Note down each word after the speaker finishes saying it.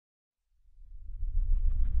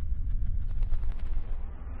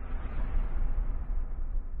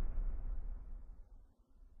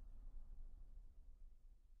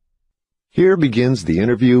Here begins the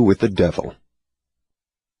interview with the devil.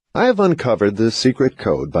 I have uncovered the secret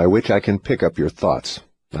code by which I can pick up your thoughts.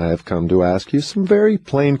 I have come to ask you some very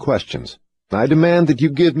plain questions. I demand that you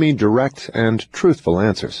give me direct and truthful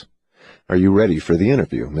answers. Are you ready for the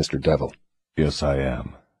interview, Mr. Devil? Yes, I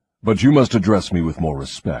am. But you must address me with more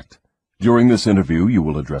respect. During this interview, you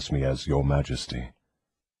will address me as Your Majesty.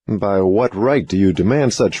 By what right do you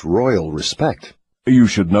demand such royal respect? You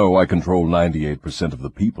should know I control 98% of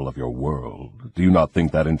the people of your world. Do you not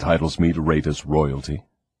think that entitles me to rate as royalty?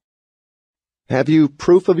 Have you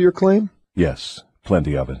proof of your claim? Yes,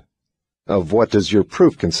 plenty of it. Of what does your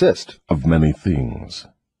proof consist? Of many things.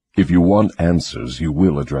 If you want answers, you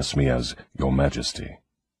will address me as Your Majesty.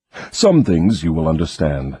 Some things you will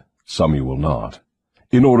understand, some you will not.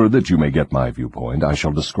 In order that you may get my viewpoint, I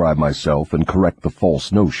shall describe myself and correct the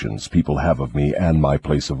false notions people have of me and my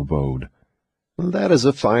place of abode. That is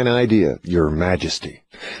a fine idea, Your Majesty.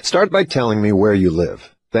 Start by telling me where you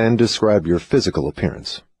live, then describe your physical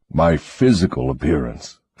appearance. My physical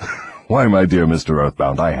appearance? Why, my dear Mr.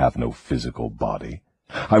 Earthbound, I have no physical body.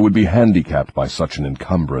 I would be handicapped by such an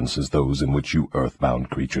encumbrance as those in which you earthbound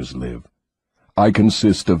creatures live. I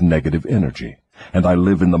consist of negative energy, and I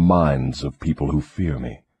live in the minds of people who fear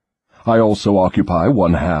me. I also occupy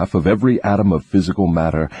 1/2 of every atom of physical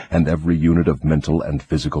matter and every unit of mental and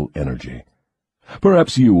physical energy.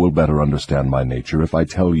 Perhaps you will better understand my nature if I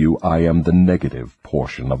tell you I am the negative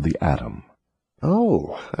portion of the atom.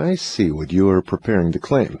 Oh, I see what you are preparing to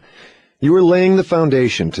claim. You are laying the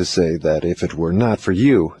foundation to say that if it were not for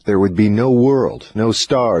you, there would be no world, no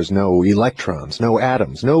stars, no electrons, no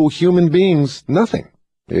atoms, no human beings, nothing.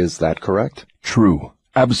 Is that correct? True.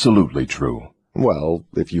 Absolutely true. Well,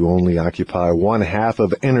 if you only occupy 1/2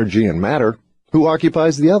 of energy and matter, who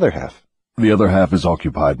occupies the other half? The other half is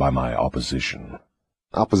occupied by my opposition.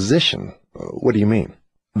 Opposition? What do you mean?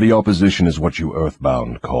 The opposition is what you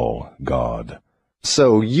earthbound call God.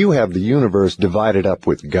 So you have the universe divided up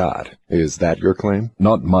with God. Is that your claim?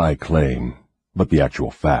 Not my claim, but the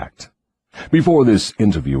actual fact. Before this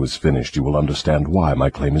interview is finished, you will understand why my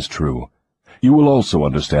claim is true. You will also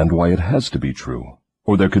understand why it has to be true,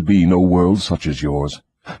 or there could be no world such as yours,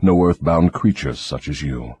 no earthbound creatures such as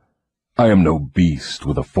you. I am no beast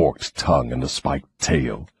with a forked tongue and a spiked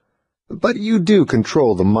tail. But you do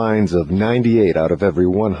control the minds of 98 out of every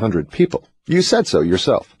 100 people. You said so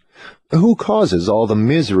yourself. Who causes all the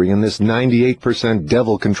misery in this 98%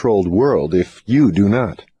 devil-controlled world if you do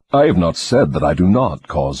not? I have not said that I do not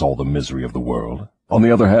cause all the misery of the world. On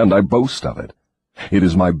the other hand, I boast of it. It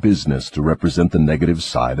is my business to represent the negative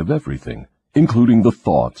side of everything, including the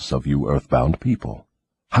thoughts of you earthbound people.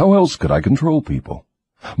 How else could I control people?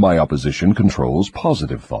 My opposition controls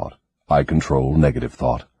positive thought. I control negative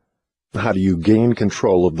thought. How do you gain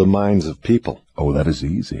control of the minds of people? Oh, that is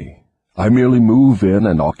easy. I merely move in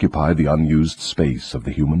and occupy the unused space of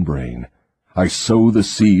the human brain. I sow the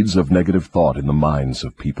seeds of negative thought in the minds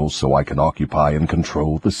of people so I can occupy and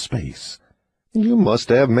control the space. You must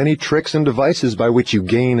have many tricks and devices by which you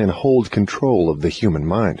gain and hold control of the human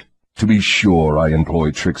mind. To be sure, I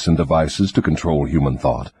employ tricks and devices to control human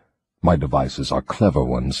thought. My devices are clever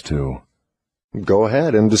ones, too. Go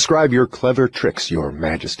ahead and describe your clever tricks, Your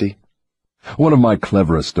Majesty. One of my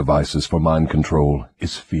cleverest devices for mind control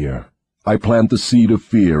is fear. I plant the seed of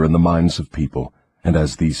fear in the minds of people, and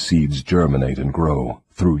as these seeds germinate and grow,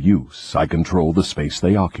 through use, I control the space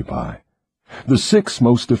they occupy. The 6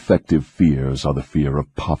 most effective fears are the fear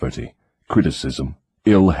of poverty, criticism,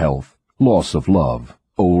 ill health, loss of love,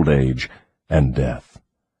 old age, and death.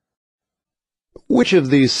 Which of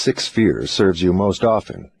these 6 fears serves you most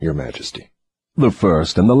often, Your Majesty? The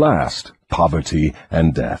first and the last, poverty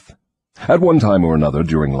and death. At one time or another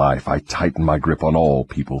during life, I tighten my grip on all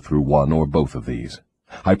people through one or both of these.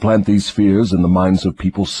 I plant these fears in the minds of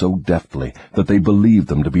people so deftly that they believe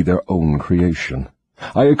them to be their own creation.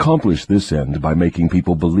 I accomplish this end by making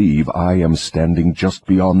people believe I am standing just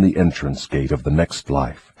beyond the entrance gate of the next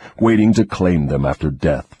life, waiting to claim them after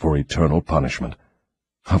death for eternal punishment.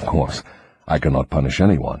 Of course, I cannot punish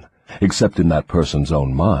anyone, except in that person's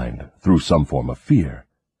own mind, through some form of fear.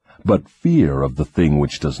 But fear of the thing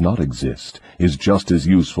which does not exist is just as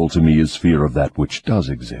useful to me as fear of that which does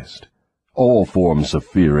exist. All forms of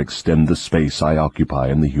fear extend the space I occupy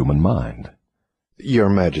in the human mind. Your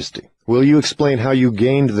Majesty, will you explain how you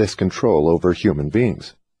gained this control over human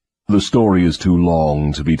beings? The story is too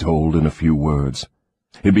long to be told in a few words.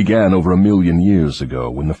 It began over 1,000,000 years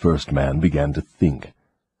ago when the first man began to think.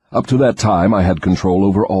 Up to that time I had control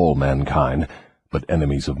over all mankind, but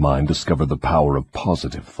enemies of mine discovered the power of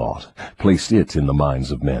positive thought, placed it in the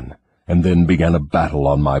minds of men, and then began a battle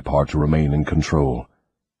on my part to remain in control.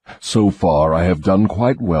 So far I have done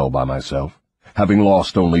quite well by myself, having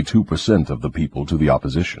lost only 2% of the people to the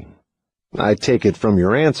opposition. I take it from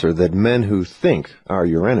your answer that men who think are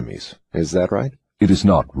your enemies. Is that right? It is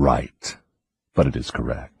not right, but it is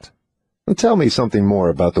correct. Tell me something more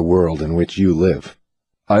about the world in which you live.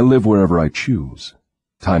 I live wherever I choose.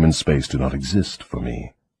 Time and space do not exist for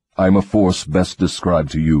me. I am a force best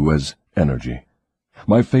described to you as energy.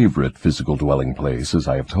 My favorite physical dwelling place, as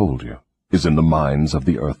I have told you, is in the minds of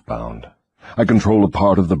the earthbound. I control a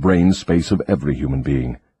part of the brain space of every human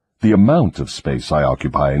being. The amount of space I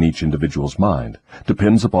occupy in each individual's mind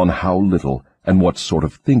depends upon how little and what sort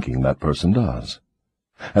of thinking that person does.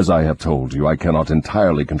 As I have told you, I cannot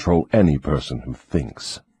entirely control any person who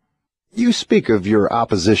thinks. You speak of your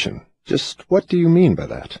opposition. Just what do you mean by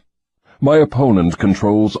that? My opponent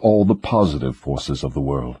controls all the positive forces of the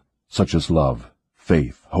world, such as love,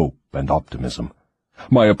 faith, hope, and optimism.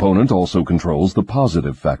 My opponent also controls the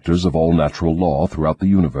positive factors of all natural law throughout the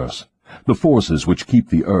universe, the forces which keep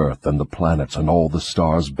the earth and the planets and all the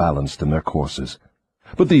stars balanced in their courses.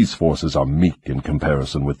 But these forces are meek in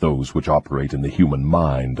comparison with those which operate in the human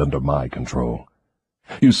mind under my control.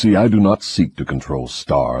 You see, I do not seek to control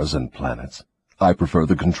stars and planets. I prefer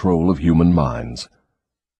the control of human minds.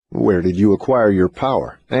 Where did you acquire your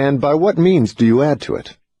power, and by what means do you add to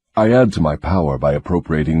it? I add to my power by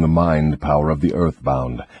appropriating the mind power of the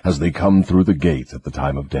earthbound as they come through the gate at the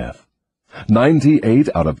time of death. 98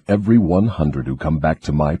 out of every 100 who come back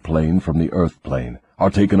to my plane from the earth plane are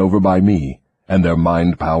taken over by me, and their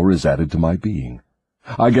mind power is added to my being.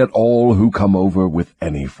 I get all who come over with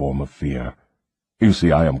any form of fear. You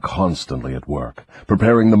see, I am constantly at work,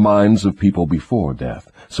 preparing the minds of people before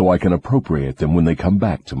death, so I can appropriate them when they come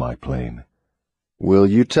back to my plane. Will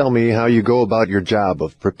you tell me how you go about your job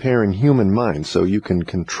of preparing human minds so you can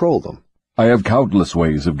control them? I have countless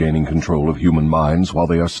ways of gaining control of human minds while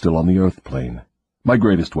they are still on the earth plane. My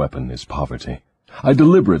greatest weapon is poverty. I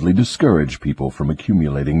deliberately discourage people from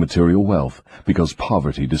accumulating material wealth, because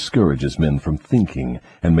poverty discourages men from thinking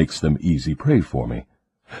and makes them easy prey for me.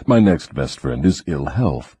 My next best friend is ill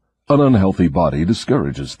health. An unhealthy body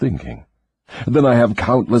discourages thinking. Then I have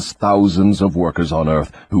countless thousands of workers on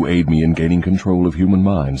earth who aid me in gaining control of human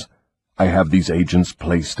minds. I have these agents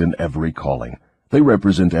placed in every calling. They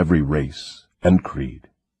represent every race and creed,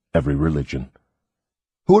 every religion.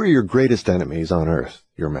 Who are your greatest enemies on earth,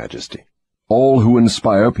 Your Majesty? All who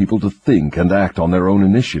inspire people to think and act on their own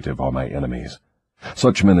initiative are my enemies.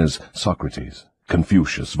 Such men as Socrates,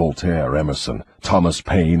 Confucius, Voltaire, Emerson, Thomas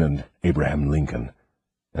Paine, and Abraham Lincoln.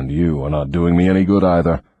 And you are not doing me any good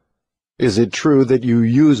either. Is it true that you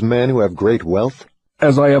use men who have great wealth?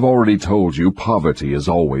 As I have already told you, poverty is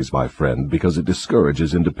always my friend because it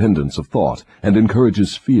discourages independence of thought and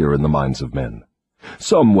encourages fear in the minds of men.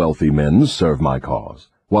 Some wealthy men serve my cause,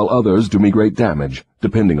 while others do me great damage,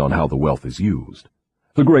 depending on how the wealth is used.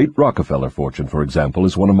 The great Rockefeller fortune, for example,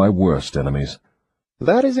 is one of my worst enemies.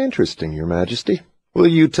 That is interesting, Your Majesty. Will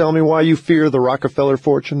you tell me why you fear the Rockefeller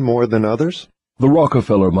fortune more than others? The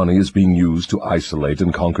Rockefeller money is being used to isolate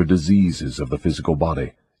and conquer diseases of the physical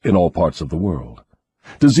body in all parts of the world.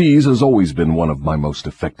 Disease has always been one of my most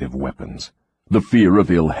effective weapons. The fear of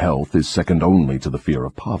ill health is second only to the fear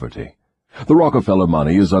of poverty. The Rockefeller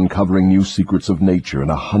money is uncovering new secrets of nature in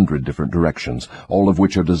 100 different directions, all of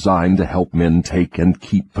which are designed to help men take and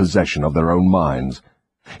keep possession of their own minds.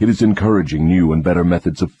 It is encouraging new and better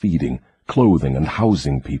methods of feeding, clothing, and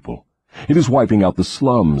housing people. It is wiping out the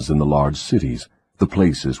slums in the large cities, the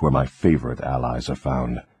places where my favorite allies are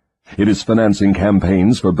found. It is financing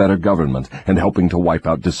campaigns for better government and helping to wipe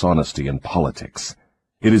out dishonesty in politics.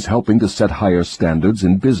 It is helping to set higher standards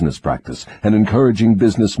in business practice and encouraging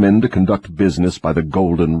businessmen to conduct business by the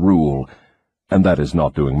golden rule, and that is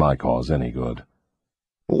not doing my cause any good.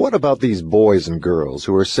 What about these boys and girls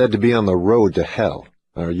who are said to be on the road to hell?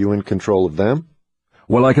 Are you in control of them?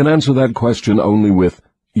 Well, I can answer that question only with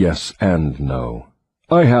yes and no.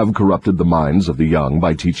 I have corrupted the minds of the young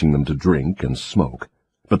by teaching them to drink and smoke,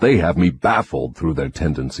 but they have me baffled through their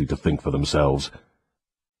tendency to think for themselves.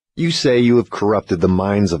 You say you have corrupted the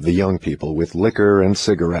minds of the young people with liquor and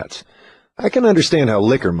cigarettes. I can understand how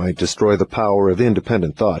liquor might destroy the power of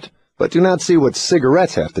independent thought, but do not see what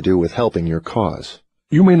cigarettes have to do with helping your cause.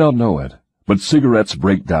 You may not know it, but cigarettes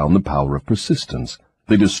break down the power of persistence.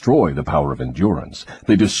 They destroy the power of endurance.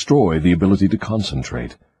 They destroy the ability to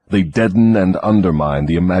concentrate. They deaden and undermine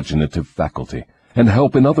the imaginative faculty, and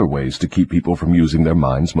help in other ways to keep people from using their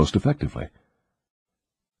minds most effectively.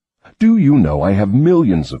 Do you know I have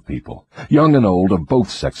millions of people, young and old of both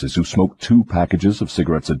sexes, who smoke 2 packages of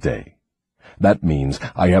cigarettes a day? That means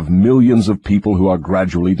I have millions of people who are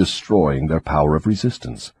gradually destroying their power of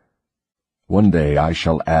resistance. One day I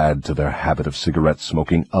shall add to their habit of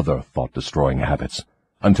cigarette-smoking other thought-destroying habits,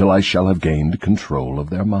 until I shall have gained control of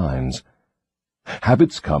their minds.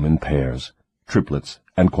 Habits come in pairs, triplets,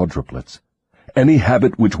 and quadruplets. Any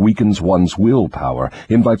habit which weakens one's willpower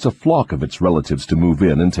invites a flock of its relatives to move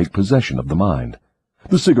in and take possession of the mind.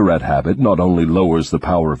 The cigarette habit not only lowers the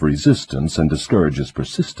power of resistance and discourages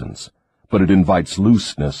persistence, but it invites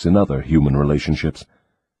looseness in other human relationships.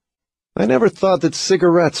 I never thought that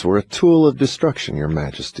cigarettes were a tool of destruction, Your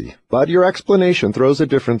Majesty, but your explanation throws a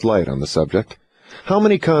different light on the subject. How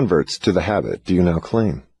many converts to the habit do you now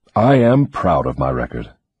claim? I am proud of my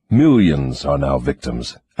record. Millions are now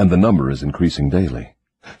victims, and the number is increasing daily.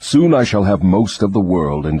 Soon I shall have most of the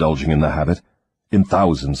world indulging in the habit. In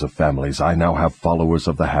thousands of families I now have followers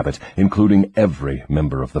of the habit, including every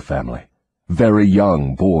member of the family. Very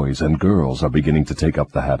young boys and girls are beginning to take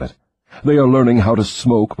up the habit. They are learning how to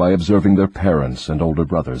smoke by observing their parents and older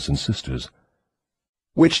brothers and sisters.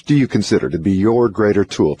 Which do you consider to be your greater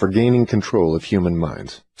tool for gaining control of human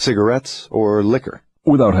minds, cigarettes or liquor?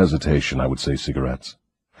 Without hesitation, I would say cigarettes.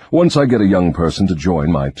 Once I get a young person to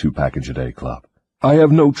join my 2-package-a-day club, I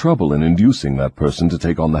have no trouble in inducing that person to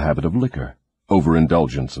take on the habit of liquor,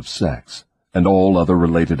 overindulgence of sex, and all other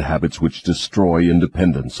related habits which destroy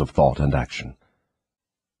independence of thought and action.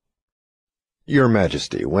 Your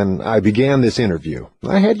Majesty, when I began this interview,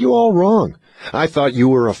 I had you all wrong. I thought you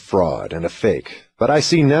were a fraud and a fake, but I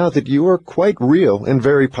see now that you are quite real and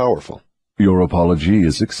very powerful. Your apology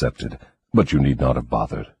is accepted, but you need not have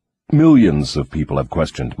bothered. Millions of people have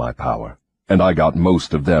questioned my power, and I got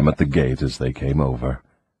most of them at the gate as they came over.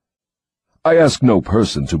 I ask no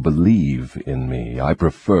person to believe in me. I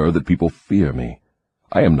prefer that people fear me.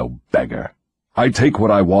 I am no beggar. I take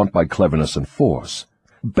what I want by cleverness and force.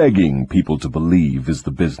 Begging people to believe is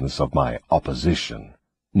the business of my opposition,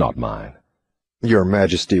 not mine. Your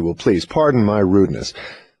Majesty will please pardon my rudeness,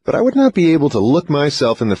 but I would not be able to look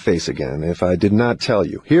myself in the face again if I did not tell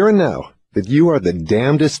you, here and now, that you are the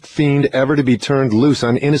damnedest fiend ever to be turned loose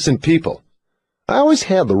on innocent people. I always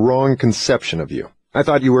had the wrong conception of you. I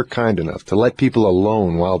thought you were kind enough to let people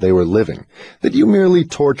alone while they were living, that you merely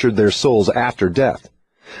tortured their souls after death.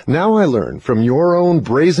 Now I learn from your own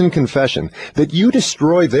brazen confession that you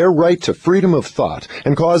destroy their right to freedom of thought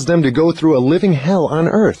and cause them to go through a living hell on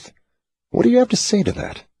earth. What do you have to say to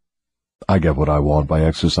that? I get what I want by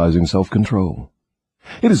exercising self-control.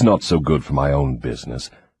 It is not so good for my own business,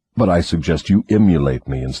 but I suggest you emulate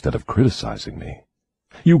me instead of criticizing me.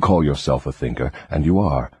 You call yourself a thinker, and you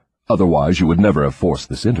are. Otherwise you would never have forced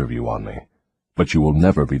this interview on me. But you will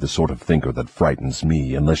never be the sort of thinker that frightens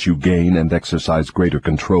me unless you gain and exercise greater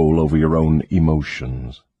control over your own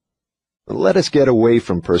emotions. Let us get away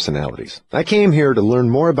from personalities. I came here to learn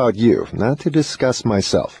more about you, not to discuss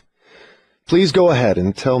myself. Please go ahead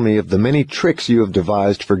and tell me of the many tricks you have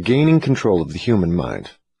devised for gaining control of the human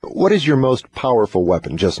mind. What is your most powerful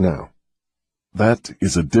weapon just now? That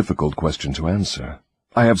is a difficult question to answer.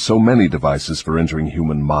 I have so many devices for entering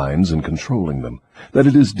human minds and controlling them that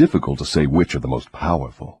it is difficult to say which are the most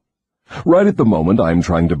powerful. Right at the moment I am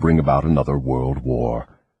trying to bring about another world war.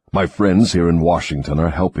 My friends here in Washington are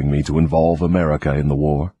helping me to involve America in the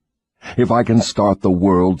war. If I can start the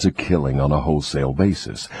world to killing on a wholesale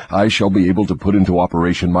basis, I shall be able to put into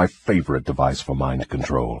operation my favorite device for mind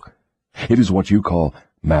control. It is what you call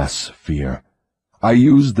mass fear. I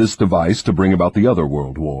used this device to bring about the other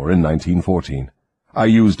World War in 1914. I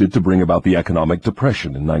used it to bring about the economic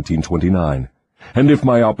depression in 1929. And if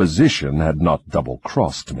my opposition had not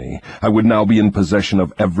double-crossed me, I would now be in possession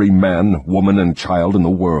of every man, woman, and child in the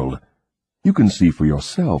world. You can see for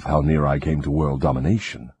yourself how near I came to world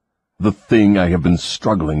domination, the thing I have been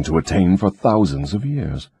struggling to attain for thousands of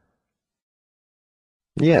years.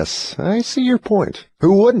 Yes, I see your point.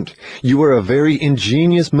 Who wouldn't? You are a very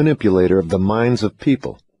ingenious manipulator of the minds of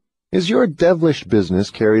people. Is your devilish business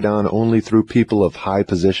carried on only through people of high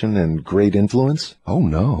position and great influence? Oh,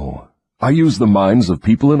 no. I use the minds of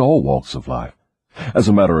people in all walks of life. As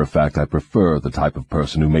a matter of fact, I prefer the type of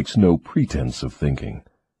person who makes no pretense of thinking.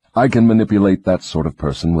 I can manipulate that sort of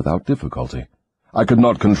person without difficulty. I could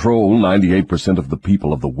not control 98% of the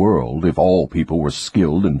people of the world if all people were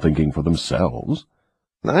skilled in thinking for themselves.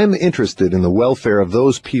 I'm interested in the welfare of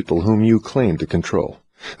those people whom you claim to control.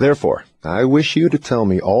 Therefore, I wish you to tell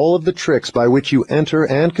me all of the tricks by which you enter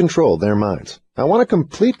and control their minds. I want a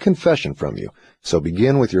complete confession from you, so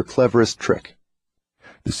begin with your cleverest trick.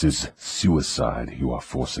 This is suicide you are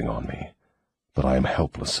forcing on me, but I am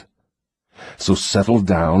helpless. So settle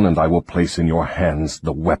down, and I will place in your hands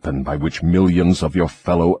the weapon by which millions of your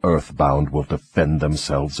fellow earthbound will defend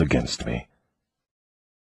themselves against me.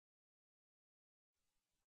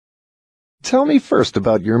 Tell me first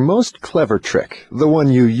about your most clever trick, the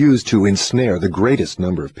one you use to ensnare the greatest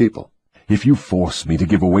number of people. If you force me to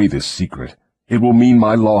give away this secret, it will mean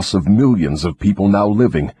my loss of millions of people now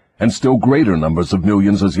living, and still greater numbers of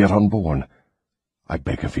millions as yet unborn. I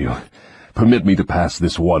beg of you, permit me to pass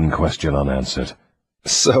this one question unanswered.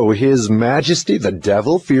 So His Majesty the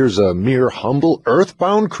Devil fears a mere humble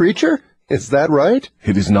earthbound creature? Is that right?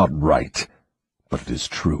 It is not right, but it is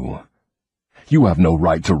true. You have no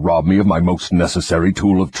right to rob me of my most necessary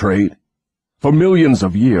tool of trade. For millions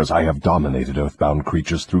of years I have dominated earthbound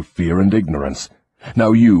creatures through fear and ignorance.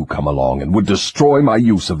 Now you come along and would destroy my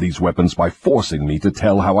use of these weapons by forcing me to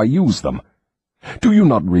tell how I use them. Do you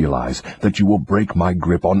not realize that you will break my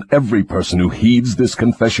grip on every person who heeds this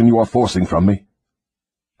confession you are forcing from me?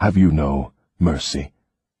 Have you no mercy?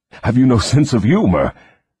 Have you no sense of humor?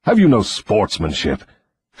 Have you no sportsmanship?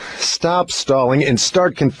 Stop stalling and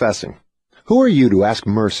start confessing. Who are you to ask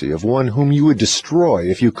mercy of one whom you would destroy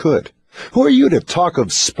if you could? Who are you to talk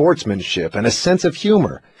of sportsmanship and a sense of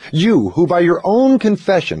humor? You, who by your own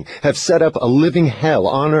confession have set up a living hell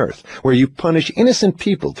on earth, where you punish innocent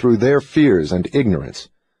people through their fears and ignorance.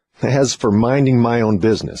 As for minding my own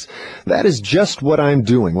business, that is just what I'm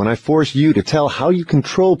doing when I force you to tell how you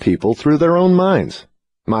control people through their own minds.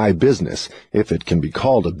 My business, if it can be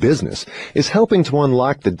called a business, is helping to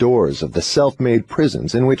unlock the doors of the self-made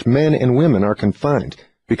prisons in which men and women are confined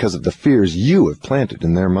because of the fears you have planted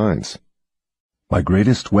in their minds. My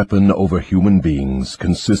greatest weapon over human beings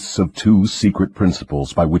consists of two secret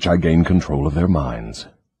principles by which I gain control of their minds.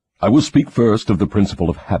 I will speak first of the principle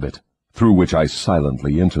of habit, through which I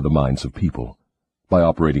silently enter the minds of people. By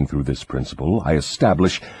operating through this principle, I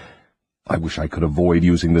establish, I wish I could avoid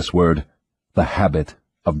using this word, the habit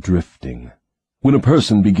of drifting. When a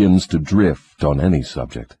person begins to drift on any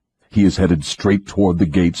subject, he is headed straight toward the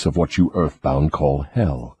gates of what you earthbound call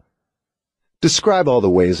hell. Describe all the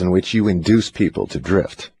ways in which you induce people to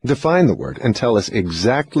drift. Define the word and tell us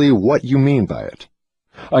exactly what you mean by it.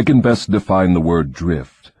 I can best define the word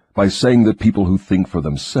drift by saying that people who think for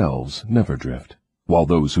themselves never drift, while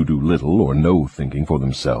those who do little or no thinking for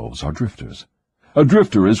themselves are drifters. A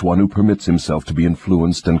drifter is one who permits himself to be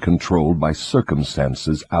influenced and controlled by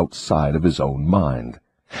circumstances outside of his own mind.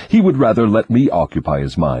 He would rather let me occupy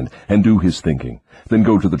his mind and do his thinking than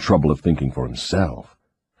go to the trouble of thinking for himself.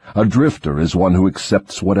 A drifter is one who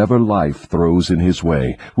accepts whatever life throws in his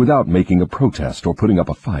way without making a protest or putting up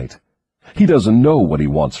a fight. He doesn't know what he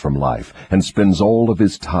wants from life and spends all of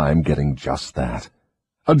his time getting just that.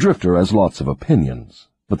 A drifter has lots of opinions,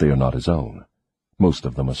 but they are not his own. Most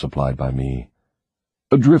of them are supplied by me.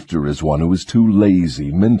 A drifter is one who is too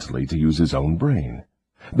lazy mentally to use his own brain.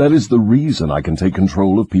 That is the reason I can take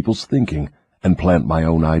control of people's thinking and plant my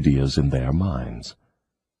own ideas in their minds.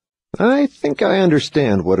 I think I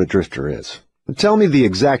understand what a drifter is. Tell me the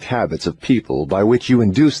exact habits of people by which you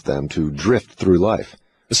induce them to drift through life.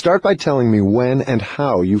 Start by telling me when and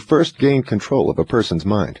how you first gained control of a person's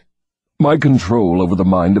mind. My control over the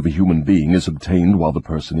mind of a human being is obtained while the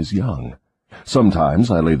person is young.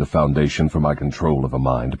 Sometimes I lay the foundation for my control of a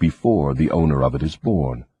mind before the owner of it is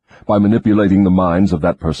born, by manipulating the minds of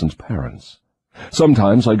that person's parents.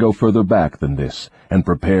 Sometimes I go further back than this and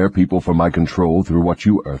prepare people for my control through what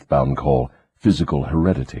you earthbound call physical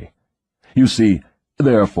heredity. You see,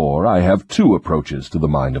 therefore, I have two approaches to the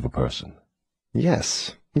mind of a person.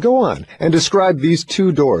 Yes. Go on, and describe these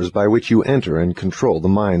two doors by which you enter and control the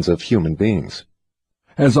minds of human beings.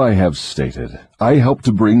 As I have stated, I help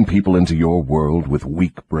to bring people into your world with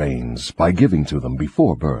weak brains by giving to them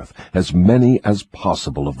before birth as many as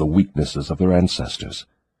possible of the weaknesses of their ancestors.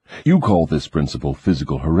 You call this principle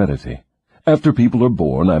physical heredity. After people are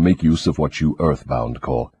born, I make use of what you earthbound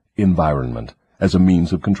call environment as a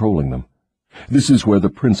means of controlling them. This is where the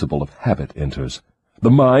principle of habit enters.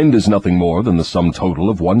 The mind is nothing more than the sum total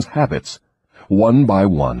of one's habits. One by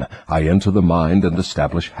one, I enter the mind and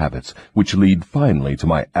establish habits, which lead finally to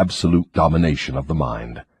my absolute domination of the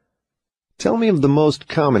mind. Tell me of the most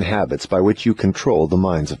common habits by which you control the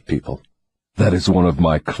minds of people. That is one of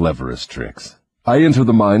my cleverest tricks. I enter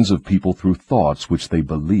the minds of people through thoughts which they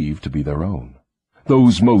believe to be their own.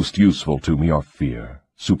 Those most useful to me are fear,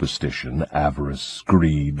 superstition, avarice,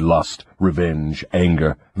 greed, lust, revenge,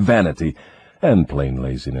 anger, vanity, and plain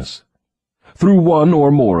laziness. Through one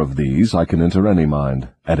or more of these I can enter any mind,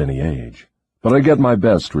 at any age. But I get my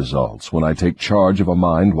best results when I take charge of a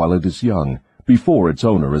mind while it is young, before its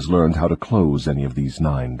owner has learned how to close any of these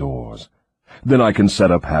 9 doors. Then I can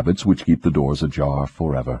set up habits which keep the doors ajar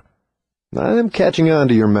forever. I'm catching on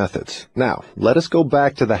to your methods. Now, let us go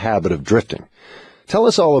back to the habit of drifting. Tell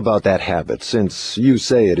us all about that habit, since you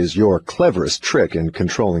say it is your cleverest trick in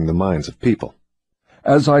controlling the minds of people.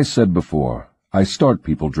 As I said before, I start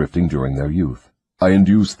people drifting during their youth. I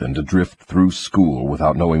induce them to drift through school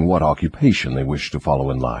without knowing what occupation they wish to follow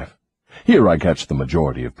in life. Here I catch the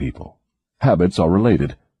majority of people. Habits are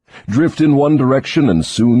related. Drift in one direction and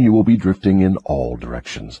soon you will be drifting in all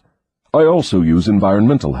directions. I also use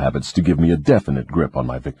environmental habits to give me a definite grip on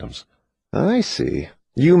my victims. I see.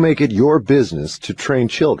 You make it your business to train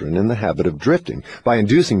children in the habit of drifting by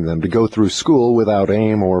inducing them to go through school without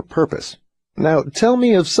aim or purpose. Now, tell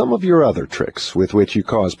me of some of your other tricks with which you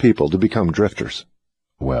cause people to become drifters.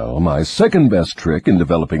 Well, my second best trick in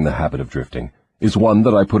developing the habit of drifting is one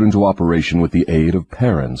that I put into operation with the aid of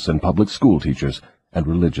parents and public school teachers and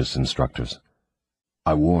religious instructors.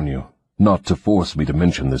 I warn you not to force me to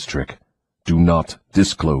mention this trick. Do not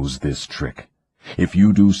disclose this trick. If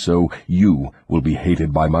you do so, you will be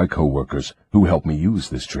hated by my co-workers who help me use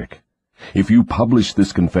this trick. If you publish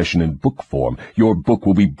this confession in book form, your book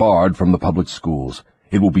will be barred from the public schools.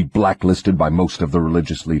 It will be blacklisted by most of the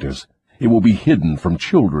religious leaders. It will be hidden from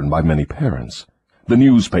children by many parents. The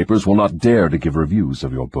newspapers will not dare to give reviews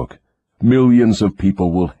of your book. Millions of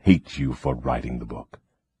people will hate you for writing the book.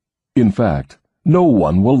 In fact, no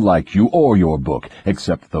one will like you or your book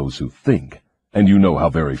except those who think, and you know how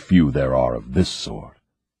very few there are of this sort.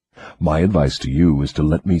 My advice to you is to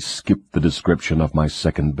let me skip the description of my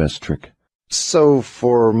second best trick. So,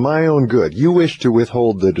 for my own good, you wish to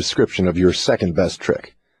withhold the description of your second best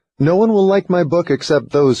trick. No one will like my book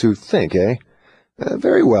except those who think, eh?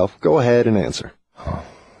 Very well, go ahead and answer.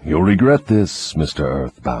 You'll regret this, Mr.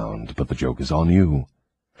 Earthbound, but the joke is on you.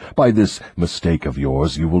 By this mistake of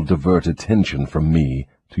yours, you will divert attention from me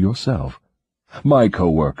to yourself. My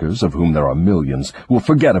co-workers, of whom there are millions, will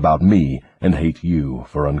forget about me and hate you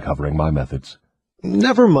for uncovering my methods.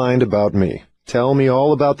 Never mind about me. Tell me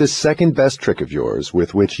all about this second best trick of yours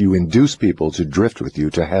with which you induce people to drift with you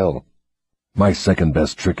to hell. My second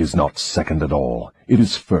best trick is not second at all. It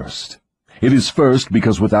is first. It is first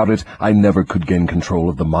because without it I never could gain control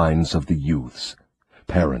of the minds of the youths.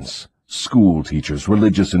 Parents, school teachers,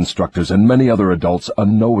 religious instructors, and many other adults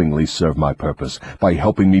unknowingly serve my purpose by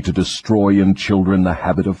helping me to destroy in children the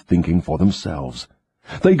habit of thinking for themselves.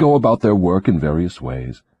 They go about their work in various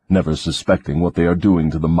ways, never suspecting what they are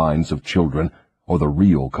doing to the minds of children or the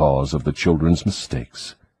real cause of the children's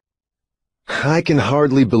mistakes. I can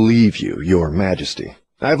hardly believe you, Your Majesty.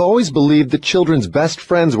 I've always believed that children's best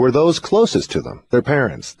friends were those closest to them, their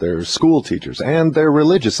parents, their school teachers, and their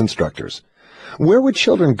religious instructors. Where would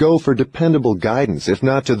children go for dependable guidance if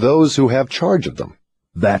not to those who have charge of them?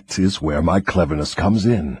 That is where my cleverness comes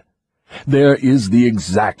in. There is the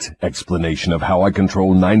exact explanation of how I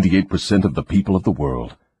control 98% of the people of the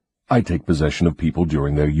world. I take possession of people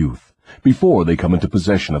during their youth, before they come into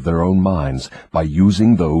possession of their own minds, by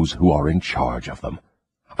using those who are in charge of them.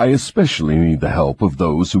 I especially need the help of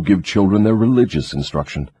those who give children their religious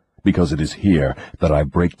instruction, because it is here that I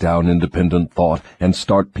break down independent thought and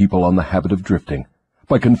start people on the habit of drifting,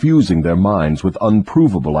 by confusing their minds with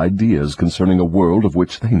unprovable ideas concerning a world of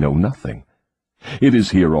which they know nothing. It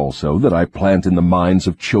is here also that I plant in the minds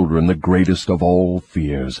of children the greatest of all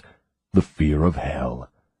fears, the fear of hell.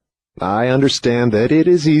 I understand that it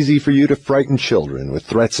is easy for you to frighten children with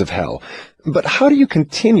threats of hell, but how do you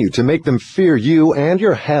continue to make them fear you and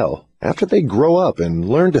your hell after they grow up and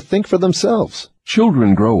learn to think for themselves?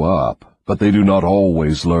 Children grow up, but they do not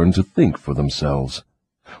always learn to think for themselves.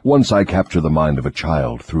 Once I capture the mind of a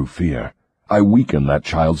child through fear, I weaken that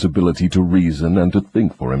child's ability to reason and to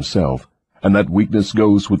think for himself, and that weakness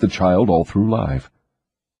goes with the child all through life.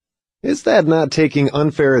 Is that not taking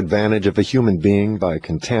unfair advantage of a human being by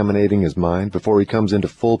contaminating his mind before he comes into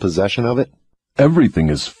full possession of it? Everything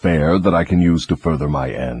is fair that I can use to further my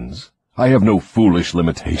ends. I have no foolish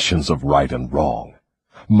limitations of right and wrong.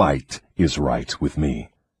 Might is right with me.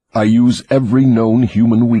 I use every known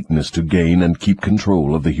human weakness to gain and keep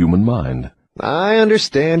control of the human mind. I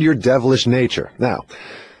understand your devilish nature. Now,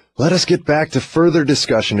 let us get back to further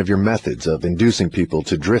discussion of your methods of inducing people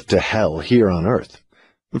to drift to hell here on earth.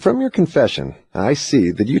 From your confession, I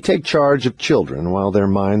see that you take charge of children while their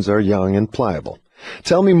minds are young and pliable.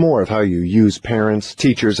 Tell me more of how you use parents,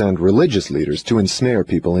 teachers, and religious leaders to ensnare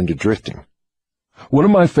people into drifting. One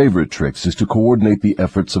of my favorite tricks is to coordinate the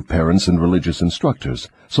efforts of parents and religious instructors,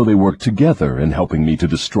 so they work together in helping me to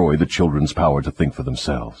destroy the children's power to think for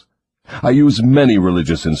themselves. I use many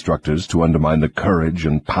religious instructors to undermine the courage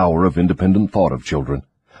and power of independent thought of children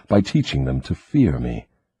by teaching them to fear me.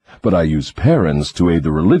 But I use parents to aid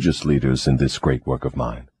the religious leaders in this great work of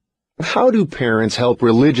mine. How do parents help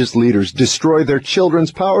religious leaders destroy their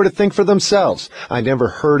children's power to think for themselves? I never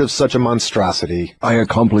heard of such a monstrosity. I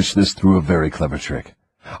accomplish this through a very clever trick.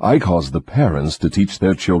 I cause the parents to teach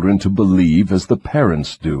their children to believe as the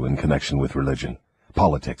parents do in connection with religion,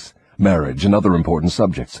 politics, marriage, and other important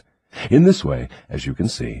subjects. In this way, as you can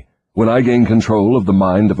see, when I gain control of the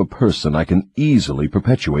mind of a person, I can easily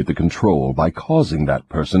perpetuate the control by causing that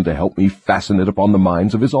person to help me fasten it upon the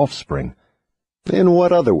minds of his offspring. In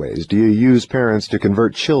what other ways do you use parents to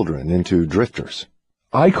convert children into drifters?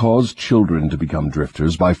 I cause children to become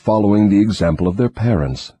drifters by following the example of their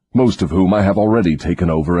parents, most of whom I have already taken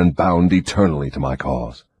over and bound eternally to my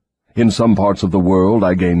cause. In some parts of the world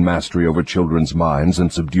I gain mastery over children's minds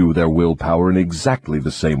and subdue their willpower in exactly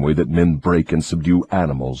the same way that men break and subdue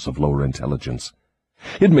animals of lower intelligence.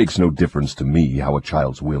 It makes no difference to me how a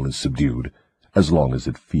child's will is subdued, as long as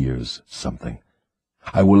it fears something.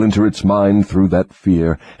 I will enter its mind through that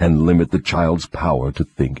fear and limit the child's power to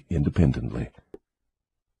think independently.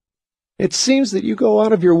 It seems that you go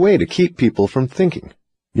out of your way to keep people from thinking.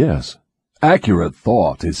 Yes, accurate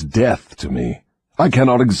thought is death to me. I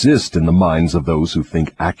cannot exist in the minds of those who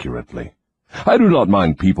think accurately. I do not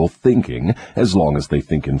mind people thinking, as long as they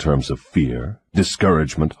think in terms of fear,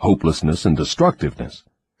 discouragement, hopelessness, and destructiveness.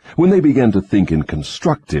 When they begin to think in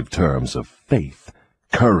constructive terms of faith,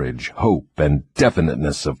 courage, hope, and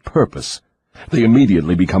definiteness of purpose, they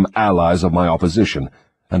immediately become allies of my opposition,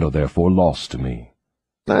 and are therefore lost to me.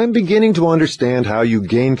 I'm beginning to understand how you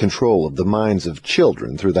gain control of the minds of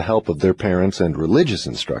children through the help of their parents and religious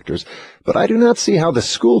instructors, but I do not see how the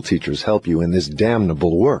school teachers help you in this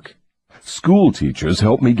damnable work. School teachers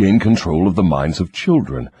help me gain control of the minds of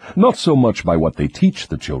children, not so much by what they teach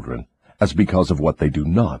the children, as because of what they do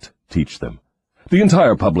not teach them. The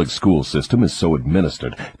entire public school system is so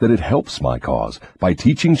administered that it helps my cause by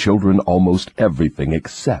teaching children almost everything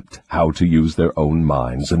except how to use their own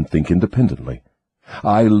minds and think independently.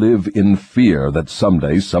 I live in fear that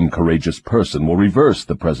someday some courageous person will reverse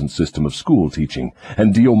the present system of school teaching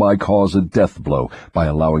and deal my cause a death blow by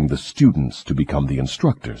allowing the students to become the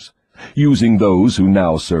instructors, using those who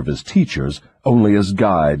now serve as teachers only as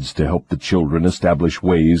guides to help the children establish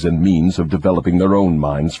ways and means of developing their own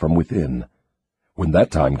minds from within. When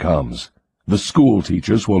that time comes, the school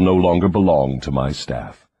teachers will no longer belong to my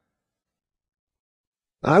staff.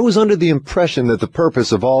 I was under the impression that the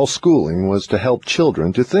purpose of all schooling was to help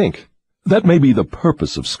children to think. That may be the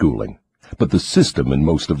purpose of schooling, but the system in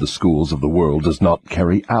most of the schools of the world does not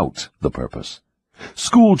carry out the purpose.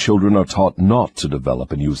 School children are taught not to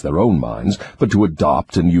develop and use their own minds, but to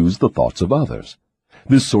adopt and use the thoughts of others.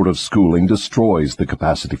 This sort of schooling destroys the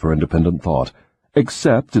capacity for independent thought,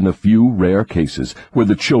 except in a few rare cases where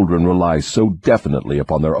the children rely so definitely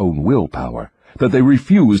upon their own willpower that they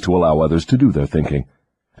refuse to allow others to do their thinking.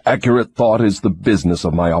 Accurate thought is the business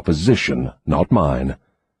of my opposition, not mine.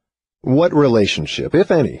 What relationship, if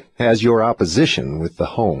any, has your opposition with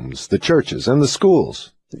the homes, the churches, and the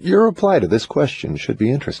schools? Your reply to this question should be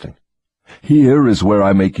interesting. Here is where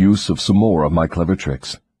I make use of some more of my clever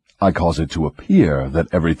tricks. I cause it to appear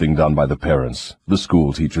that everything done by the parents, the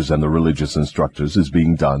school teachers, and the religious instructors is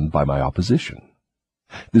being done by my opposition.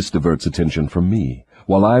 This diverts attention from me,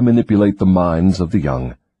 while I manipulate the minds of the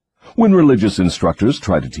young. When religious instructors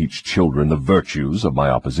try to teach children the virtues of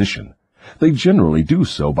my opposition, they generally do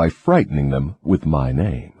so by frightening them with my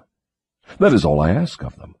name. That is all I ask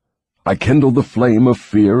of them. I kindle the flame of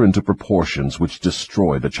fear into proportions which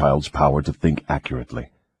destroy the child's power to think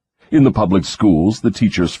accurately. In the public schools, the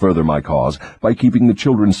teachers further my cause by keeping the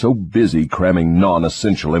children so busy cramming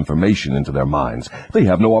non-essential information into their minds, they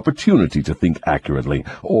have no opportunity to think accurately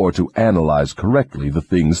or to analyze correctly the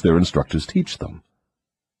things their instructors teach them.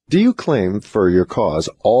 Do you claim for your cause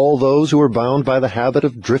all those who are bound by the habit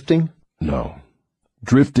of drifting? No.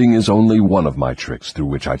 Drifting is only one of my tricks through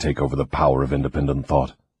which I take over the power of independent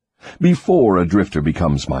thought. Before a drifter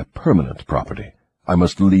becomes my permanent property, I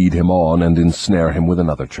must lead him on and ensnare him with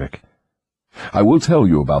another trick. I will tell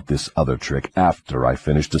you about this other trick after I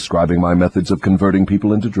finish describing my methods of converting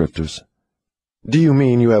people into drifters. Do you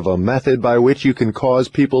mean you have a method by which you can cause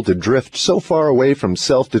people to drift so far away from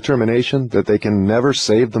self-determination that they can never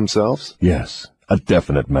save themselves? Yes, a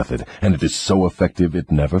definite method, and it is so effective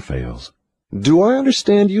it never fails. Do I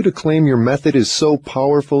understand you to claim your method is so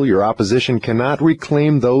powerful your opposition cannot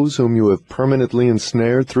reclaim those whom you have permanently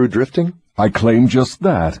ensnared through drifting? I claim just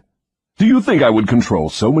that. Do you think I would control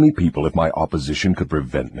so many people if my opposition could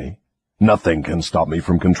prevent me? Nothing can stop me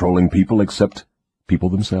from controlling people except people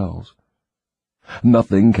themselves.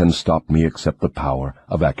 Nothing can stop me except the power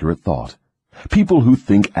of accurate thought, People who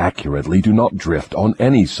think accurately do not drift on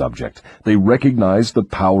any subject. They recognize the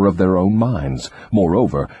power of their own minds.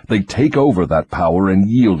 Moreover, they take over that power and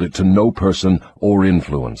yield it to no person or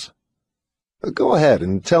influence. Go ahead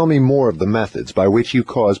and tell me more of the methods by which you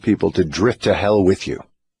cause people to drift to hell with you.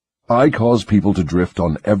 I cause people to drift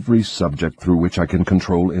on every subject through which I can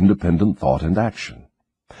control independent thought and action.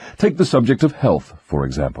 Take the subject of health, for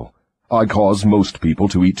example. I cause most people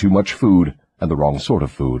to eat too much food, and the wrong sort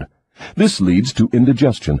of food. This leads to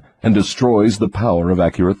indigestion and destroys the power of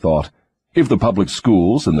accurate thought. If the public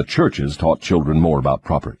schools and the churches taught children more about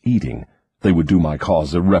proper eating, they would do my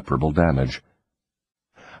cause irreparable damage.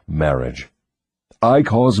 Marriage. I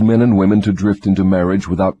cause men and women to drift into marriage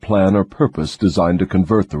without plan or purpose designed to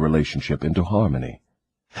convert the relationship into harmony.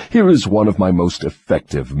 Here is one of my most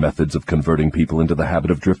effective methods of converting people into the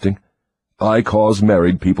habit of drifting. I cause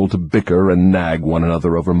married people to bicker and nag one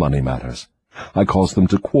another over money matters. I cause them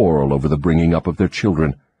to quarrel over the bringing up of their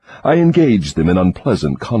children. I engage them in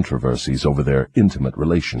unpleasant controversies over their intimate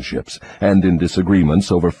relationships and in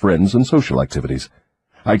disagreements over friends and social activities.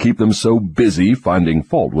 I keep them so busy finding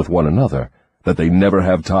fault with one another that they never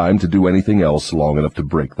have time to do anything else long enough to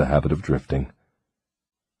break the habit of drifting.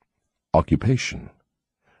 Occupation.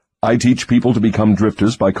 I teach people to become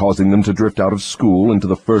drifters by causing them to drift out of school into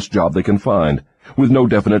the first job they can find, with no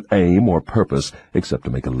definite aim or purpose except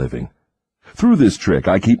to make a living. Through this trick,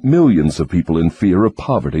 I keep millions of people in fear of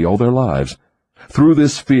poverty all their lives. Through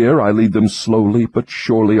this fear, I lead them slowly but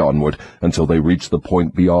surely onward until they reach the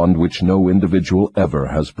point beyond which no individual ever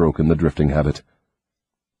has broken the drifting habit.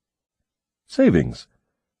 Savings.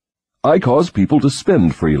 I cause people to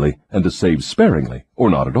spend freely and to save sparingly, or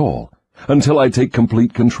not at all, until I take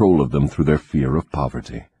complete control of them through their fear of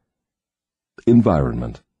poverty.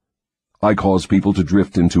 Environment. I cause people to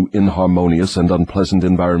drift into inharmonious and unpleasant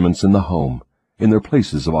environments in the home, in their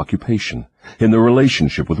places of occupation, in their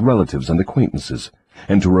relationship with relatives and acquaintances,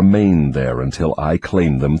 and to remain there until I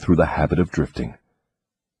claim them through the habit of drifting.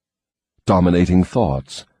 Dominating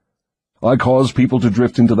thoughts. I cause people to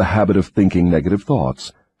drift into the habit of thinking negative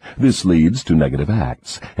thoughts. This leads to negative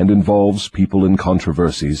acts, and involves people in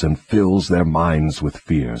controversies and fills their minds with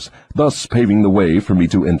fears, thus paving the way for me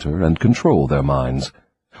to enter and control their minds.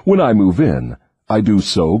 When I move in, I do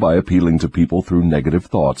so by appealing to people through negative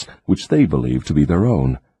thoughts, which they believe to be their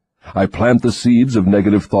own. I plant the seeds of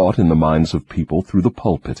negative thought in the minds of people through the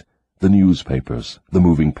pulpit, the newspapers, the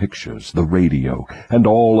moving pictures, the radio, and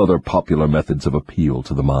all other popular methods of appeal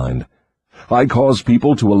to the mind. I cause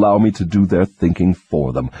people to allow me to do their thinking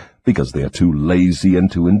for them, because they are too lazy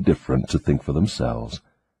and too indifferent to think for themselves.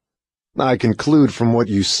 I conclude from what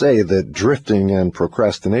you say that drifting and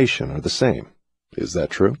procrastination are the same. Is that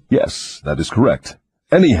true? Yes, that is correct.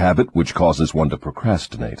 Any habit which causes one to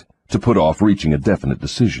procrastinate, to put off reaching a definite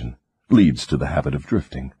decision, leads to the habit of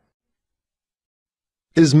drifting.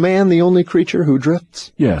 Is man the only creature who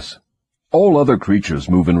drifts? Yes. All other creatures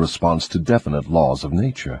move in response to definite laws of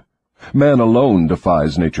nature. Man alone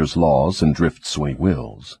defies nature's laws and drifts when he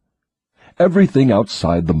wills. Everything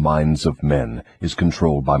outside the minds of men is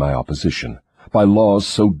controlled by my opposition, by laws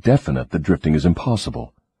so definite that drifting is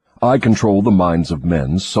impossible. I control the minds of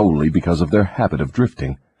men solely because of their habit of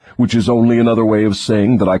drifting, which is only another way of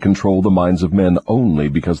saying that I control the minds of men only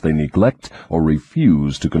because they neglect or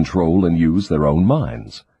refuse to control and use their own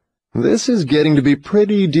minds. This is getting to be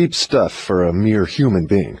pretty deep stuff for a mere human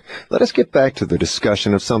being. Let us get back to the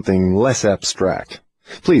discussion of something less abstract.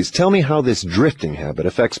 Please tell me how this drifting habit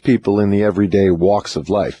affects people in the everyday walks of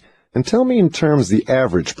life, and tell me in terms the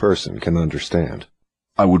average person can understand.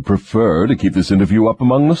 I would prefer to keep this interview up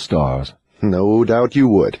among the stars. No doubt you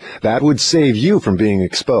would. That would save you from being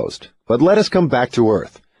exposed. But let us come back to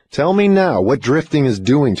Earth. Tell me now what drifting is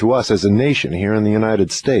doing to us as a nation here in the United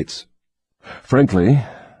States. Frankly,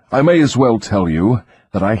 I may as well tell you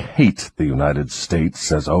that I hate the United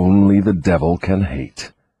States as only the devil can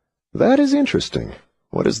hate. That is interesting.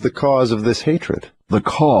 What is the cause of this hatred? The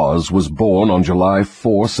cause was born on July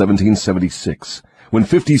 4, 1776, when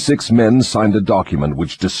 56 men signed a document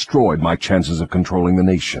which destroyed my chances of controlling the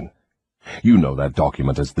nation. You know that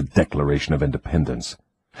document as the Declaration of Independence.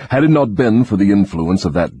 Had it not been for the influence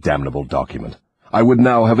of that damnable document, I would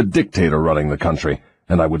now have a dictator running the country,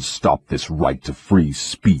 and I would stop this right to free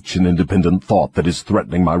speech and independent thought that is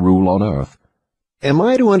threatening my rule on earth. Am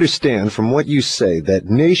I to understand from what you say that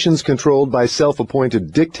nations controlled by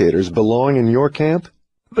self-appointed dictators belong in your camp?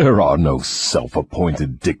 There are no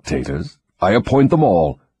self-appointed dictators. I appoint them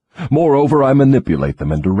all. Moreover, I manipulate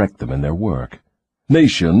them and direct them in their work.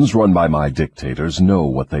 Nations run by my dictators know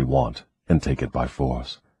what they want and take it by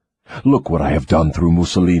force. Look what I have done through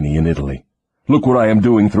Mussolini in Italy. Look what I am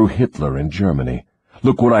doing through Hitler in Germany.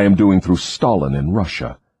 Look what I am doing through Stalin in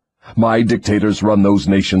Russia. My dictators run those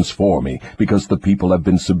nations for me because the people have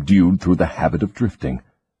been subdued through the habit of drifting.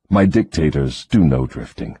 My dictators do no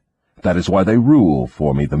drifting. That is why they rule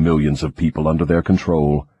for me the millions of people under their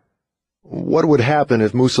control. What would happen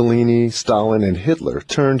if Mussolini, Stalin, and Hitler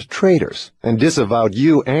turned traitors and disavowed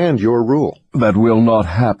you and your rule? That will not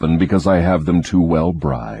happen because I have them too well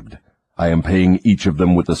bribed. I am paying each of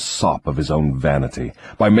them with the sop of his own vanity,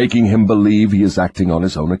 by making him believe he is acting on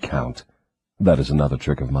his own account. That is another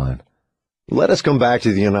trick of mine. Let us come back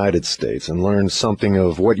to the United States and learn something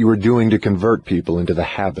of what you are doing to convert people into the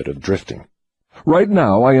habit of drifting. Right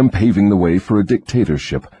now I am paving the way for a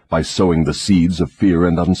dictatorship by sowing the seeds of fear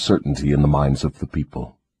and uncertainty in the minds of the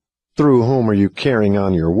people. Through whom are you carrying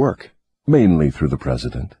on your work? Mainly through the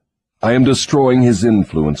president. I am destroying his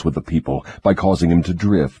influence with the people by causing him to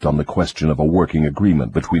drift on the question of a working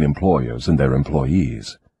agreement between employers and their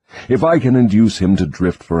employees. If I can induce him to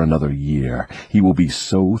drift for another year, he will be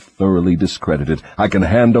so thoroughly discredited I can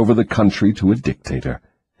hand over the country to a dictator.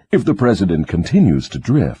 If the president continues to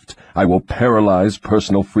drift, I will paralyze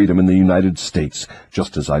personal freedom in the United States,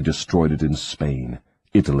 just as I destroyed it in Spain,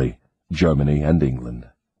 Italy, Germany, and England.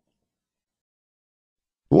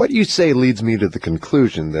 What you say leads me to the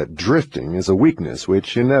conclusion that drifting is a weakness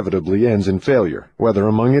which inevitably ends in failure, whether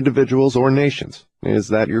among individuals or nations. Is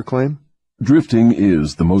that your claim? Drifting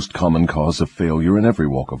is the most common cause of failure in every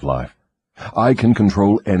walk of life. I can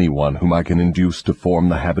control anyone whom I can induce to form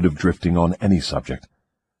the habit of drifting on any subject.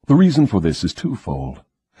 The reason for this is twofold.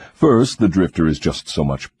 First, the drifter is just so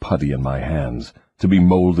much putty in my hands, to be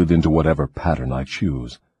molded into whatever pattern I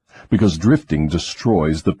choose, because drifting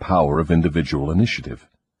destroys the power of individual initiative.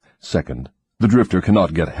 Second, the drifter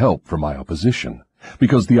cannot get help from my opposition,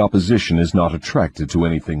 because the opposition is not attracted to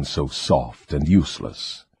anything so soft and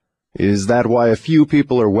useless. Is that why a few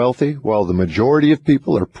people are wealthy, while the majority of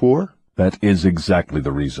people are poor? That is exactly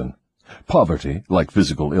the reason. Poverty, like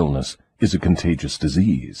physical illness, is a contagious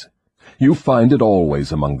disease. You find it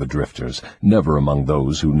always among the drifters, never among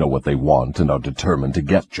those who know what they want and are determined to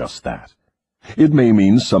get just that. It may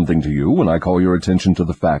mean something to you when I call your attention to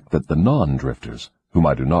the fact that the non-drifters, whom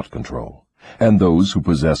I do not control, and those who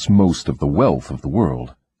possess most of the wealth of the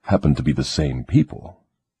world, happen to be the same people.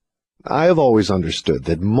 I have always understood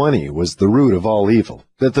that money was the root of all evil,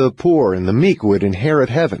 that the poor and the meek would inherit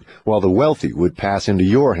heaven, while the wealthy would pass into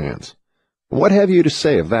your hands. What have you to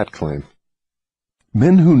say of that claim?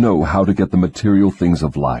 Men who know how to get the material things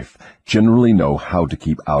of life generally know how to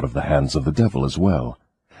keep out of the hands of the devil as well.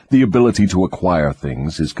 The ability to acquire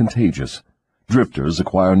things is contagious. Drifters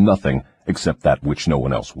acquire nothing except that which no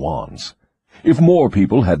one else wants. If more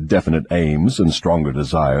people had definite aims and stronger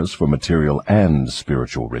desires for material and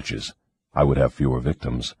spiritual riches, I would have fewer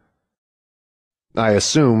victims. I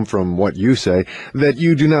assume, from what you say, that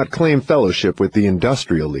you do not claim fellowship with the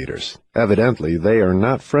industrial leaders. Evidently, they are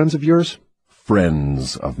not friends of yours?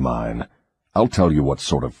 Friends of mine. I'll tell you what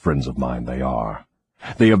sort of friends of mine they are.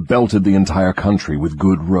 They have belted the entire country with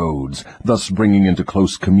good roads, thus bringing into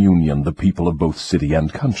close communion the people of both city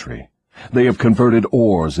and country. They have converted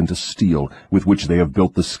ores into steel, with which they have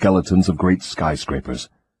built the skeletons of great skyscrapers.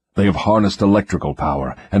 They have harnessed electrical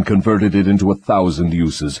power and converted it into 1,000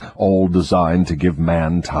 uses, all designed to give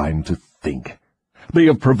man time to think. They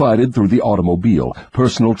have provided through the automobile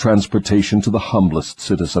personal transportation to the humblest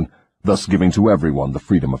citizen, thus giving to everyone the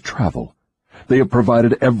freedom of travel. They have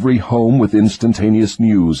provided every home with instantaneous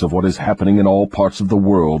news of what is happening in all parts of the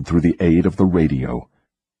world through the aid of the radio.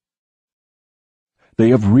 They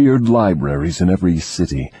have reared libraries in every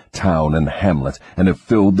city, town, and hamlet, and have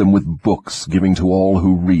filled them with books, giving to all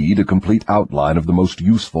who read a complete outline of the most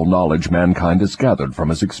useful knowledge mankind has gathered from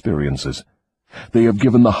his experiences. They have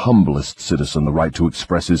given the humblest citizen the right to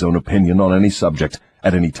express his own opinion on any subject,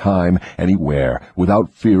 at any time, anywhere,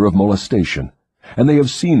 without fear of molestation. And they have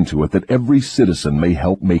seen to it that every citizen may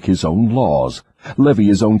help make his own laws, levy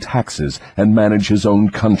his own taxes, and manage his own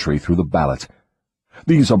country through the ballot.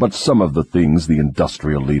 These are but some of the things the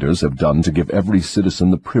industrial leaders have done to give every citizen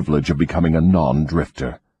the privilege of becoming a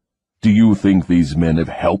non-drifter. Do you think these men have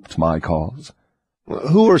helped my cause?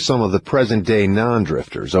 Who are some of the present-day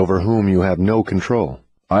non-drifters over whom you have no control?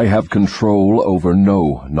 I have control over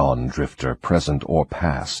no non-drifter, present or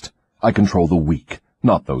past. I control the weak,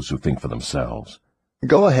 not those who think for themselves.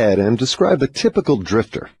 Go ahead and describe a typical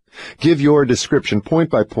drifter. Give your description point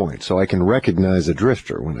by point so I can recognize a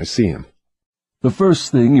drifter when I see him. The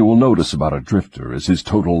first thing you will notice about a drifter is his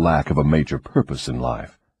total lack of a major purpose in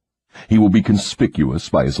life. He will be conspicuous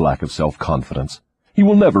by his lack of self-confidence. He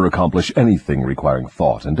will never accomplish anything requiring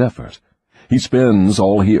thought and effort. He spends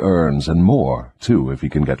all he earns, and more, too, if he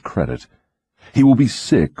can get credit. He will be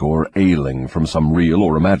sick or ailing from some real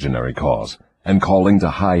or imaginary cause, and calling to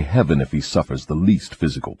high heaven if he suffers the least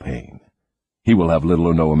physical pain. He will have little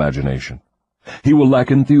or no imagination. He will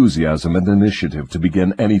lack enthusiasm and initiative to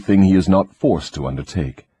begin anything he is not forced to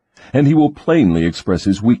undertake, and he will plainly express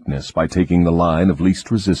his weakness by taking the line of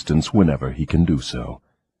least resistance whenever he can do so.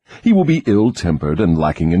 He will be ill-tempered and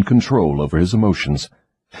lacking in control over his emotions.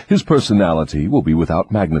 His personality will be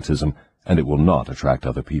without magnetism, and it will not attract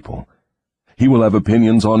other people. He will have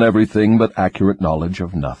opinions on everything but accurate knowledge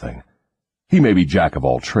of nothing. He may be jack of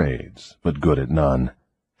all trades, but good at none.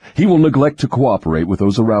 He will neglect to cooperate with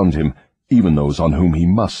those around him, even those on whom he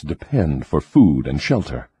must depend for food and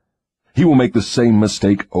shelter. He will make the same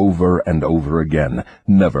mistake over and over again,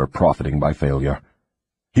 never profiting by failure.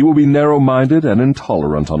 He will be narrow-minded and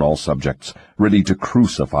intolerant on all subjects, ready to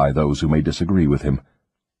crucify those who may disagree with him.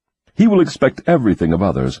 He will expect everything of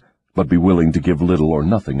others, but be willing to give little or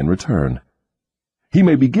nothing in return. He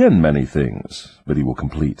may begin many things, but he will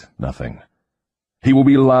complete nothing. He will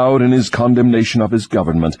be loud in his condemnation of his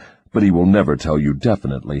government, but he will never tell you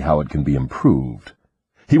definitely how it can be improved.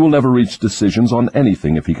 He will never reach decisions on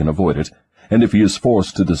anything if he can avoid it, and if he is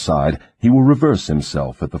forced to decide, he will reverse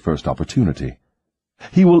himself at the first opportunity.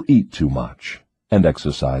 He will eat too much and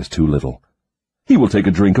exercise too little. He will take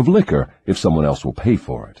a drink of liquor if someone else will pay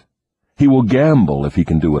for it. He will gamble if he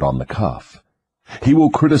can do it on the cuff. He will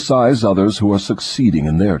criticize others who are succeeding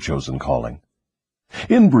in their chosen calling.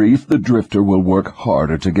 In brief, the drifter will work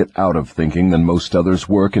harder to get out of thinking than most others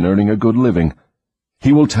work in earning a good living.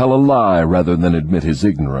 He will tell a lie rather than admit his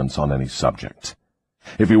ignorance on any subject.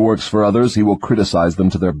 If he works for others, he will criticize them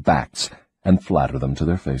to their backs and flatter them to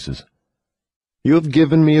their faces. You have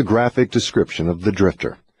given me a graphic description of the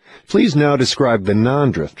drifter. Please now describe the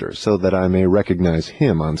non-drifter so that I may recognize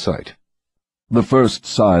him on sight. The first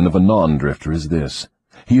sign of a non-drifter is this.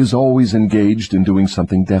 He is always engaged in doing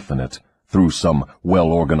something definite, through some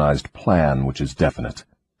well-organized plan which is definite.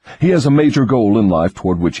 He has a major goal in life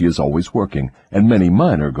toward which he is always working, and many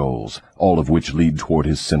minor goals, all of which lead toward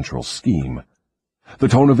his central scheme. The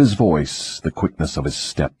tone of his voice, the quickness of his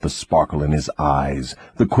step, the sparkle in his eyes,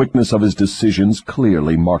 the quickness of his decisions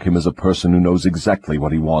clearly mark him as a person who knows exactly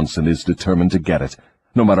what he wants and is determined to get it,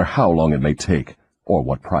 no matter how long it may take, or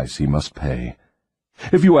what price he must pay.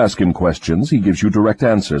 If you ask him questions, he gives you direct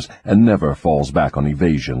answers, and never falls back on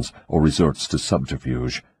evasions or resorts to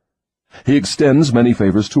subterfuge. He extends many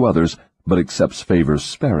favors to others, but accepts favors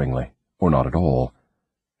sparingly, or not at all.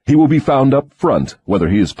 He will be found up front, whether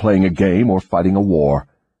he is playing a game or fighting a war.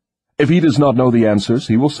 If he does not know the answers,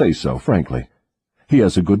 he will say so frankly. He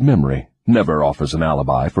has a good memory, never offers an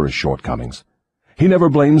alibi for his shortcomings. He never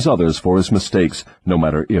blames others for his mistakes, no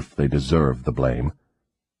matter if they deserve the blame.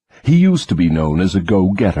 He used to be known as a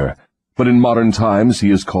go-getter, but in modern times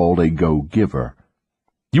he is called a go-giver.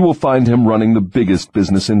 You will find him running the biggest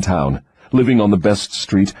business in town, living on the best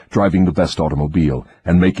street, driving the best automobile,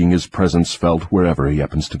 and making his presence felt wherever he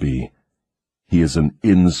happens to be. He is an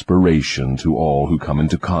inspiration to all who come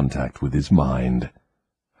into contact with his mind.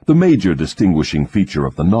 The major distinguishing feature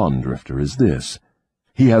of the non-drifter is this.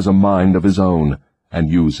 He has a mind of his own, and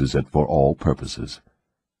uses it for all purposes.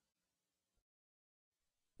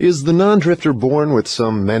 Is the non-drifter born with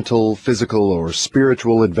some mental, physical, or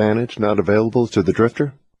spiritual advantage not available to the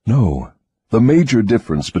drifter? No. The major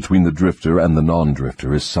difference between the drifter and the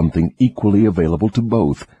non-drifter is something equally available to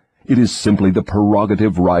both. It is simply the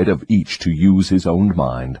prerogative right of each to use his own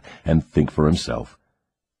mind and think for himself.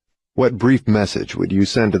 What brief message would you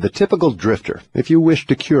send to the typical drifter if you wished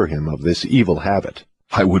to cure him of this evil habit?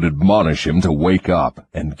 I would admonish him to wake up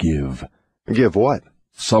and give. Give what?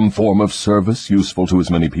 Some form of service useful to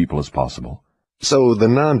as many people as possible. So the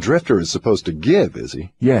non-drifter is supposed to give, is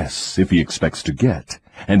he? Yes, if he expects to get,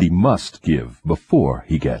 and he must give before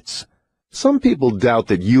he gets. Some people doubt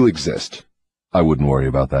that you exist. I wouldn't worry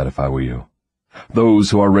about that if I were you.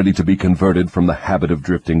 Those who are ready to be converted from the habit of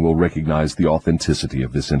drifting will recognize the authenticity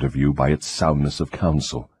of this interview by its soundness of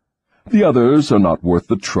counsel. The others are not worth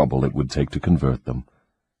the trouble it would take to convert them.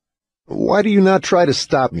 Why do you not try to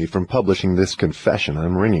stop me from publishing this confession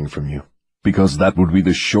I'm wringing from you? Because that would be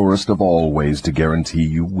the surest of all ways to guarantee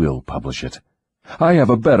you will publish it. I have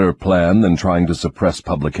a better plan than trying to suppress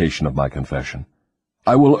publication of my confession.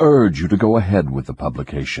 I will urge you to go ahead with the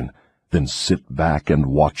publication, then sit back and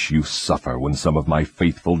watch you suffer when some of my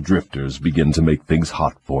faithful drifters begin to make things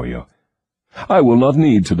hot for you. I will not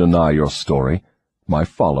need to deny your story. My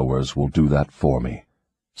followers will do that for me.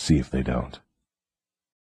 See if they don't.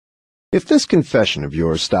 If this confession of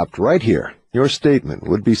yours stopped right here, Your statement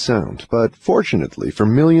would be sound, but fortunately for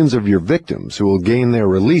millions of your victims who will gain their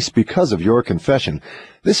release because of your confession,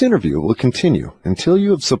 this interview will continue until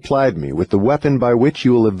you have supplied me with the weapon by which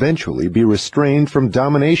you will eventually be restrained from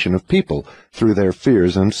domination of people through their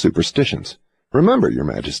fears and superstitions. Remember, Your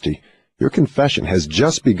Majesty, your confession has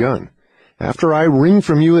just begun. After I wring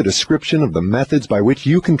from you a description of the methods by which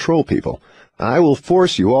you control people, I will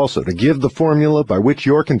force you also to give the formula by which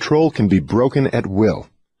your control can be broken at will.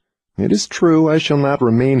 It is true I shall not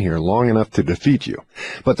remain here long enough to defeat you,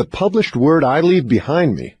 but the published word I leave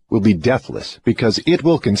behind me will be deathless, because it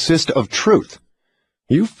will consist of truth.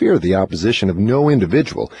 You fear the opposition of no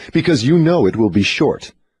individual, because you know it will be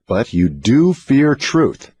short, but you do fear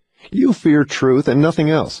truth. You fear truth and nothing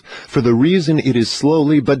else, for the reason it is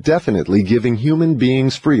slowly but definitely giving human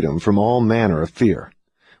beings freedom from all manner of fear.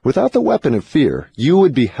 Without the weapon of fear, you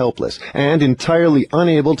would be helpless and entirely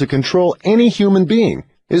unable to control any human being.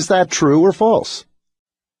 Is that true or false?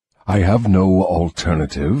 I have no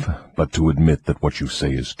alternative but to admit that what you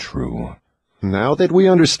say is true. Now that we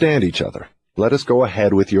understand each other, let us go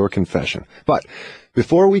ahead with your confession. But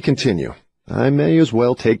before we continue, I may as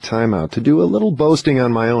well take time out to do a little boasting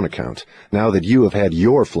on my own account, now that you have had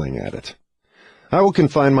your fling at it. I will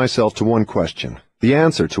confine myself to one question, the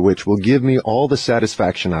answer to which will give me all the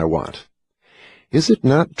satisfaction I want. Is it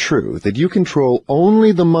not true that you control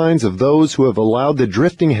only the minds of those who have allowed the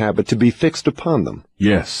drifting habit to be fixed upon them?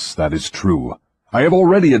 Yes, that is true. I have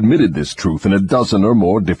already admitted this truth in a dozen or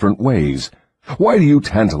more different ways. Why do you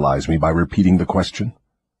tantalize me by repeating the question?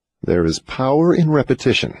 There is power in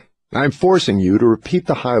repetition. I'm forcing you to repeat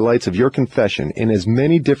the highlights of your confession in as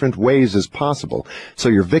many different ways as possible, so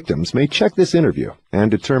your victims may check this interview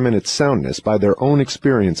and determine its soundness by their own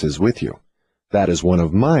experiences with you. That is one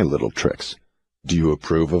of my little tricks. Do you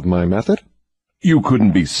approve of my method? You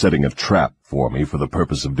couldn't be setting a trap for me for the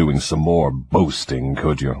purpose of doing some more boasting,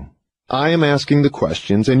 could you? I am asking the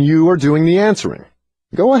questions and you are doing the answering.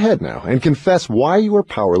 Go ahead now and confess why you are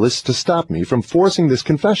powerless to stop me from forcing this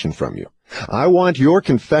confession from you. I want your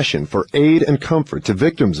confession for aid and comfort to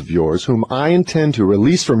victims of yours whom I intend to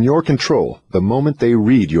release from your control the moment they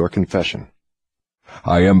read your confession.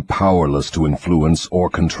 I am powerless to influence or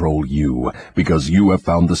control you, because you have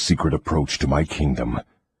found the secret approach to my kingdom.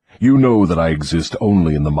 You know that I exist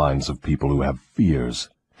only in the minds of people who have fears.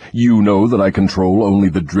 You know that I control only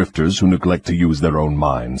the drifters who neglect to use their own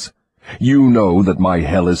minds. You know that my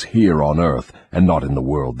hell is here on earth, and not in the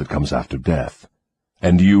world that comes after death.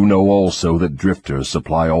 And you know also that drifters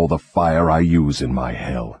supply all the fire I use in my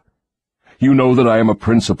hell. You know that I am a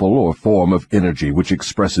principle or form of energy which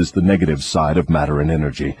expresses the negative side of matter and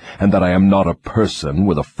energy, and that I am not a person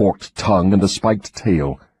with a forked tongue and a spiked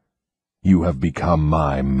tail. You have become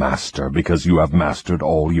my master because you have mastered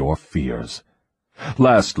all your fears.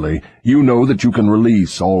 Lastly, you know that you can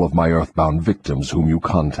release all of my earthbound victims whom you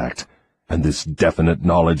contact, and this definite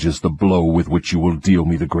knowledge is the blow with which you will deal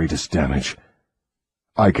me the greatest damage.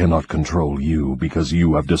 I cannot control you because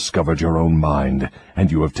you have discovered your own mind,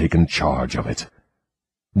 and you have taken charge of it.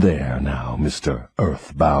 There now, Mr.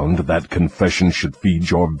 Earthbound, that confession should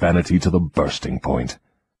feed your vanity to the bursting point.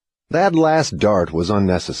 That last dart was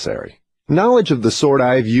unnecessary. Knowledge of the sort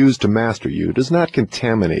I have used to master you does not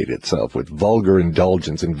contaminate itself with vulgar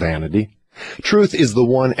indulgence and vanity. Truth is the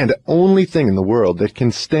one and only thing in the world that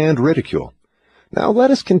can stand ridicule. Now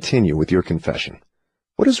let us continue with your confession.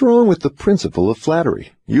 What is wrong with the principle of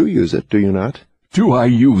flattery? You use it, do you not? Do I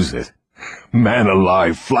use it? Man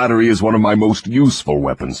alive, flattery is one of my most useful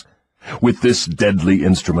weapons. With this deadly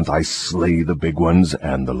instrument I slay the big ones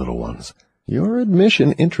and the little ones. Your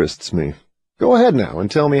admission interests me. Go ahead now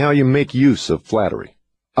and tell me how you make use of flattery.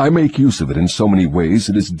 I make use of it in so many ways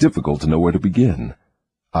it is difficult to know where to begin.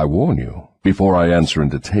 I warn you, before I answer in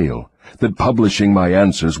detail, that publishing my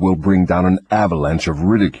answers will bring down an avalanche of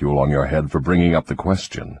ridicule on your head for bringing up the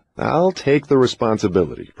question. I'll take the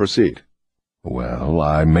responsibility. Proceed. Well,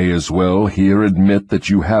 I may as well here admit that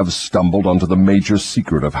you have stumbled onto the major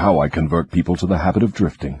secret of how I convert people to the habit of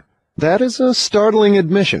drifting. That is a startling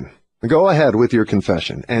admission. Go ahead with your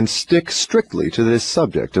confession, and stick strictly to this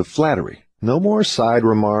subject of flattery. No more side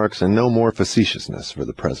remarks and no more facetiousness for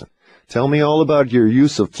the present. Tell me all about your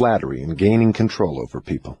use of flattery in gaining control over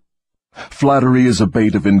people. Flattery is a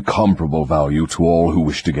bait of incomparable value to all who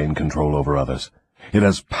wish to gain control over others. It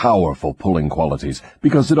has powerful pulling qualities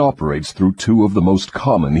because it operates through two of the most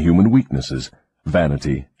common human weaknesses,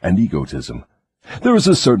 vanity and egotism. There is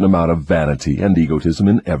a certain amount of vanity and egotism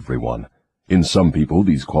in everyone. In some people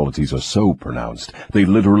these qualities are so pronounced, they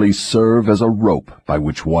literally serve as a rope by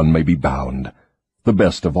which one may be bound. The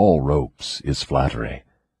best of all ropes is flattery.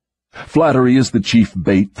 Flattery is the chief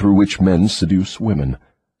bait through which men seduce women.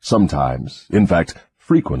 Sometimes, in fact,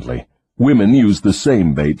 frequently, women use the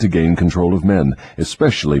same bait to gain control of men,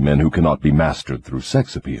 especially men who cannot be mastered through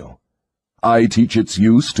sex appeal. I teach its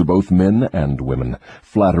use to both men and women.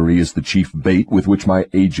 Flattery is the chief bait with which my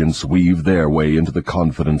agents weave their way into the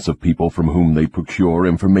confidence of people from whom they procure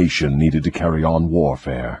information needed to carry on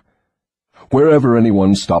warfare. Wherever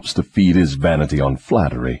anyone stops to feed his vanity on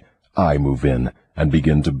flattery, I move in and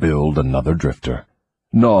begin to build another drifter.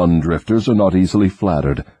 Non-drifters are not easily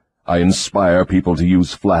flattered. I inspire people to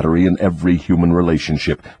use flattery in every human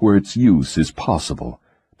relationship where its use is possible,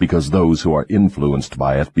 because those who are influenced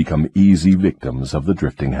by it become easy victims of the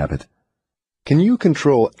drifting habit. Can you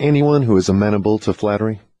control anyone who is amenable to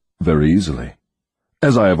flattery? Very easily.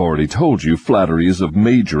 As I have already told you, flattery is of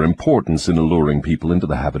major importance in alluring people into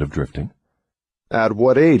the habit of drifting. At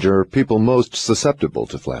what age are people most susceptible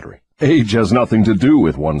to flattery? Age has nothing to do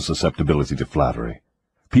with one's susceptibility to flattery.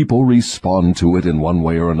 People respond to it in one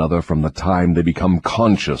way or another from the time they become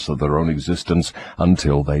conscious of their own existence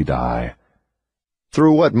until they die.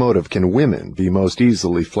 Through what motive can women be most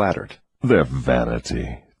easily flattered? Their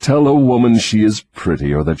vanity. Tell a woman she is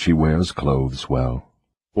pretty or that she wears clothes well.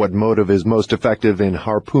 What motive is most effective in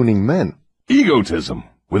harpooning men? Egotism,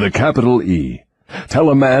 with a capital E. Tell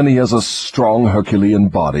a man he has a strong Herculean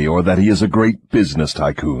body or that he is a great business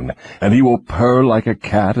tycoon, and he will purr like a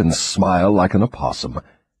cat and smile like an opossum.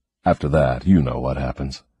 After that, you know what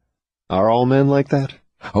happens. Are all men like that?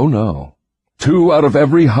 Oh, no. 2 out of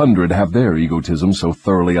every 100 have their egotism so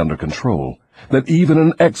thoroughly under control that even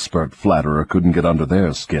an expert flatterer couldn't get under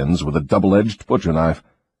their skins with a double-edged butcher knife.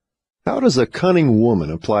 How does a cunning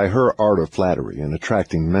woman apply her art of flattery in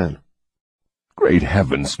attracting men? Great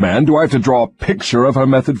heavens, man, do I have to draw a picture of her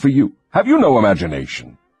method for you? Have you no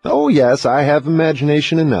imagination? Oh, yes, I have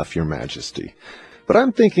imagination enough, Your Majesty. But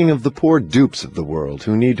I'm thinking of the poor dupes of the world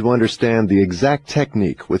who need to understand the exact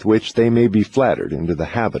technique with which they may be flattered into the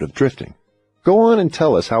habit of drifting. Go on and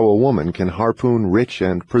tell us how a woman can harpoon rich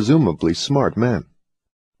and presumably smart men.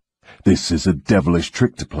 This is a devilish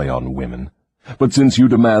trick to play on women, but since you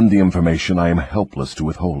demand the information, I am helpless to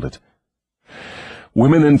withhold it.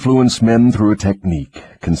 Women influence men through a technique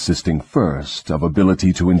consisting first of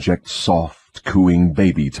ability to inject soft, cooing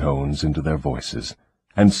baby tones into their voices,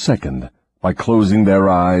 and second, by closing their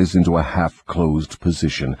eyes into a half-closed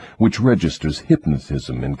position which registers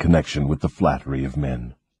hypnotism in connection with the flattery of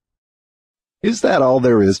men. Is that all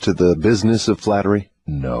there is to the business of flattery?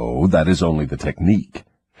 No, that is only the technique.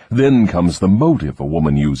 Then comes the motive a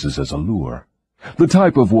woman uses as a lure. The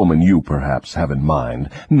type of woman you perhaps have in mind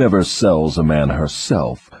never sells a man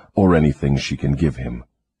herself or anything she can give him.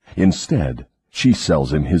 Instead, she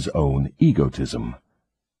sells him his own egotism.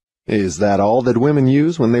 Is that all that women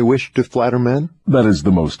use when they wish to flatter men? That is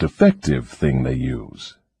the most effective thing they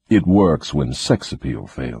use. It works when sex appeal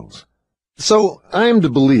fails. So I am to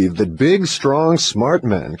believe that big, strong, smart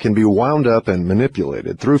men can be wound up and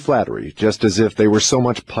manipulated through flattery just as if they were so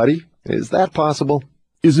much putty? Is that possible?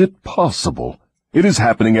 Is it possible? It is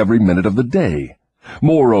happening every minute of the day.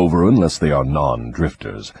 Moreover, unless they are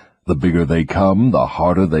non-drifters, the bigger they come, the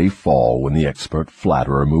harder they fall when the expert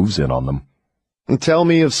flatterer moves in on them. Tell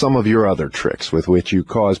me of some of your other tricks with which you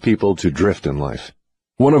cause people to drift in life.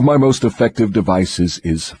 One of my most effective devices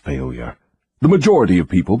is failure. The majority of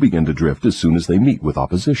people begin to drift as soon as they meet with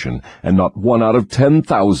opposition, and not 1 out of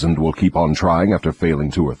 10,000 will keep on trying after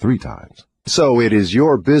failing 2 or 3 times. So it is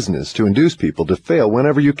your business to induce people to fail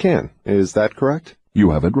whenever you can. Is that correct?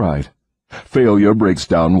 You have it right. Failure breaks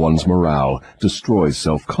down one's morale, destroys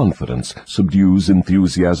self-confidence, subdues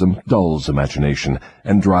enthusiasm, dulls imagination,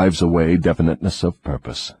 and drives away definiteness of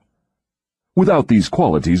purpose. Without these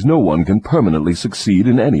qualities, no one can permanently succeed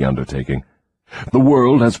in any undertaking. The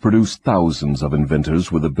world has produced thousands of inventors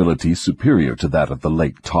with ability superior to that of the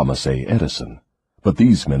late Thomas A. Edison, but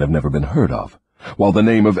these men have never been heard of, while the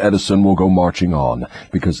name of Edison will go marching on,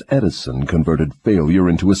 because Edison converted failure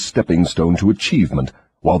into a stepping stone to achievement,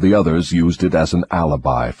 while the others used it as an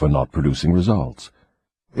alibi for not producing results.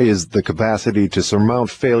 Is the capacity to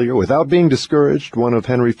surmount failure without being discouraged one of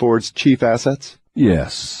Henry Ford's chief assets?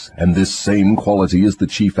 Yes, and this same quality is the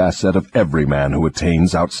chief asset of every man who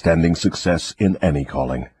attains outstanding success in any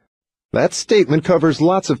calling. That statement covers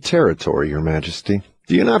lots of territory, Your Majesty.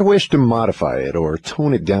 Do you not wish to modify it or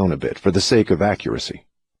tone it down a bit for the sake of accuracy?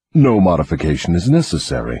 No modification is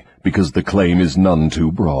necessary, because the claim is none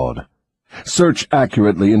too broad. Search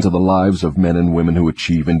accurately into the lives of men and women who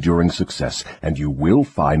achieve enduring success, and you will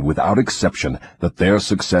find without exception that their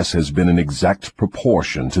success has been in exact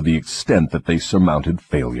proportion to the extent that they surmounted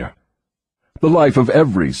failure. The life of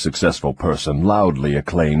every successful person loudly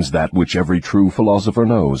acclaims that which every true philosopher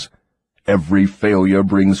knows. Every failure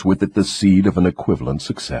brings with it the seed of an equivalent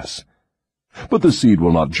success. But the seed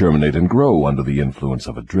will not germinate and grow under the influence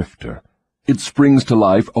of a drifter. It springs to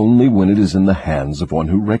life only when it is in the hands of one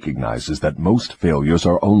who recognizes that most failures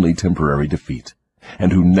are only temporary defeat,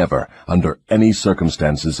 and who never, under any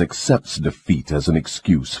circumstances, accepts defeat as an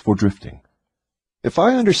excuse for drifting. If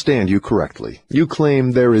I understand you correctly, you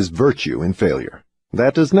claim there is virtue in failure.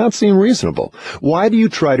 That does not seem reasonable. Why do you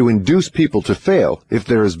try to induce people to fail if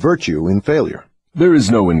there is virtue in failure? There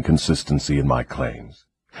is no inconsistency in my claims.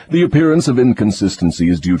 The appearance of inconsistency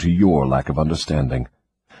is due to your lack of understanding.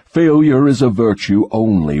 Failure is a virtue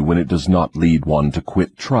only when it does not lead one to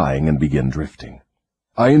quit trying and begin drifting.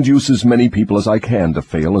 I induce as many people as I can to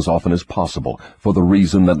fail as often as possible, for the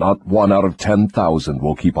reason that not 1 out of 10,000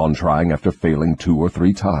 will keep on trying after failing 2 or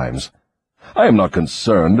 3 times. I am not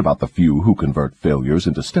concerned about the few who convert failures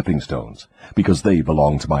into stepping stones, because they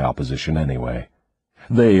belong to my opposition anyway.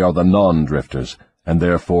 They are the non-drifters, and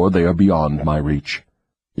therefore they are beyond my reach.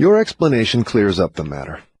 Your explanation clears up the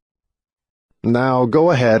matter. Now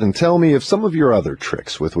go ahead and tell me of some of your other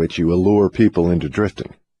tricks with which you allure people into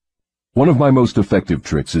drifting. One of my most effective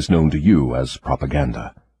tricks is known to you as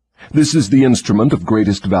propaganda. This is the instrument of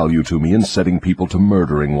greatest value to me in setting people to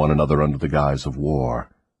murdering one another under the guise of war.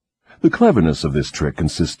 The cleverness of this trick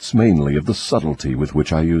consists mainly of the subtlety with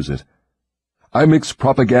which I use it. I mix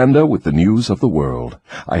propaganda with the news of the world.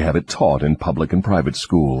 I have it taught in public and private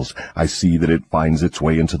schools. I see that it finds its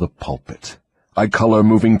way into the pulpit. I color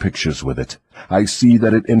moving pictures with it. I see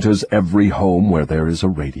that it enters every home where there is a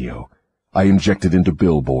radio. I inject it into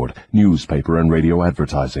billboard, newspaper, and radio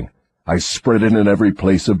advertising. I spread it in every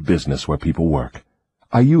place of business where people work.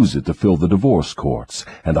 I use it to fill the divorce courts,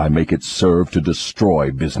 and I make it serve to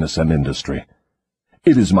destroy business and industry.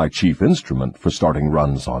 It is my chief instrument for starting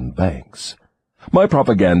runs on banks. My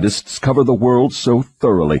propagandists cover the world so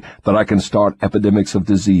thoroughly that I can start epidemics of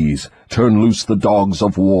disease, turn loose the dogs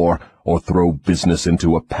of war, or throw business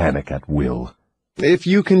into a panic at will. If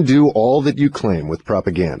you can do all that you claim with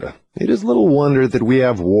propaganda, it is little wonder that we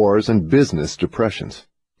have wars and business depressions.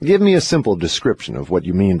 Give me a simple description of what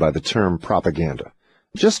you mean by the term propaganda.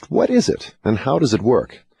 Just what is it, and how does it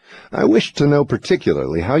work? I wish to know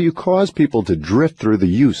particularly how you cause people to drift through the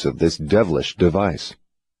use of this devilish device.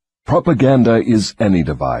 Propaganda is any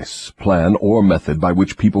device, plan, or method by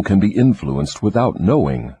which people can be influenced without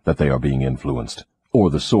knowing that they are being influenced, or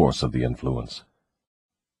the source of the influence.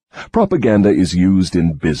 Propaganda is used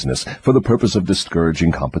in business for the purpose of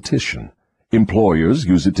discouraging competition. Employers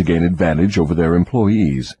use it to gain advantage over their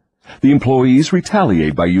employees. The employees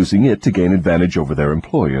retaliate by using it to gain advantage over their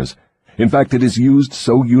employers. In fact, it is used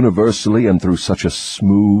so universally and through such a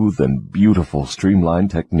smooth and beautiful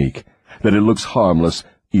streamlined technique that it looks harmless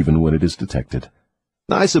even when it is detected.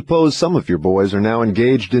 I suppose some of your boys are now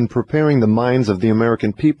engaged in preparing the minds of the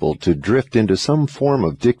American people to drift into some form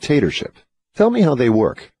of dictatorship. Tell me how they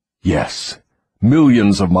work. Yes,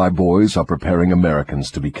 millions of my boys are preparing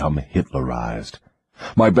Americans to become Hitlerized.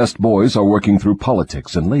 My best boys are working through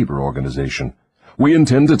politics and labor organization. We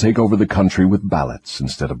intend to take over the country with ballots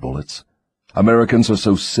instead of bullets. Americans are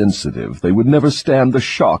so sensitive they would never stand the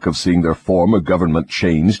shock of seeing their form of government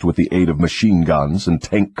changed with the aid of machine guns and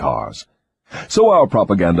tank cars. So our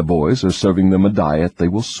propaganda boys are serving them a diet they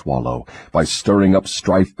will swallow by stirring up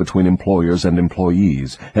strife between employers and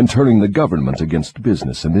employees and turning the government against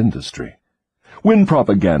business and industry. When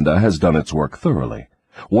propaganda has done its work thoroughly,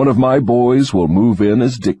 one of my boys will move in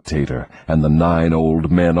as dictator, and the 9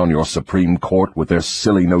 old men on your Supreme Court with their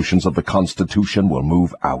silly notions of the Constitution will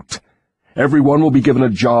move out. Everyone will be given a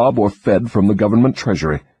job or fed from the government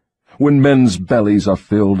treasury. When men's bellies are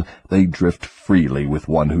filled, they drift freely with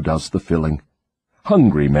one who does the filling.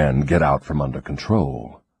 Hungry men get out from under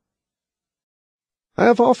control. I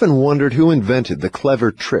have often wondered who invented the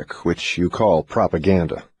clever trick which you call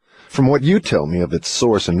propaganda. From what you tell me of its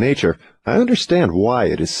source and nature, I understand why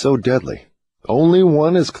it is so deadly. Only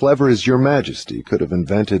one as clever as your Majesty could have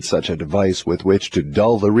invented such a device with which to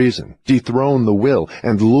dull the reason, dethrone the will,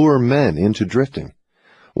 and lure men into drifting.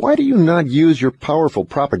 Why do you not use your powerful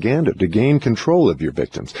propaganda to gain control of your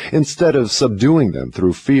victims, instead of subduing them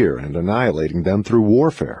through fear and annihilating them through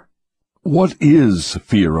warfare? What is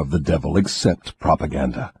fear of the devil except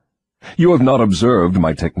propaganda? You have not observed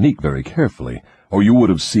my technique very carefully, or you would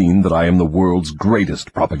have seen that I am the world's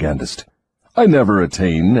greatest propagandist. I never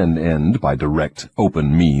attain an end by direct,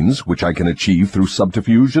 open means which I can achieve through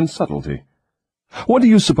subterfuge and subtlety. What do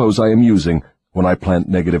you suppose I am using when I plant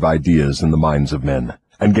negative ideas in the minds of men,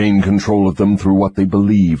 and gain control of them through what they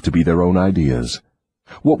believe to be their own ideas?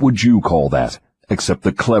 What would you call that, except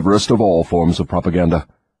the cleverest of all forms of propaganda?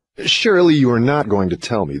 Surely you are not going to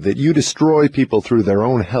tell me that you destroy people through their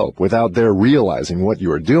own help without their realizing what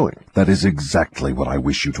you are doing. That is exactly what I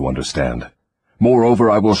wish you to understand.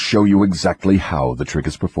 Moreover, I will show you exactly how the trick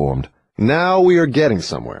is performed. Now we are getting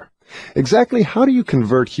somewhere. Exactly how do you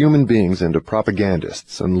convert human beings into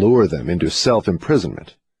propagandists and lure them into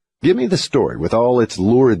self-imprisonment? Give me the story with all its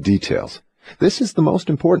lurid details. This is the most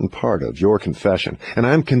important part of your confession, and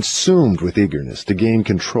I'm consumed with eagerness to gain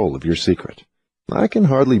control of your secret. I can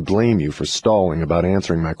hardly blame you for stalling about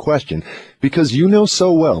answering my question, because you know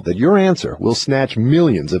so well that your answer will snatch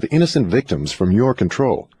millions of innocent victims from your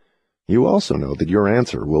control. You also know that your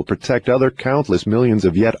answer will protect other countless millions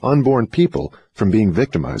of yet unborn people from being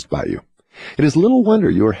victimized by you. It is little wonder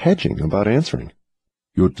you are hedging about answering.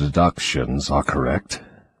 Your deductions are correct.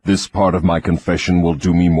 This part of my confession will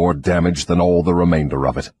do me more damage than all the remainder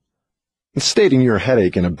of it. Stating your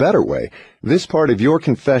headache in a better way, this part of your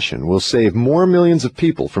confession will save more millions of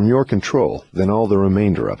people from your control than all the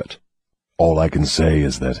remainder of it. All I can say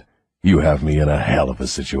is that you have me in a hell of a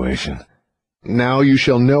situation. Now you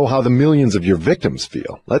shall know how the millions of your victims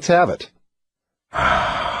feel. Let's have it.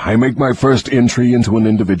 I make my first entry into an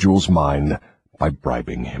individual's mind by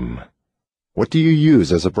bribing him. What do you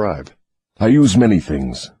use as a bribe? I use many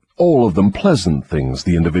things, all of them pleasant things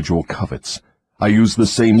the individual covets. I use the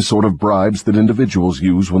same sort of bribes that individuals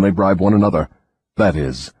use when they bribe one another. That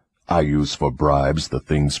is, I use for bribes the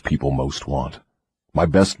things people most want. My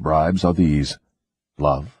best bribes are these: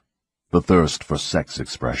 love, the thirst for sex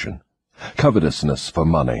expression, covetousness for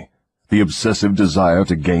money, the obsessive desire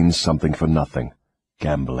to gain something for nothing,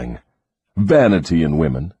 gambling, vanity in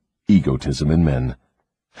women, egotism in men,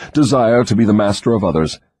 desire to be the master of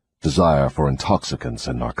others, desire for intoxicants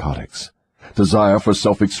and narcotics, desire for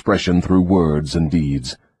self-expression through words and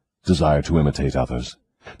deeds, desire to imitate others,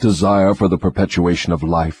 desire for the perpetuation of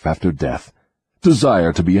life after death,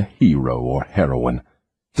 desire to be a hero or heroine,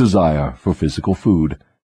 desire for physical food.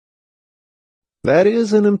 That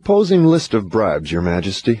is an imposing list of bribes, Your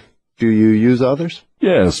Majesty. Do you use others?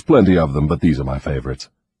 Yes, plenty of them, but these are my favorites.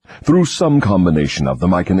 Through some combination of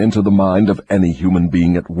them I can enter the mind of any human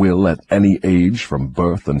being at will at any age from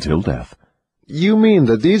birth until death. You mean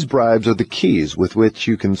that these bribes are the keys with which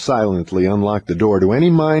you can silently unlock the door to any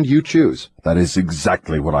mind you choose? That is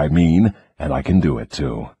exactly what I mean, and I can do it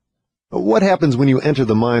too. What happens when you enter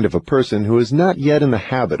the mind of a person who is not yet in the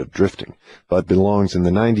habit of drifting, but belongs in the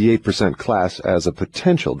 98% class as a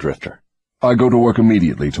potential drifter? I go to work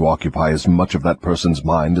immediately to occupy as much of that person's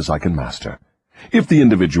mind as I can master. If the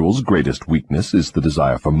individual's greatest weakness is the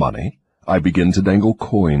desire for money, I begin to dangle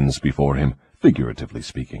coins before him, figuratively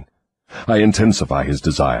speaking. I intensify his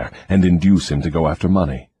desire and induce him to go after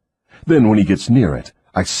money. Then when he gets near it,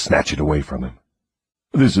 I snatch it away from him.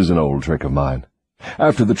 This is an old trick of mine.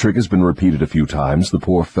 After the trick has been repeated a few times, the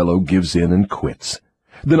poor fellow gives in and quits.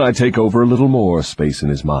 Then I take over a little more space in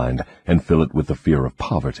his mind and fill it with the fear of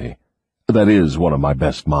poverty. That is one of my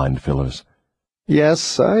best mind fillers.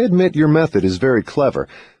 Yes, I admit your method is very clever,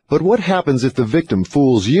 but what happens if the victim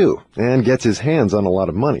fools you and gets his hands on a lot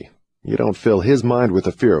of money? You don't fill his mind with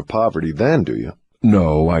the fear of poverty then, do you?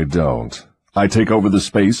 No, I don't. I take over the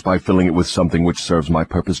space by filling it with something which serves my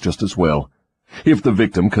purpose just as well. If the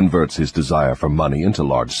victim converts his desire for money into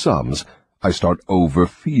large sums, I start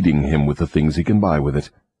overfeeding him with the things he can buy with it.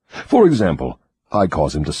 For example, I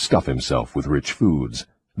cause him to stuff himself with rich foods.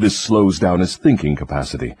 This slows down his thinking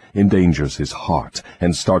capacity, endangers his heart,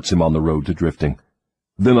 and starts him on the road to drifting.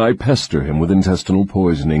 Then I pester him with intestinal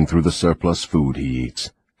poisoning through the surplus food he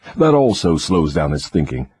eats. That also slows down his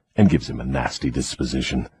thinking and gives him a nasty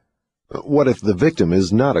disposition. What if the victim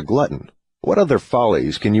is not a glutton? What other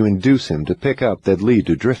follies can you induce him to pick up that lead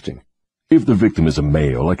to drifting? If the victim is a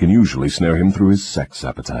male, I can usually snare him through his sex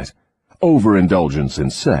appetite. Overindulgence in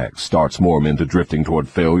sex starts more men into drifting toward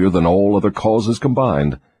failure than all other causes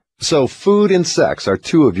combined. So food and sex are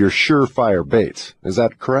two of your surefire baits. Is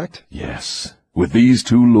that correct? Yes. With these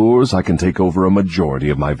two lures, I can take over a majority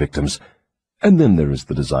of my victims. And then there is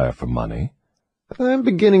the desire for money. I'm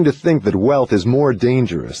beginning to think that wealth is more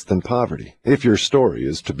dangerous than poverty, if your story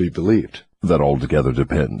is to be believed. That altogether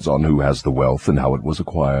depends on who has the wealth and how it was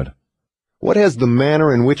acquired. What has the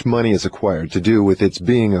manner in which money is acquired to do with its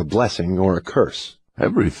being a blessing or a curse?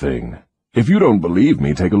 Everything. If you don't believe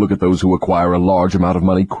me, take a look at those who acquire a large amount of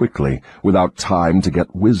money quickly, without time to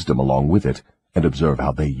get wisdom along with it, and observe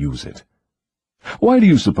how they use it. Why do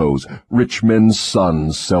you suppose rich men's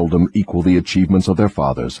sons seldom equal the achievements of their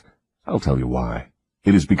fathers? I'll tell you why.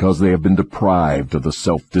 It is because they have been deprived of the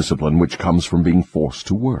self-discipline which comes from being forced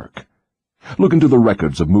to work. Look into the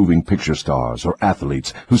records of moving picture stars or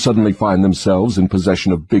athletes who suddenly find themselves in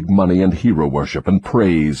possession of big money and hero worship and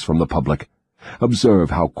praise from the public.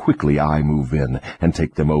 Observe how quickly I move in and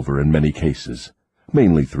take them over in many cases,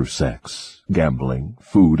 mainly through sex, gambling,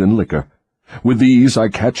 food, and liquor. With these, I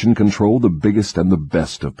catch and control the biggest and the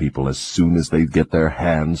best of people as soon as they get their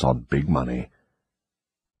hands on big money.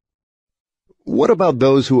 What about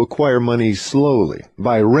those who acquire money slowly,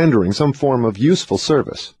 by rendering some form of useful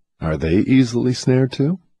service? Are they easily snared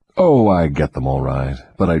too? Oh, I get them all right,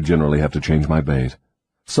 but I generally have to change my bait.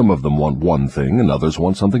 Some of them want one thing and others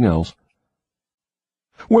want something else.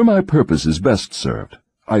 Where my purpose is best served,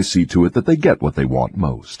 I see to it that they get what they want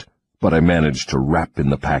most, but I manage to wrap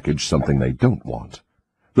in the package something they don't want.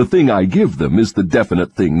 The thing I give them is the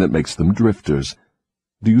definite thing that makes them drifters.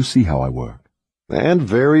 Do you see how I work? And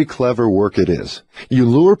very clever work it is. You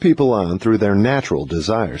lure people on through their natural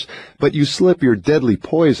desires, but you slip your deadly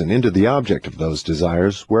poison into the object of those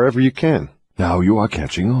desires wherever you can. Now you are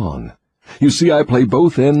catching on. You see, I play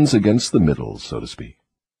both ends against the middle, so to speak.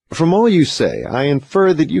 From all you say, I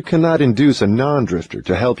infer that you cannot induce a non-drifter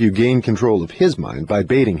to help you gain control of his mind by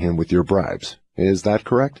baiting him with your bribes. Is that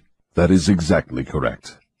correct? That is exactly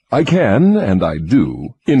correct. I can, and I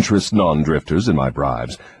do, interest non-drifters in my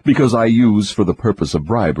bribes, because I use for the purpose of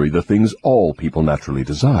bribery the things all people naturally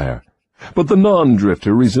desire. But the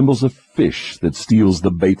non-drifter resembles a fish that steals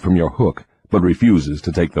the bait from your hook, but refuses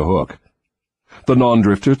to take the hook. The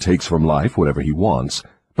non-drifter takes from life whatever he wants,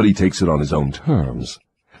 but he takes it on his own terms.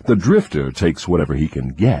 The drifter takes whatever he can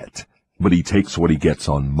get, but he takes what he gets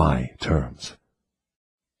on my terms.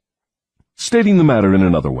 Stating the matter in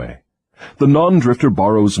another way, the non-drifter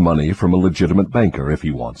borrows money from a legitimate banker if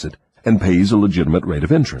he wants it, and pays a legitimate rate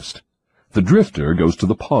of interest. The drifter goes to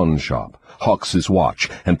the pawn shop, hawks his watch,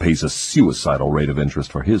 and pays a suicidal rate of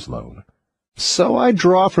interest for his loan. So I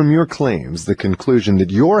draw from your claims the conclusion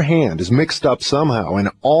that your hand is mixed up somehow in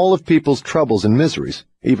all of people's troubles and miseries,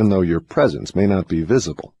 even though your presence may not be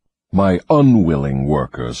visible. My unwilling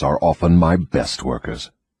workers are often my best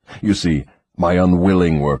workers. You see, my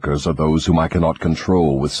unwilling workers are those whom I cannot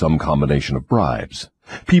control with some combination of bribes,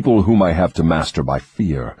 people whom I have to master by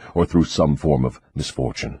fear or through some form of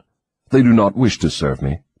misfortune. They do not wish to serve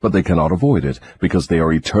me, but they cannot avoid it, because they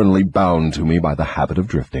are eternally bound to me by the habit of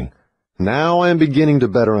drifting. Now I am beginning to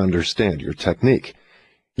better understand your technique.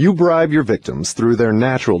 You bribe your victims through their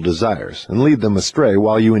natural desires and lead them astray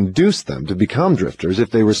while you induce them to become drifters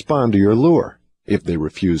if they respond to your lure. If they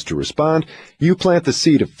refuse to respond, you plant the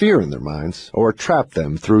seed of fear in their minds, or trap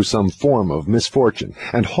them through some form of misfortune,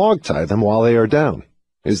 and hog-tie them while they are down.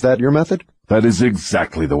 Is that your method? That is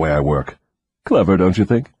exactly the way I work. Clever, don't you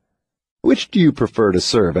think? Which do you prefer to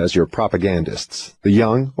serve as your propagandists, the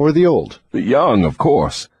young or the old? The young, of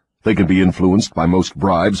course. They can be influenced by most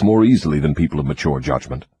bribes more easily than people of mature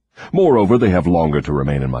judgment. Moreover, they have longer to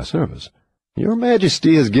remain in my service. Your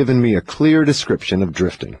Majesty has given me a clear description of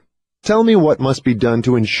drifting. Tell me what must be done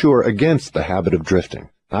to ensure against the habit of drifting.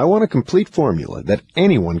 I want a complete formula that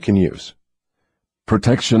anyone can use.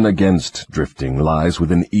 Protection against drifting lies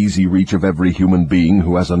within easy reach of every human being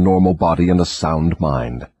who has a normal body and a sound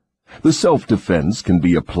mind. The self-defense can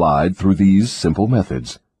be applied through these simple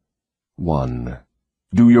methods. 1.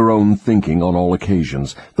 Do your own thinking on all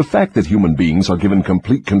occasions. The fact that human beings are given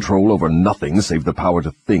complete control over nothing save the power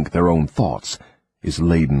to think their own thoughts is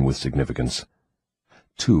laden with significance.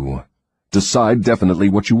 2. Decide definitely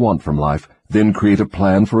what you want from life, then create a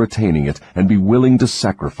plan for attaining it, and be willing to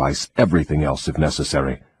sacrifice everything else if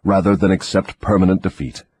necessary, rather than accept permanent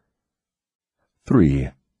defeat.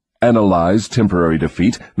 3. Analyze temporary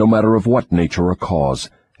defeat, no matter of what nature or cause,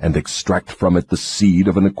 and extract from it the seed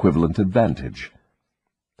of an equivalent advantage.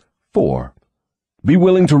 4. Be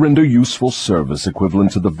willing to render useful service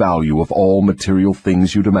equivalent to the value of all material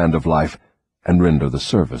things you demand of life, and render the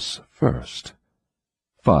service first.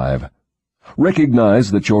 5.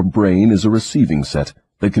 Recognize that your brain is a receiving set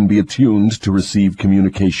that can be attuned to receive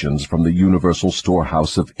communications from the universal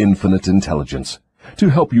storehouse of infinite intelligence, to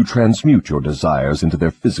help you transmute your desires into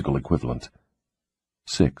their physical equivalent.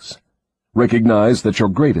 6. Recognize that your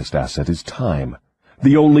greatest asset is time,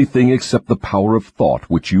 the only thing except the power of thought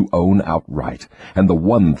which you own outright, and the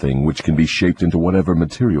one thing which can be shaped into whatever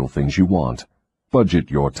material things you want. Budget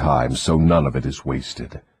your time so none of it is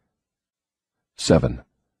wasted. 7.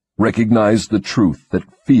 Recognize the truth that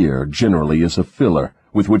fear generally is a filler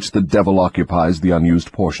with which the devil occupies the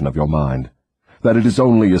unused portion of your mind, that it is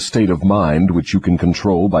only a state of mind which you can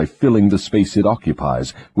control by filling the space it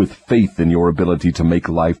occupies with faith in your ability to make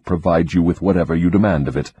life provide you with whatever you demand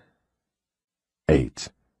of it. 8.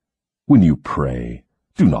 When you pray,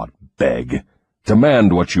 do not beg.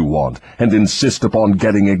 Demand what you want, and insist upon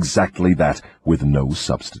getting exactly that, with no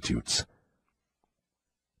substitutes.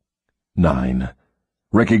 9.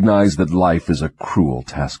 Recognize that life is a cruel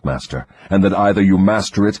taskmaster, and that either you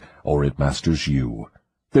master it, or it masters you.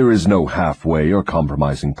 There is no halfway or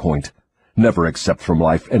compromising point. Never accept from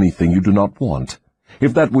life anything you do not want.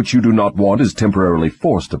 If that which you do not want is temporarily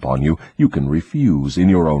forced upon you, you can refuse, in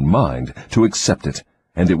your own mind, to accept it,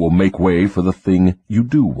 and it will make way for the thing you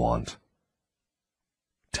do want.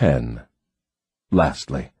 10.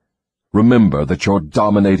 Lastly, remember that your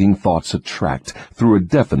dominating thoughts attract, through a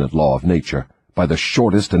definite law of nature, by the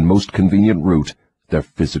shortest and most convenient route, their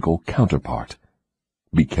physical counterpart.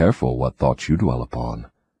 Be careful what thoughts you dwell upon.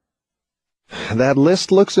 That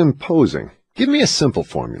list looks imposing. Give me a simple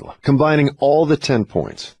formula, combining all the 10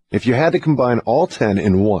 points. If you had to combine all 10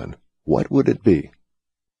 in one, what would it be?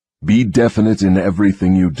 Be definite in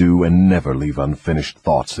everything you do and never leave unfinished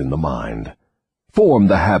thoughts in the mind. Form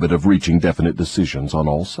the habit of reaching definite decisions on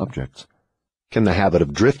all subjects. Can the habit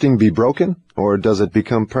of drifting be broken, or does it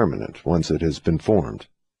become permanent once it has been formed?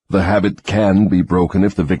 The habit can be broken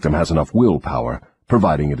if the victim has enough willpower,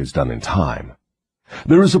 providing it is done in time.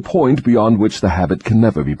 There is a point beyond which the habit can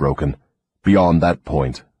never be broken. Beyond that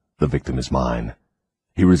point, the victim is mine.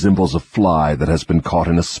 He resembles a fly that has been caught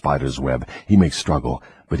in a spider's web. He may struggle,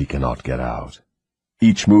 but he cannot get out.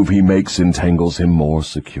 Each move he makes entangles him more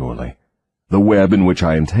securely. The web in which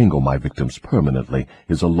I entangle my victims permanently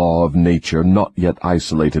is a law of nature not yet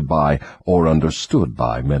isolated by or understood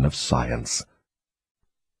by men of science.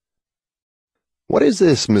 What is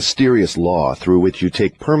this mysterious law through which you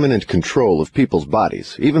take permanent control of people's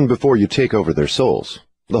bodies, even before you take over their souls?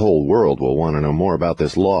 The whole world will want to know more about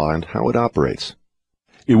this law and how it operates.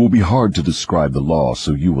 It will be hard to describe the law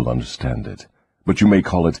so you will understand it, but you may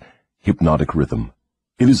call it hypnotic rhythm.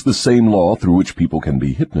 It is the same law through which people can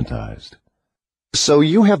be hypnotized. So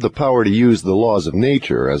you have the power to use the laws of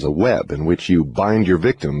nature as a web in which you bind your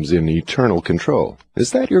victims in eternal control.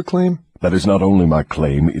 Is that your claim? That is not only my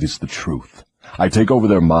claim, it is the truth. I take over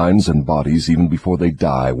their minds and bodies even before they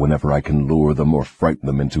die whenever I can lure them or frighten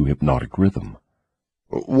them into hypnotic rhythm.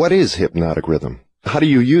 What is hypnotic rhythm? How do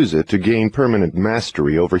you use it to gain permanent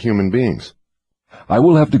mastery over human beings? I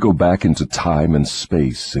will have to go back into time and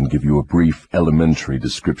space and give you a brief, elementary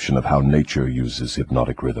description of how nature uses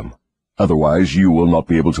hypnotic rhythm. Otherwise, you will not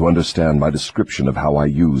be able to understand my description of how I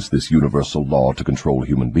use this universal law to control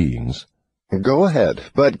human beings. Go ahead,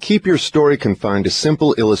 but keep your story confined to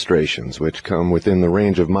simple illustrations which come within the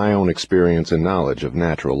range of my own experience and knowledge of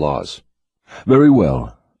natural laws. Very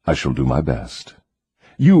well. I shall do my best.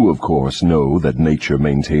 You, of course, know that nature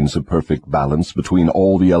maintains a perfect balance between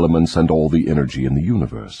all the elements and all the energy in the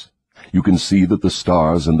universe. You can see that the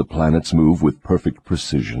stars and the planets move with perfect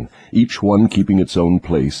precision, each one keeping its own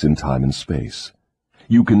place in time and space.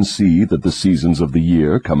 You can see that the seasons of the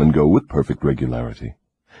year come and go with perfect regularity.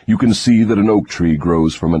 You can see that an oak tree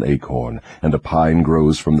grows from an acorn, and a pine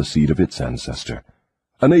grows from the seed of its ancestor.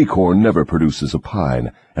 An acorn never produces a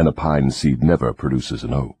pine, and a pine seed never produces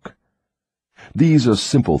an oak. These are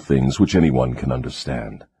simple things which anyone can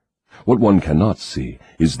understand. What one cannot see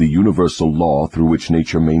is the universal law through which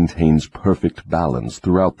nature maintains perfect balance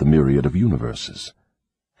throughout the myriad of universes.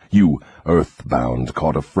 You, earthbound,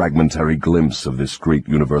 caught a fragmentary glimpse of this great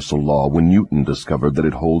universal law when Newton discovered that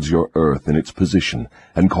it holds your earth in its position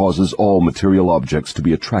and causes all material objects to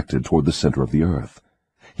be attracted toward the center of the earth.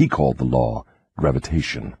 He called the law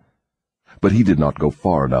gravitation. But he did not go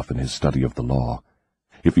far enough in his study of the law.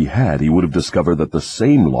 If he had, he would have discovered that the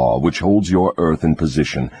same law which holds your earth in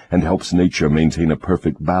position and helps nature maintain a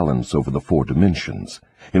perfect balance over the 4 dimensions,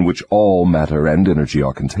 in which all matter and energy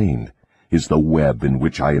are contained, is the web in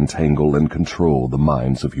which I entangle and control the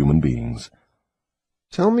minds of human beings.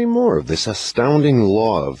 Tell me more of this astounding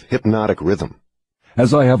law of hypnotic rhythm.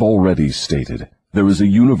 As I have already stated, there is a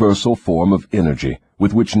universal form of energy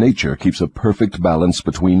with which nature keeps a perfect balance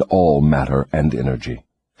between all matter and energy.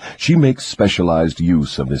 She makes specialized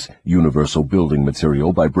use of this universal building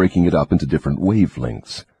material by breaking it up into different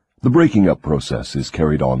wavelengths. The breaking up process is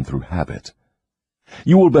carried on through habit.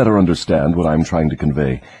 You will better understand what I am trying to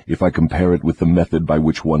convey if I compare it with the method by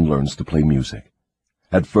which one learns to play music.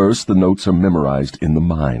 At first, the notes are memorized in the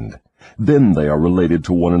mind. Then they are related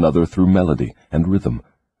to one another through melody and rhythm.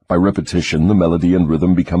 By repetition, the melody and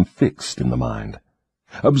rhythm become fixed in the mind.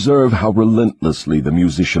 Observe how relentlessly the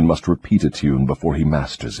musician must repeat a tune before he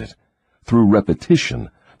masters it. Through repetition,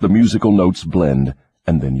 the musical notes blend,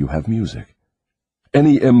 and then you have music.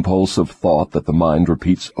 Any impulse of thought that the mind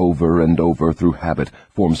repeats over and over through habit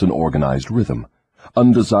forms an organized rhythm.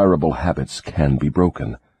 Undesirable habits can be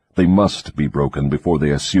broken. They must be broken before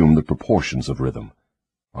they assume the proportions of rhythm.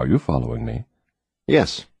 Are you following me?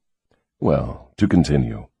 Yes. Well, to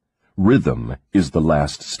continue, rhythm is the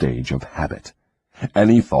last stage of habit.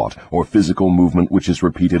 Any thought or physical movement which is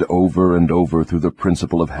repeated over and over through the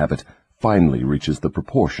principle of habit finally reaches the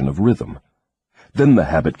proportion of rhythm. Then the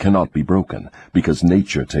habit cannot be broken, because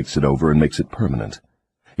nature takes it over and makes it permanent.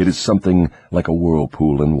 It is something like a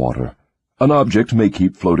whirlpool in water. An object may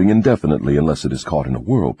keep floating indefinitely unless it is caught in a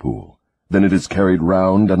whirlpool. Then it is carried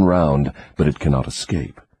round and round, but it cannot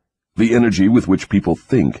escape. The energy with which people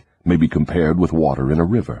think may be compared with water in a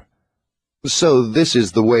river. So this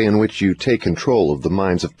is the way in which you take control of the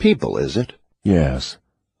minds of people, is it? Yes.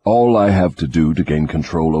 All I have to do to gain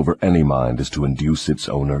control over any mind is to induce its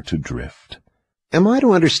owner to drift. Am I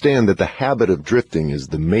to understand that the habit of drifting is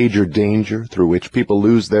the major danger through which people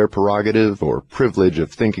lose their prerogative or privilege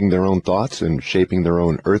of thinking their own thoughts and shaping their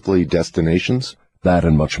own earthly destinations? That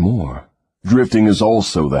and much more. Drifting is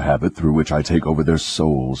also the habit through which I take over their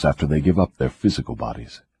souls after they give up their physical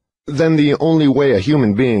bodies. Then the only way a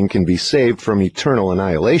human being can be saved from eternal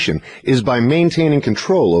annihilation is by maintaining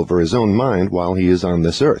control over his own mind while he is on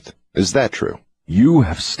this earth. Is that true? You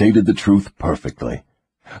have stated the truth perfectly.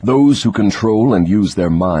 Those who control and use their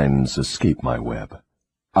minds escape my web.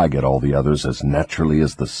 I get all the others as naturally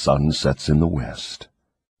as the sun sets in the west.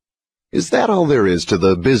 Is that all there is to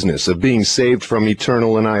the business of being saved from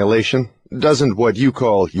eternal annihilation? Doesn't what you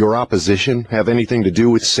call your opposition have anything to do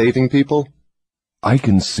with saving people? I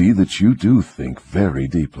can see that you do think very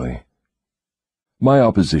deeply. My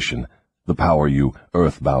opposition, the power you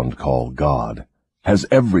earthbound call God, has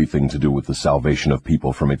everything to do with the salvation of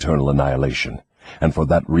people from eternal annihilation, and for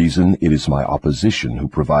that reason it is my opposition who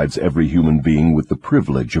provides every human being with the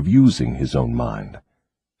privilege of using his own mind.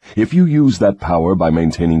 If you use that power by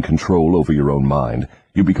maintaining control over your own mind,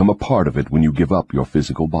 you become a part of it when you give up your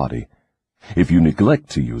physical body. If you neglect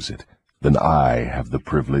to use it, then I have the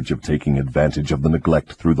privilege of taking advantage of the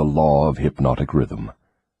neglect through the law of hypnotic rhythm.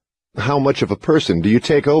 How much of a person do you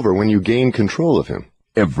take over when you gain control of him?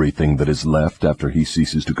 Everything that is left after he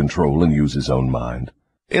ceases to control and use his own mind.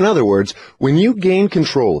 In other words, when you gain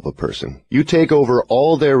control of a person, you take over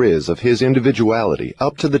all there is of his individuality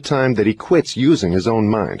up to the time that he quits using his own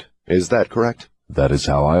mind. Is that correct? That is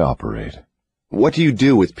how I operate. What do you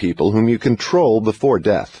do with people whom you control before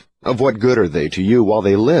death? Of what good are they to you while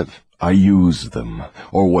they live? I use them,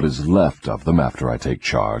 or what is left of them after I take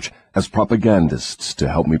charge, as propagandists to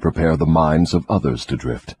help me prepare the minds of others to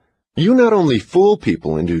drift. You not only fool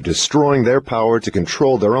people into destroying their power to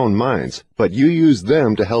control their own minds, but you use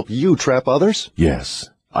them to help you trap others? Yes,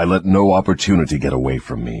 I let no opportunity get away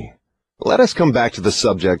from me. Let us come back to the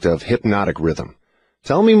subject of hypnotic rhythm.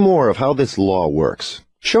 Tell me more of how this law works.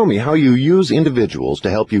 Show me how you use individuals to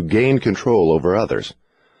help you gain control over others.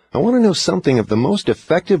 I want to know something of the most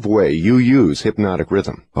effective way you use hypnotic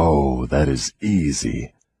rhythm. Oh, that is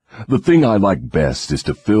easy. The thing I like best is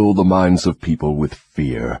to fill the minds of people with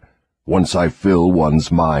fear. Once I fill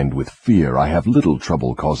one's mind with fear, I have little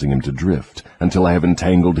trouble causing him to drift until I have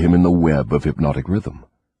entangled him in the web of hypnotic rhythm.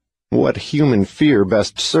 What human fear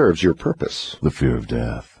best serves your purpose? The fear of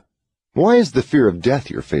death. Why is the fear of death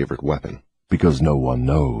your favorite weapon? Because no one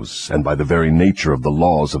knows, and by the very nature of the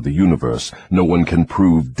laws of the universe, no one can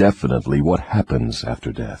prove definitely what happens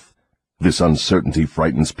after death. This uncertainty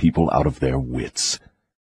frightens people out of their wits.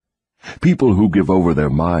 People who give over their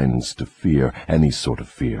minds to fear, any sort of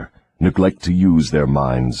fear, neglect to use their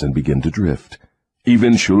minds and begin to drift.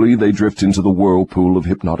 Eventually they drift into the whirlpool of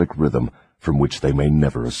hypnotic rhythm, from which they may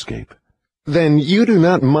never escape. Then you do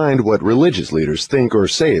not mind what religious leaders think or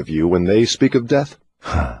say of you when they speak of death?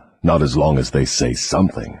 Not as long as they say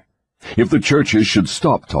something. If the churches should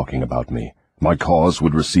stop talking about me, my cause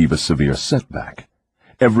would receive a severe setback.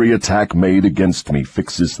 Every attack made against me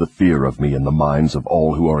fixes the fear of me in the minds of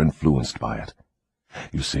all who are influenced by it.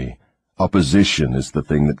 You see, opposition is the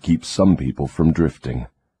thing that keeps some people from drifting,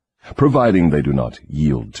 providing they do not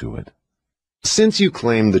yield to it. Since you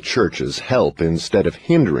claim the churches help instead of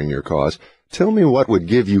hindering your cause, tell me what would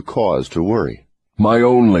give you cause to worry. My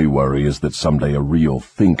only worry is that someday a real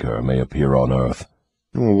thinker may appear on earth.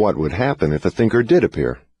 What would happen if a thinker did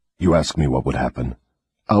appear? You ask me what would happen.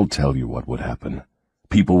 I'll tell you what would happen.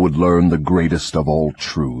 People would learn the greatest of all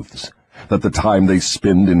truths, that the time they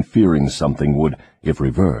spend in fearing something would, if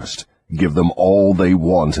reversed, give them all they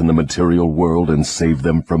want in the material world and save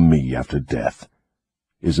them from me after death.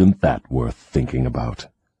 Isn't that worth thinking about?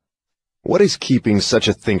 What is keeping such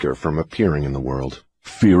a thinker from appearing in the world?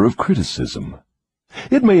 Fear of criticism.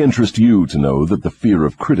 It may interest you to know that the fear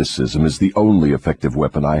of criticism is the only effective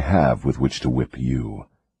weapon I have with which to whip you.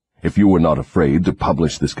 If you were not afraid to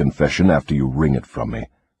publish this confession after you wring it from me,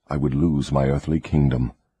 I would lose my earthly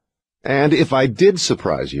kingdom. And if I did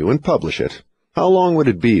surprise you and publish it, how long would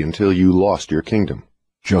it be until you lost your kingdom?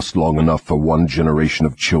 Just long enough for one generation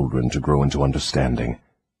of children to grow into understanding.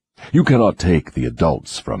 You cannot take the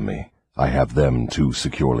adults from me. I have them too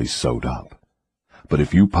securely sewed up. But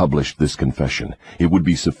if you published this confession, it would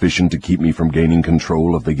be sufficient to keep me from gaining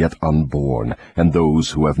control of the yet unborn and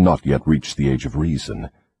those who have not yet reached the age of reason.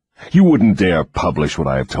 You wouldn't dare publish what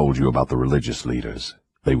I have told you about the religious leaders.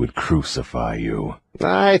 They would crucify you.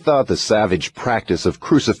 I thought the savage practice of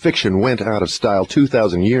crucifixion went out of style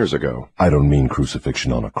 2,000 years ago. I don't mean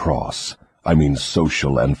crucifixion on a cross. I mean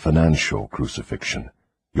social and financial crucifixion.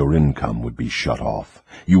 Your income would be shut off.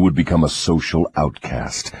 You would become a social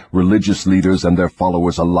outcast. Religious leaders and their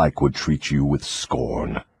followers alike would treat you with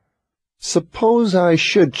scorn. Suppose I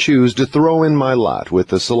should choose to throw in my lot with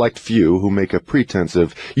the select few who make a pretense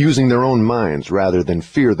of using their own minds rather than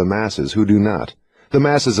fear the masses who do not, the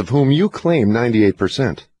masses of whom you claim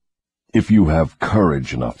 98%. If you have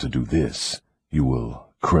courage enough to do this, you will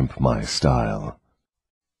crimp my style.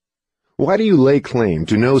 Why do you lay claim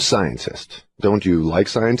to no scientist? Don't you like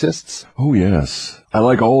scientists? Oh, yes. I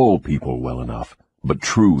like all people well enough, but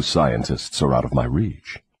true scientists are out of my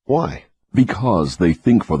reach. Why? Because they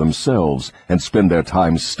think for themselves and spend their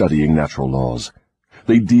time studying natural laws.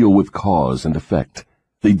 They deal with cause and effect.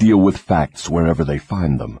 They deal with facts wherever they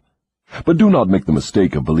find them. But do not make the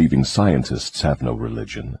mistake of believing scientists have no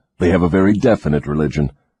religion. They have a very definite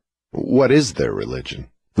religion. What is their religion?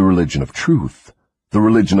 The religion of truth. The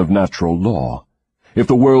religion of natural law. If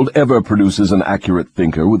the world ever produces an accurate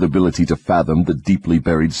thinker with ability to fathom the deeply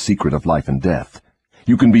buried secret of life and death,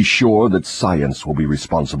 you can be sure that science will be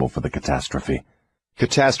responsible for the catastrophe.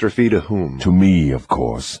 Catastrophe to whom? To me, of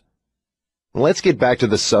course. Let's get back to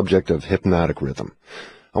the subject of hypnotic rhythm.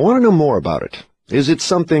 I want to know more about it. Is it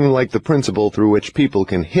something like the principle through which people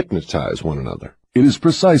can hypnotize one another? It is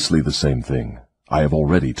precisely the same thing. I have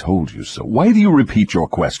already told you so. Why do you repeat your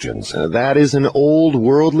questions? That is an old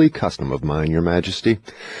worldly custom of mine, Your Majesty.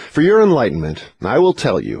 For your enlightenment, I will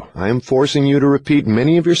tell you, I am forcing you to repeat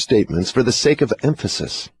many of your statements for the sake of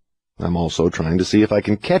emphasis. I'm also trying to see if I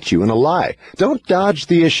can catch you in a lie. Don't dodge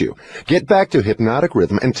the issue. Get back to hypnotic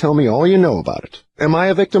rhythm and tell me all you know about it. Am I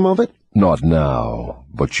a victim of it? Not now,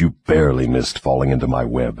 but you barely missed falling into my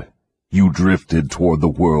web. You drifted toward the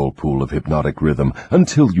whirlpool of hypnotic rhythm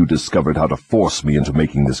until you discovered how to force me into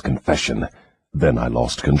making this confession. Then I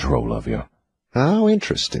lost control of you. How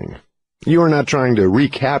interesting. You are not trying to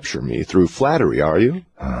recapture me through flattery, are you?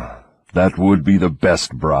 That would be the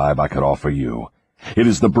best bribe I could offer you. It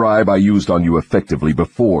is the bribe I used on you effectively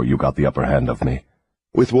before you got the upper hand of me.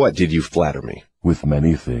 With what did you flatter me? With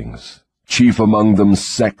many things. Chief among them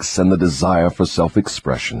sex and the desire for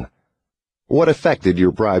self-expression. What effect did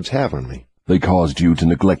your bribes have on me? They caused you to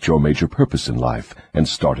neglect your major purpose in life and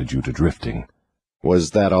started you to drifting.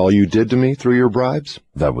 Was that all you did to me through your bribes?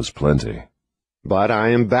 That was plenty. But I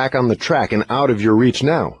am back on the track and out of your reach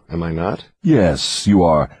now, am I not? Yes, you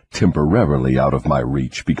are temporarily out of my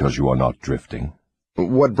reach because you are not drifting.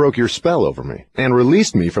 What broke your spell over me and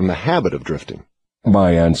released me from the habit of drifting?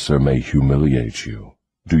 My answer may humiliate you.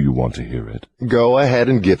 Do you want to hear it? Go ahead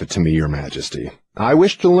and give it to me, Your Majesty. I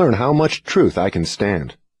wish to learn how much truth I can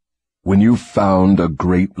stand. When you found a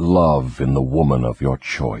great love in the woman of your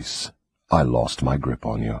choice, I lost my grip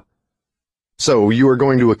on you. So you are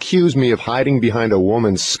going to accuse me of hiding behind a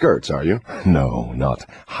woman's skirts, are you? No, not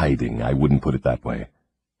hiding. I wouldn't put it that way.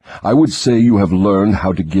 I would say you have learned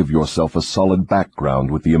how to give yourself a solid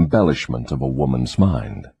background with the embellishment of a woman's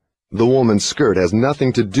mind. The woman's skirt has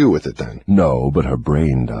nothing to do with it, then? No, but her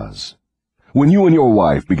brain does. When you and your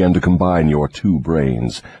wife began to combine your two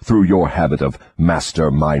brains through your habit of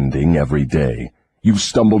master-minding every day, you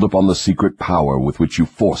stumbled upon the secret power with which you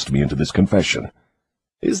forced me into this confession.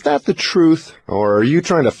 Is that the truth, or are you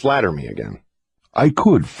trying to flatter me again? I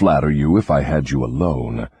could flatter you if I had you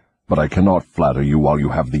alone, but I cannot flatter you while you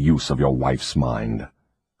have the use of your wife's mind.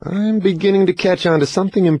 I'm beginning to catch on to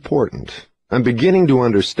something important. I'm beginning to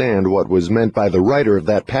understand what was meant by the writer of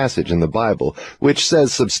that passage in the Bible, which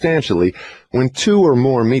says substantially, "When two or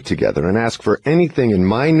more meet together and ask for anything in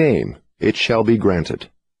my name, it shall be granted."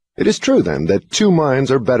 It is true, then, that two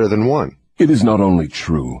minds are better than one. It is not only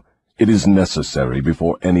true, it is necessary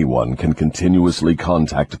before anyone can continuously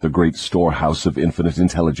contact the great storehouse of infinite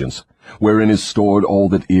intelligence, wherein is stored all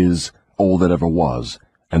that is, all that ever was,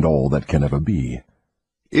 and all that can ever be.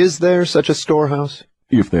 Is there such a storehouse?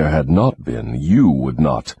 If there had not been, you would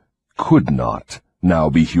not, could not, now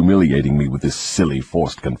be humiliating me with this silly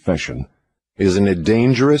forced confession. Isn't it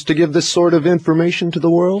dangerous to give this sort of information to the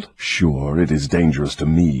world? Sure, it is dangerous to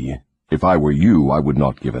me. If I were you, I would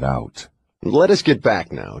not give it out. Let us get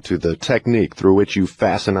back now to the technique through which you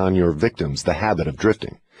fasten on your victims the habit of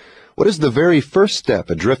drifting. What is the very first step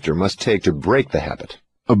a drifter must take to break the habit?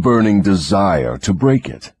 A burning desire to break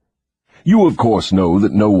it. You, of course, know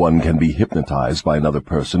that no one can be hypnotized by another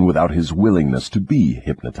person without his willingness to be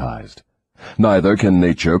hypnotized. Neither can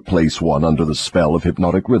nature place one under the spell of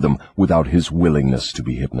hypnotic rhythm without his willingness to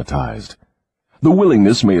be hypnotized. The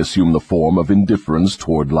willingness may assume the form of indifference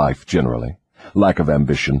toward life generally, lack of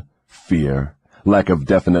ambition, fear, lack of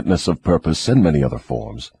definiteness of purpose, and many other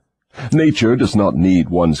forms. Nature does not need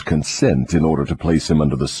one's consent in order to place him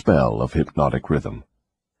under the spell of hypnotic rhythm.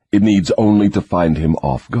 It needs only to find him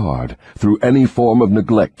off guard, through any form of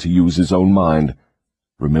neglect to use his own mind.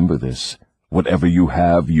 Remember this. Whatever you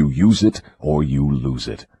have, you use it or you lose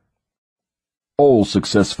it. All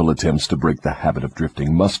successful attempts to break the habit of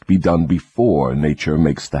drifting must be done before nature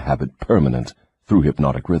makes the habit permanent through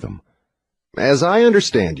hypnotic rhythm. As I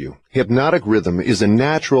understand you, hypnotic rhythm is a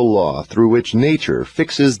natural law through which nature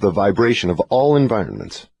fixes the vibration of all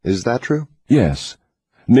environments. Is that true? Yes.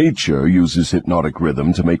 Nature uses hypnotic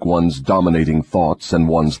rhythm to make one's dominating thoughts and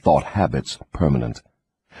one's thought habits permanent.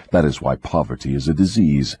 That is why poverty is a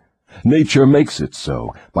disease. Nature makes it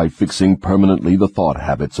so by fixing permanently the thought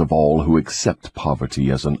habits of all who accept poverty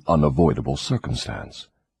as an unavoidable circumstance.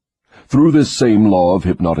 Through this same law of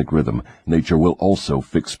hypnotic rhythm, nature will also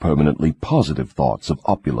fix permanently positive thoughts of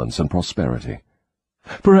opulence and prosperity.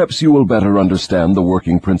 Perhaps you will better understand the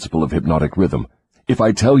working principle of hypnotic rhythm if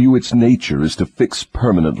I tell you its nature is to fix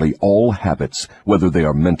permanently all habits, whether they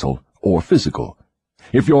are mental or physical.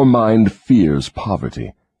 If your mind fears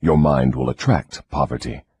poverty, your mind will attract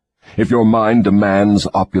poverty. If your mind demands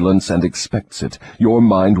opulence and expects it, your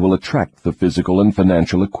mind will attract the physical and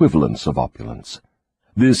financial equivalents of opulence.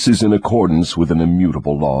 This is in accordance with an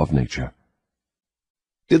immutable law of nature.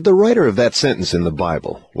 Did the writer of that sentence in the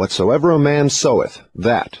Bible, "Whatsoever a man soweth,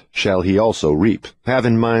 that shall he also reap," have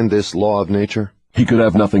in mind this law of nature? He could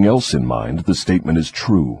have nothing else in mind. The statement is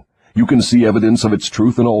true. You can see evidence of its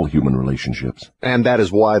truth in all human relationships. And that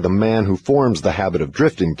is why the man who forms the habit of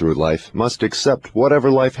drifting through life must accept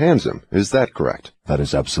whatever life hands him. Is that correct? That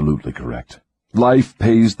is absolutely correct. Life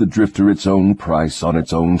pays the drifter its own price on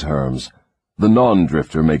its own terms. The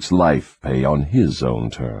non-drifter makes life pay on his own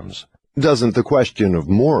terms. Doesn't the question of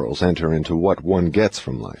morals enter into what one gets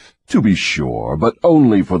from life? To be sure, but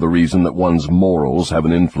only for the reason that one's morals have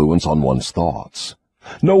an influence on one's thoughts.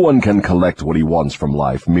 No one can collect what he wants from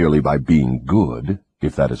life merely by being good,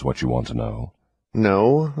 if that is what you want to know.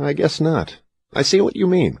 No, I guess not. I see what you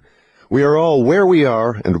mean. We are all where we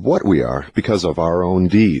are and what we are because of our own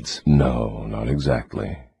deeds. No, not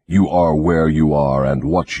exactly. You are where you are and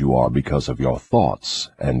what you are because of your thoughts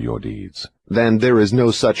and your deeds. Then there is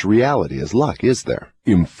no such reality as luck, is there?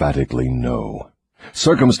 Emphatically no.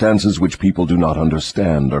 Circumstances which people do not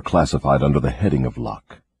understand are classified under the heading of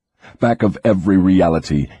luck. Back of every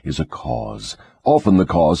reality is a cause. Often the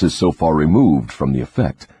cause is so far removed from the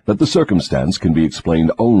effect that the circumstance can be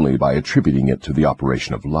explained only by attributing it to the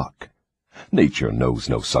operation of luck. Nature knows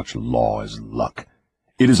no such law as luck.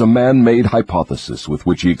 It is a man-made hypothesis with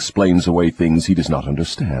which he explains away things he does not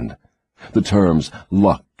understand. The terms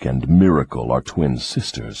luck and miracle are twin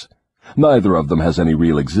sisters. Neither of them has any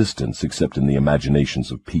real existence except in the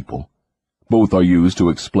imaginations of people. Both are used to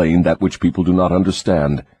explain that which people do not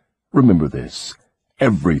understand. Remember this.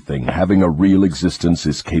 Everything having a real existence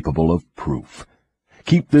is capable of proof.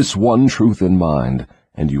 Keep this one truth in mind,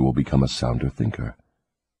 and you will become a sounder thinker.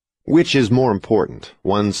 Which is more important,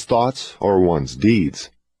 one's thoughts or one's deeds?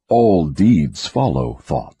 All deeds follow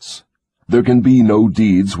thoughts. There can be no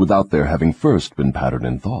deeds without their having first been patterned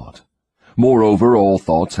in thought. Moreover, all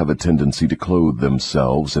thoughts have a tendency to clothe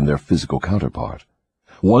themselves in their physical counterpart.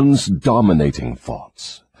 One's dominating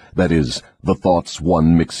thoughts, that is, the thoughts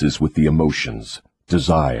one mixes with the emotions,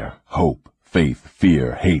 desire, hope, faith,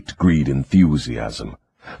 fear, hate, greed, enthusiasm,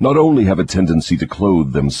 not only have a tendency to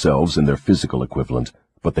clothe themselves in their physical equivalent,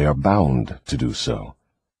 but they are bound to do so.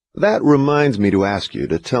 That reminds me to ask you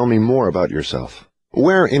to tell me more about yourself.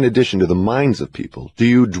 Where, in addition to the minds of people, do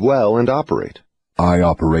you dwell and operate? I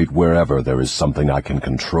operate wherever there is something I can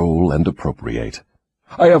control and appropriate.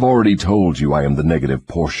 I have already told you I am the negative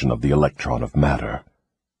portion of the electron of matter.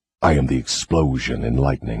 I am the explosion in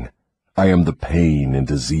lightning. I am the pain in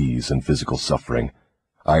disease and physical suffering.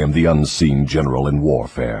 I am the unseen general in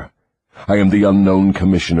warfare. I am the unknown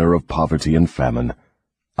commissioner of poverty and famine.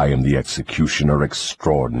 I am the executioner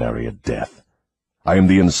extraordinary at death. I am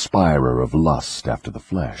the inspirer of lust after the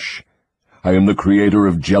flesh. I am the creator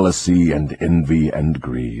of jealousy and envy and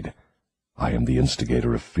greed. I am the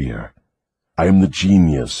instigator of fear. I am the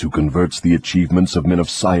genius who converts the achievements of men of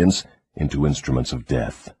science into instruments of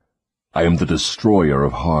death. I am the destroyer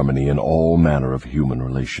of harmony in all manner of human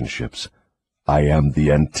relationships. I am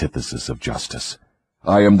the antithesis of justice.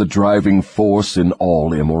 I am the driving force in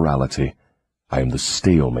all immorality. I am the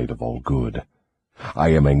stalemate of all good. I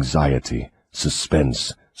am anxiety,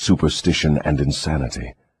 suspense, superstition, and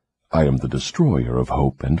insanity. I am the destroyer of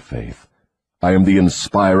hope and faith. I am the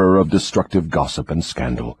inspirer of destructive gossip and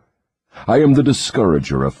scandal. I am the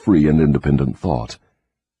discourager of free and independent thought.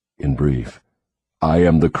 In brief, I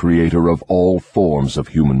am the creator of all forms of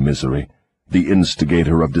human misery, the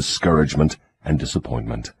instigator of discouragement and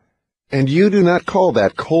disappointment. And you do not call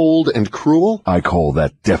that cold and cruel? I call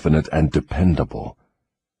that definite and dependable.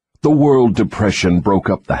 The world depression broke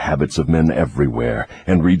up the habits of men everywhere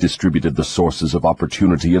and redistributed the sources of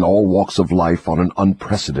opportunity in all walks of life on an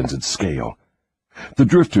unprecedented scale. The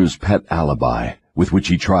drifter's pet alibi, with which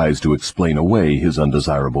he tries to explain away his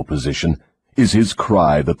undesirable position, is his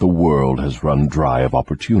cry that the world has run dry of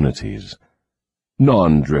opportunities.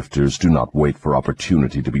 Non-drifters do not wait for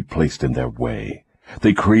opportunity to be placed in their way.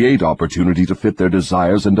 They create opportunity to fit their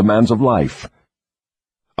desires and demands of life.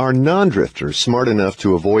 Are non-drifters smart enough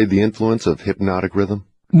to avoid the influence of hypnotic rhythm?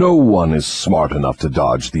 No one is smart enough to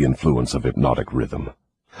dodge the influence of hypnotic rhythm.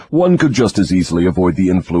 One could just as easily avoid the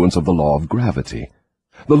influence of the law of gravity.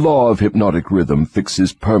 The law of hypnotic rhythm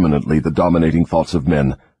fixes permanently the dominating thoughts of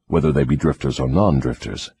men, whether they be drifters or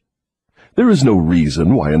non-drifters. There is no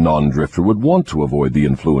reason why a non-drifter would want to avoid the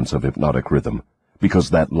influence of hypnotic rhythm, because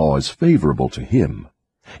that law is favorable to him.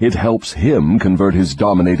 It helps him convert his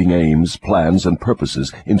dominating aims, plans, and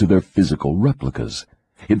purposes into their physical replicas.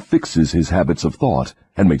 It fixes his habits of thought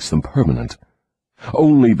and makes them permanent.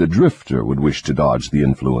 Only the drifter would wish to dodge the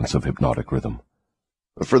influence of hypnotic rhythm.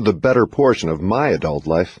 For the better portion of my adult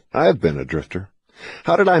life, I've been a drifter.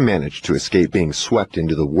 How did I manage to escape being swept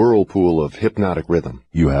into the whirlpool of hypnotic rhythm?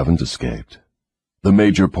 You haven't escaped. The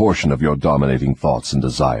major portion of your dominating thoughts and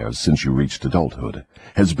desires since you reached adulthood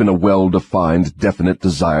has been a well-defined, definite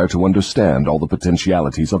desire to understand all the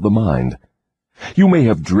potentialities of the mind. You may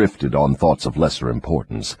have drifted on thoughts of lesser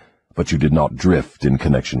importance, but you did not drift in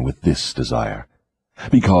connection with this desire.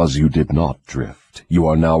 Because you did not drift, you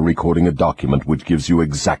are now recording a document which gives you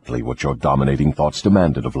exactly what your dominating thoughts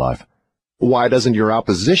demanded of life. Why doesn't your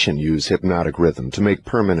opposition use hypnotic rhythm to make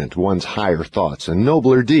permanent one's higher thoughts and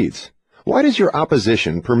nobler deeds? Why does your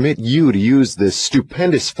opposition permit you to use this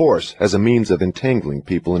stupendous force as a means of entangling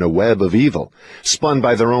people in a web of evil, spun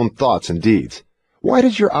by their own thoughts and deeds? Why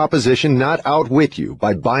does your opposition not outwit you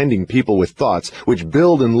by binding people with thoughts which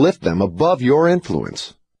build and lift them above your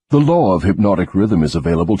influence? The law of hypnotic rhythm is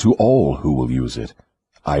available to all who will use it.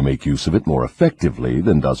 I make use of it more effectively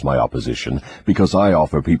than does my opposition, because I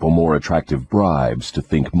offer people more attractive bribes to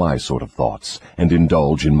think my sort of thoughts and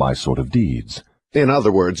indulge in my sort of deeds. In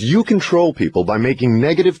other words, you control people by making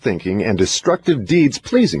negative thinking and destructive deeds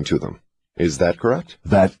pleasing to them. Is that correct?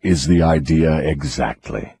 That is the idea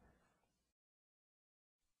exactly.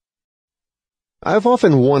 I've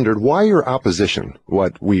often wondered why your opposition,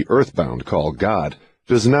 what we earthbound call God,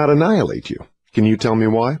 does not annihilate you. Can you tell me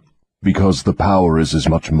why? Because the power is as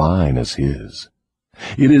much mine as his.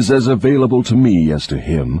 It is as available to me as to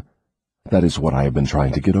him. That is what I have been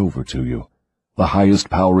trying to get over to you. The highest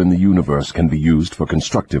power in the universe can be used for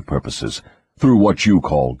constructive purposes, through what you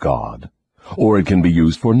call God, or it can be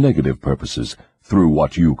used for negative purposes, through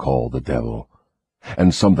what you call the devil.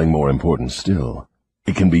 And something more important still,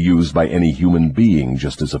 it can be used by any human being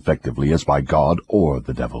just as effectively as by God or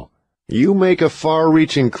the devil. You make a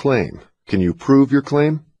far-reaching claim. Can you prove your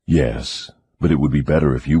claim? Yes, but it would be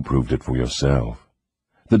better if you proved it for yourself.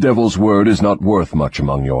 The devil's word is not worth much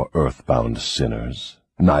among your earthbound sinners.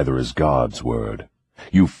 Neither is God's word.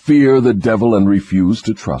 You fear the devil and refuse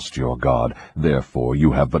to trust your God. Therefore,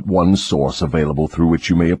 you have but one source available through which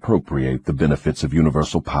you may appropriate the benefits of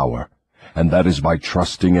universal power, and that is by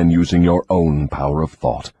trusting and using your own power of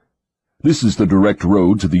thought. This is the direct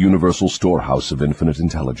road to the universal storehouse of infinite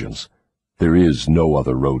intelligence. There is no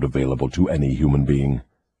other road available to any human being.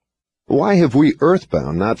 Why have we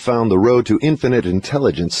earthbound not found the road to infinite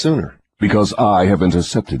intelligence sooner? Because I have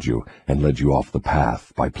intercepted you and led you off the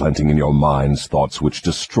path by planting in your minds thoughts which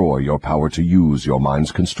destroy your power to use your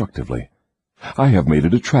minds constructively. I have made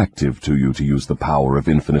it attractive to you to use the power of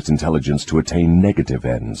infinite intelligence to attain negative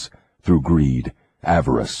ends, through greed,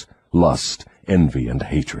 avarice, lust, envy, and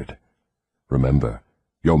hatred. Remember,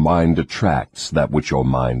 your mind attracts that which your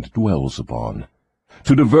mind dwells upon.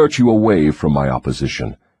 To divert you away from my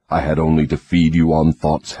opposition, I had only to feed you on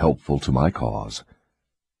thoughts helpful to my cause.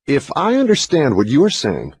 If I understand what you're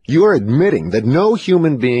saying, you're admitting that no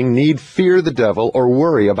human being need fear the devil or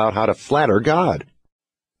worry about how to flatter God.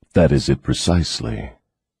 That is it precisely.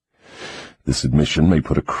 This admission may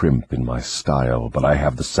put a crimp in my style, but I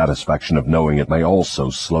have the satisfaction of knowing it may also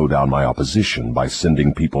slow down my opposition by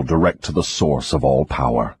sending people direct to the source of all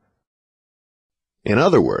power. In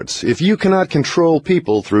other words, if you cannot control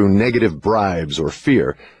people through negative bribes or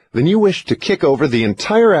fear, then you wish to kick over the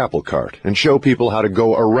entire apple cart and show people how to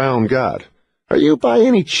go around God. Are you by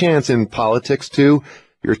any chance in politics, too?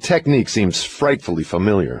 Your technique seems frightfully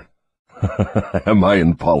familiar. Am I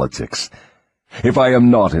in politics? If I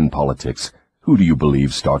am not in politics, who do you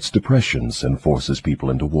believe starts depressions and forces people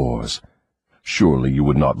into wars? Surely you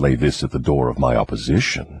would not lay this at the door of my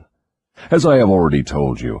opposition. As I have already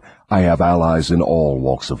told you, I have allies in all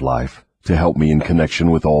walks of life to help me in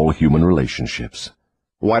connection with all human relationships.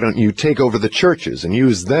 Why don't you take over the churches and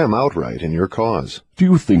use them outright in your cause? Do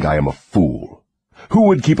you think I am a fool? Who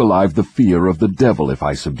would keep alive the fear of the devil if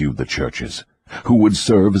I subdued the churches? Who would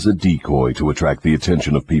serve as a decoy to attract the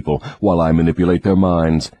attention of people while I manipulate their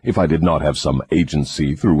minds if I did not have some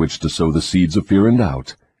agency through which to sow the seeds of fear and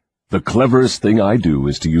doubt? The cleverest thing I do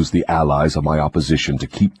is to use the allies of my opposition to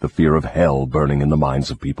keep the fear of hell burning in the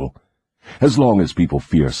minds of people. As long as people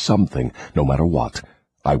fear something, no matter what,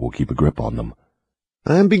 I will keep a grip on them.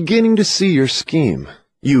 I'm beginning to see your scheme.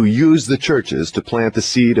 You use the churches to plant the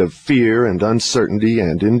seed of fear and uncertainty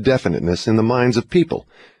and indefiniteness in the minds of people.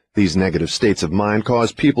 These negative states of mind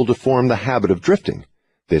cause people to form the habit of drifting.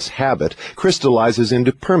 This habit crystallizes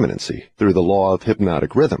into permanency through the law of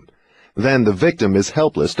hypnotic rhythm. Then the victim is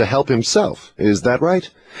helpless to help himself. Is that right?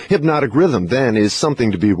 Hypnotic rhythm, then, is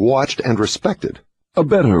something to be watched and respected. A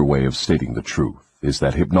better way of stating the truth is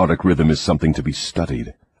that hypnotic rhythm is something to be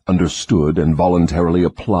studied, understood, and voluntarily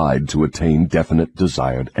applied to attain definite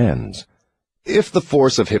desired ends. If the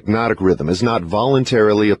force of hypnotic rhythm is not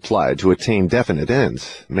voluntarily applied to attain definite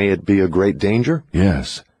ends, may it be a great danger?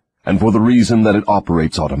 Yes, and for the reason that it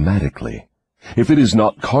operates automatically. If it is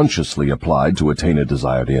not consciously applied to attain a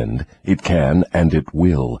desired end, it can, and it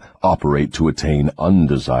will, operate to attain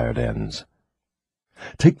undesired ends.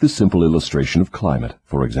 Take the simple illustration of climate,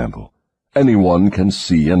 for example. Anyone can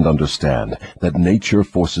see and understand that nature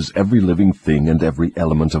forces every living thing and every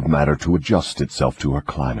element of matter to adjust itself to her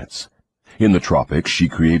climates. In the tropics, she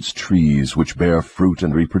creates trees which bear fruit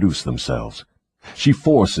and reproduce themselves. She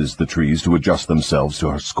forces the trees to adjust themselves to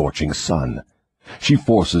her scorching sun. She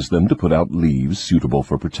forces them to put out leaves suitable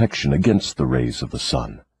for protection against the rays of the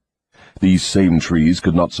sun. These same trees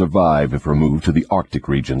could not survive if removed to the Arctic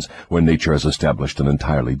regions, where nature has established an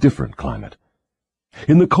entirely different climate.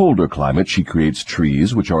 In the colder climate, she creates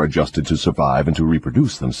trees which are adjusted to survive and to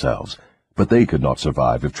reproduce themselves, but they could not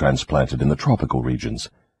survive if transplanted in the tropical regions.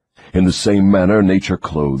 In the same manner, nature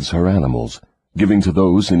clothes her animals, giving to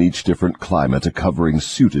those in each different climate a covering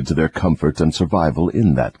suited to their comfort and survival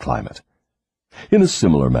in that climate. In a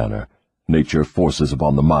similar manner, nature forces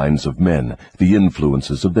upon the minds of men the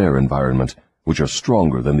influences of their environment, which are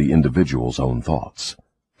stronger than the individual's own thoughts.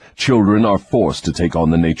 Children are forced to take on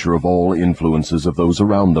the nature of all influences of those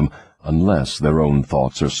around them, unless their own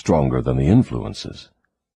thoughts are stronger than the influences.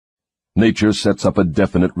 Nature sets up a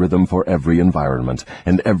definite rhythm for every environment,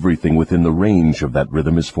 and everything within the range of that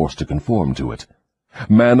rhythm is forced to conform to it.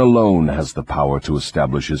 Man alone has the power to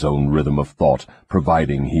establish his own rhythm of thought,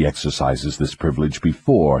 providing he exercises this privilege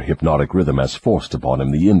before hypnotic rhythm has forced upon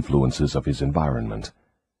him the influences of his environment.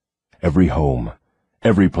 Every home,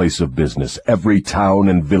 every place of business, every town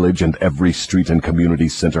and village, and every street and community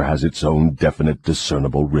center has its own definite,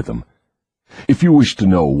 discernible rhythm. If you wish to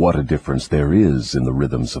know what a difference there is in the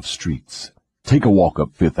rhythms of streets, take a walk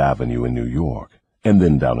up Fifth Avenue in New York, and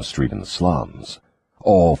then down a street in the slums.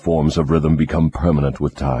 All forms of rhythm become permanent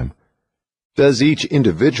with time. Does each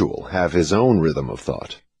individual have his own rhythm of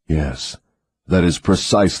thought? Yes, that is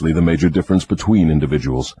precisely the major difference between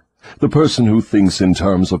individuals. The person who thinks in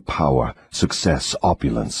terms of power, success,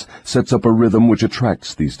 opulence, sets up a rhythm which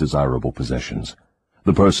attracts these desirable possessions.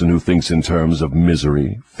 The person who thinks in terms of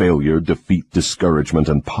misery, failure, defeat, discouragement,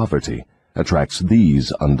 and poverty attracts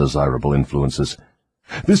these undesirable influences.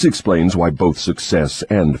 This explains why both success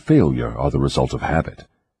and failure are the result of habit.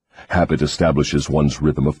 Habit establishes one's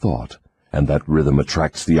rhythm of thought, and that rhythm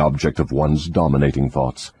attracts the object of one's dominating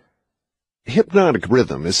thoughts. Hypnotic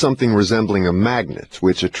rhythm is something resembling a magnet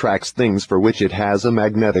which attracts things for which it has a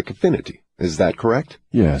magnetic affinity. Is that correct?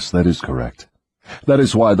 Yes, that is correct. That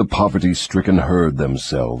is why the poverty-stricken herd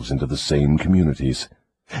themselves into the same communities.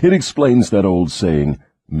 It explains that old saying,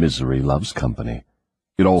 misery loves company.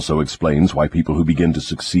 It also explains why people who begin to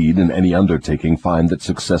succeed in any undertaking find that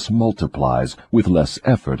success multiplies with less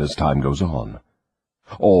effort as time goes on.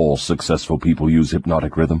 All successful people use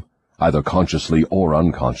hypnotic rhythm, either consciously or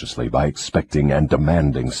unconsciously, by expecting and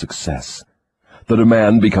demanding success. The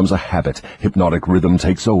demand becomes a habit, hypnotic rhythm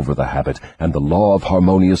takes over the habit, and the law of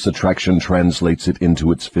harmonious attraction translates it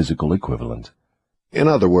into its physical equivalent. In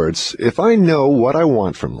other words, if I know what I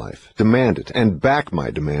want from life, demand it, and back my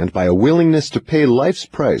demand by a willingness to pay life's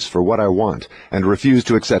price for what I want, and refuse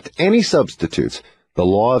to accept any substitutes, the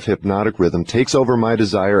law of hypnotic rhythm takes over my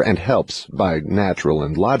desire and helps, by natural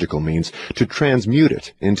and logical means, to transmute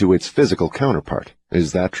it into its physical counterpart.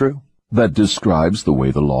 Is that true? That describes the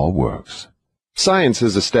way the law works. Science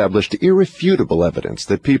has established irrefutable evidence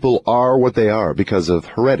that people are what they are because of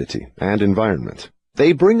heredity and environment.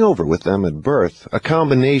 They bring over with them at birth a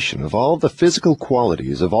combination of all the physical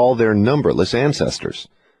qualities of all their numberless ancestors.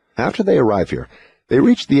 After they arrive here, they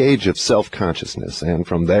reach the age of self-consciousness, and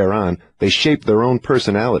from there on, they shape their own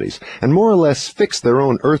personalities and more or less fix their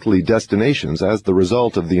own earthly destinations as the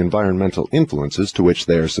result of the environmental influences to which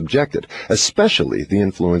they are subjected, especially the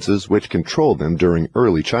influences which control them during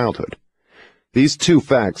early childhood. These two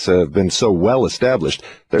facts have been so well established,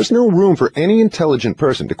 there's no room for any intelligent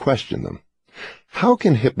person to question them. How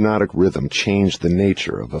can hypnotic rhythm change the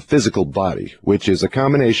nature of a physical body, which is a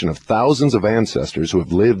combination of thousands of ancestors who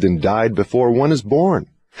have lived and died before one is born?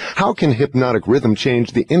 How can hypnotic rhythm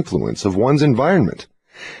change the influence of one's environment?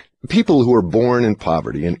 People who are born in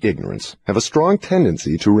poverty and ignorance have a strong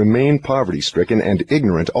tendency to remain poverty-stricken and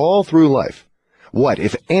ignorant all through life. What,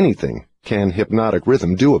 if anything, can hypnotic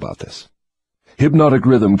rhythm do about this? Hypnotic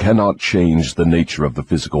rhythm cannot change the nature of the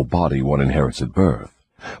physical body one inherits at birth.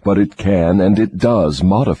 But it can, and it does,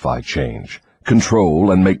 modify change,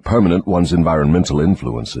 control, and make permanent one's environmental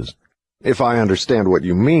influences. If I understand what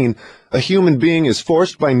you mean, a human being is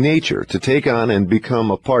forced by nature to take on and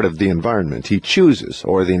become a part of the environment he chooses,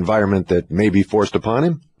 or the environment that may be forced upon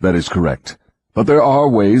him? That is correct. But there are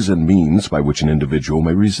ways and means by which an individual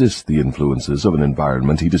may resist the influences of an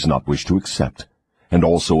environment he does not wish to accept, and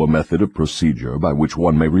also a method of procedure by which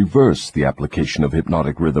one may reverse the application of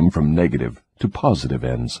hypnotic rhythm from negative to positive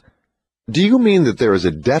ends. Do you mean that there is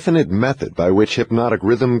a definite method by which hypnotic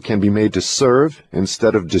rhythm can be made to serve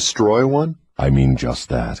instead of destroy one? I mean just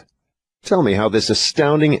that. Tell me how this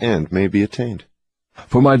astounding end may be attained.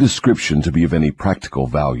 For my description to be of any practical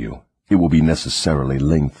value, it will be necessarily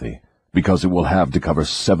lengthy, because it will have to cover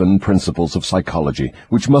 7 principles of psychology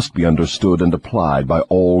which must be understood and applied by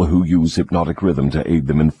all who use hypnotic rhythm to aid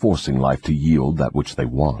them in forcing life to yield that which they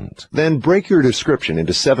want. Then break your description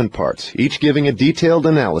into 7 parts, each giving a detailed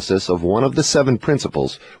analysis of one of the 7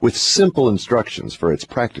 principles with simple instructions for its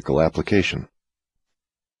practical application.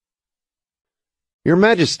 Your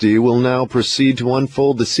Majesty will now proceed to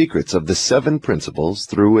unfold the secrets of the 7 principles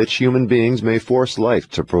through which human beings may force life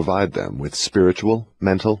to provide them with spiritual,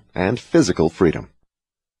 mental, and physical freedom.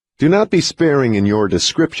 Do not be sparing in your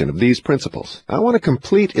description of these principles. I want a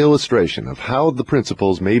complete illustration of how the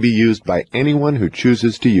principles may be used by anyone who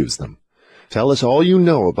chooses to use them. Tell us all you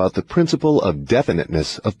know about the principle of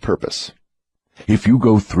definiteness of purpose. If you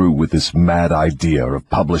go through with this mad idea of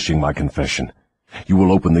publishing my confession, you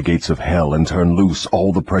will open the gates of hell and turn loose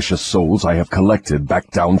all the precious souls I have collected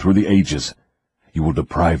back down through the ages. You will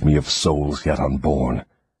deprive me of souls yet unborn.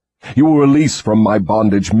 You will release from my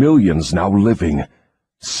bondage millions now living.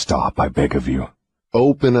 Stop, I beg of you.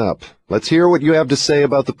 Open up. Let's hear what you have to say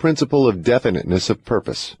about the principle of definiteness of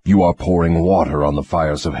purpose. You are pouring water on the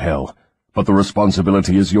fires of hell, but the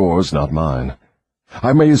responsibility is yours, not mine.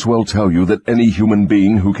 I may as well tell you that any human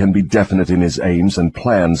being who can be definite in his aims and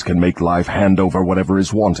plans can make life hand over whatever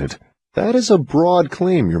is wanted. That is a broad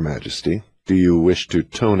claim, Your Majesty. Do you wish to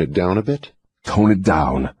tone it down a bit? Tone it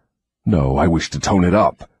down? No, I wish to tone it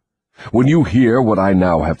up. When you hear what I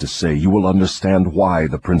now have to say, you will understand why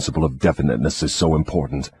the principle of definiteness is so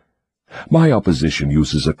important. My opposition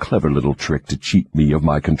uses a clever little trick to cheat me of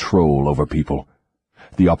my control over people.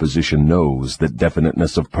 The opposition knows that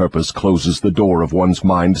definiteness of purpose closes the door of one's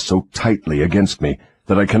mind so tightly against me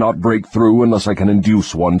that I cannot break through unless I can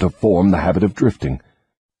induce one to form the habit of drifting.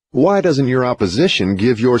 Why doesn't your opposition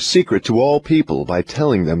give your secret to all people by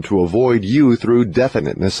telling them to avoid you through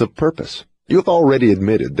definiteness of purpose? You have already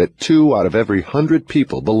admitted that 2 out of every 100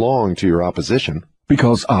 people belong to your opposition.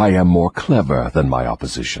 Because I am more clever than my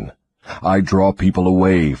opposition. I draw people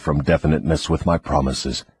away from definiteness with my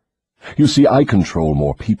promises. You see, I control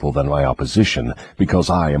more people than my opposition because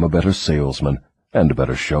I am a better salesman and a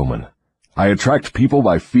better showman. I attract people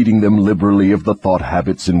by feeding them liberally of the thought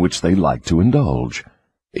habits in which they like to indulge.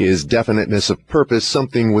 Is definiteness of purpose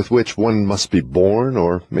something with which one must be born,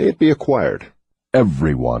 or may it be acquired?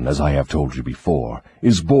 Everyone, as I have told you before,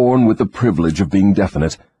 is born with the privilege of being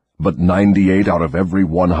definite, but 98 out of every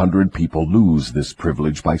 100 people lose this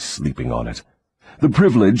privilege by sleeping on it. The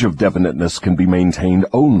privilege of definiteness can be maintained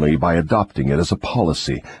only by adopting it as a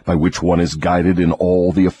policy by which one is guided in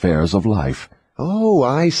all the affairs of life. Oh,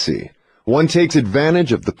 I see. One takes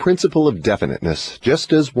advantage of the principle of definiteness,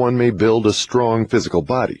 just as one may build a strong physical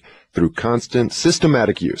body, through constant,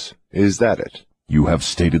 systematic use. Is that it? You have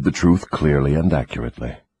stated the truth clearly and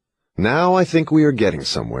accurately. Now I think we are getting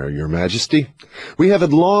somewhere, Your Majesty. We have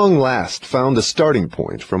at long last found the starting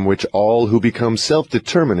point from which all who become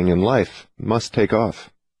self-determining in life must take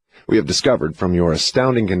off. We have discovered from your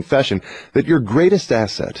astounding confession that your greatest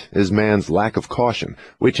asset is man's lack of caution,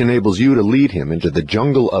 which enables you to lead him into the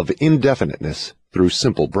jungle of indefiniteness through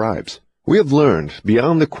simple bribes. We have learned,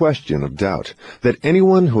 beyond the question of doubt, that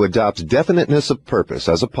anyone who adopts definiteness of purpose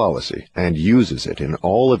as a policy and uses it in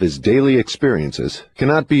all of his daily experiences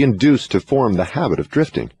cannot be induced to form the habit of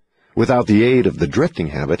drifting. Without the aid of the drifting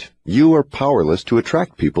habit, you are powerless to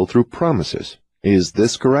attract people through promises. Is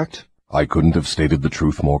this correct? I couldn't have stated the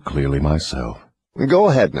truth more clearly myself. Go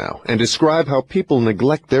ahead now and describe how people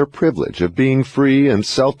neglect their privilege of being free and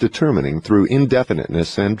self-determining through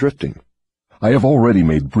indefiniteness and drifting. I have already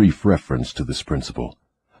made brief reference to this principle,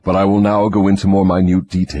 but I will now go into more minute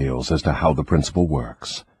details as to how the principle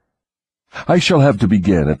works. I shall have to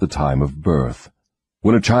begin at the time of birth.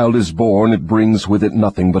 When a child is born, it brings with it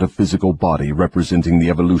nothing but a physical body representing the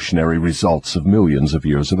evolutionary results of millions of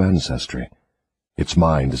years of ancestry. Its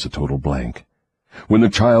mind is a total blank. When the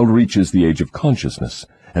child reaches the age of consciousness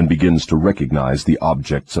and begins to recognize the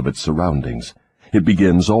objects of its surroundings, it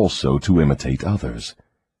begins also to imitate others.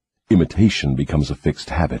 Imitation becomes a fixed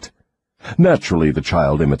habit. Naturally, the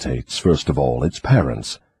child imitates, first of all, its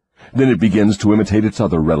parents. Then it begins to imitate its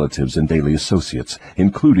other relatives and daily associates,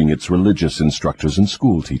 including its religious instructors and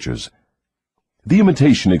school teachers. The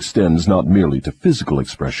imitation extends not merely to physical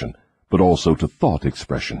expression, but also to thought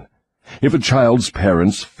expression. If a child's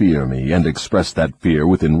parents fear me and express that fear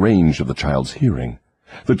within range of the child's hearing,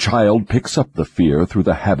 the child picks up the fear through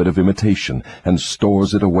the habit of imitation and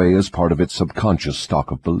stores it away as part of its subconscious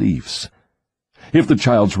stock of beliefs. If the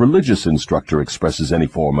child's religious instructor expresses any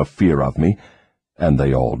form of fear of me, and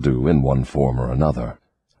they all do in one form or another,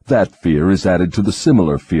 that fear is added to the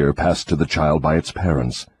similar fear passed to the child by its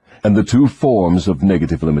parents, and the two forms of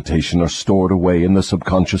negative limitation are stored away in the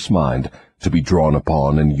subconscious mind to be drawn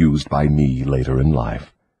upon and used by me later in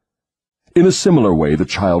life. In a similar way, the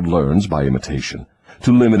child learns by imitation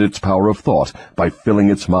to limit its power of thought by filling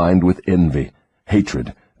its mind with envy,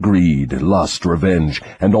 hatred, greed, lust, revenge,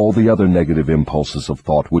 and all the other negative impulses of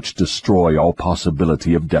thought which destroy all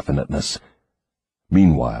possibility of definiteness.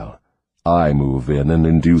 Meanwhile, I move in and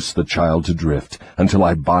induce the child to drift until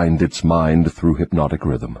I bind its mind through hypnotic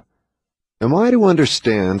rhythm. Am I to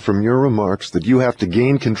understand from your remarks that you have to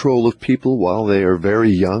gain control of people while they are very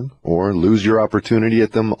young, or lose your opportunity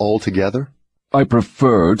at them altogether? I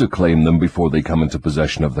prefer to claim them before they come into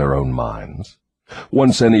possession of their own minds.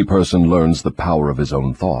 Once any person learns the power of his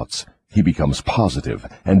own thoughts, he becomes positive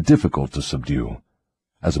and difficult to subdue.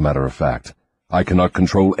 As a matter of fact, I cannot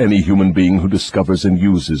control any human being who discovers and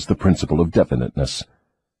uses the principle of definiteness.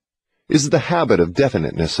 Is the habit of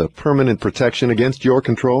definiteness a permanent protection against your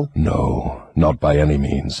control? No, not by any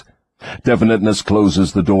means. Definiteness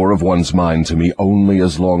closes the door of one's mind to me only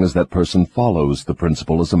as long as that person follows the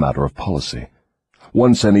principle as a matter of policy.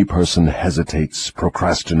 Once any person hesitates,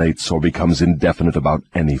 procrastinates, or becomes indefinite about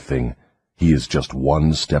anything, he is just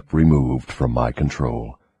one step removed from my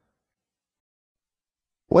control.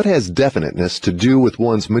 What has definiteness to do with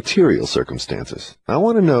one's material circumstances? I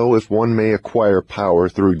want to know if one may acquire power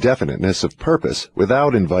through definiteness of purpose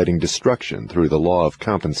without inviting destruction through the law of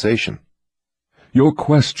compensation. Your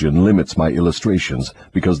question limits my illustrations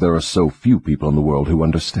because there are so few people in the world who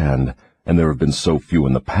understand, and there have been so few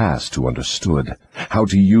in the past who understood, how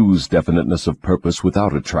to use definiteness of purpose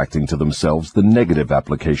without attracting to themselves the negative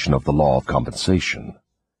application of the law of compensation.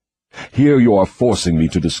 Here you are forcing me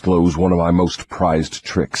to disclose one of my most prized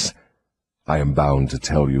tricks. I am bound to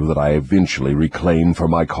tell you that I eventually reclaim for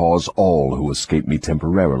my cause all who escape me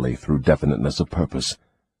temporarily through definiteness of purpose.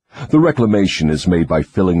 The reclamation is made by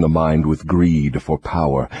filling the mind with greed for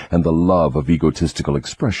power and the love of egotistical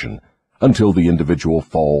expression, until the individual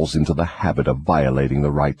falls into the habit of violating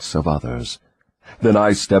the rights of others. Then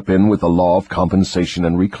I step in with the law of compensation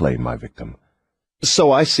and reclaim my victim.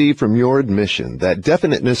 So I see from your admission that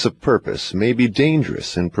definiteness of purpose may be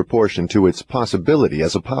dangerous in proportion to its possibility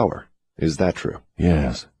as a power. Is that true?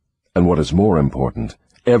 Yes. And what is more important,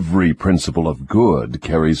 Every principle of good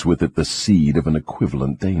carries with it the seed of an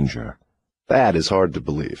equivalent danger. That is hard to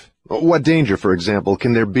believe. What danger, for example,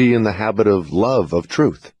 can there be in the habit of love of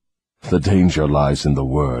truth? The danger lies in the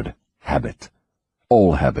word habit.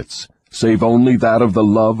 All habits, save only that of the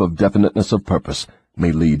love of definiteness of purpose,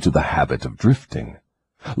 may lead to the habit of drifting.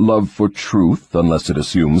 Love for truth, unless it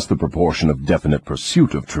assumes the proportion of definite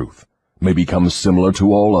pursuit of truth, may become similar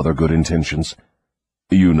to all other good intentions.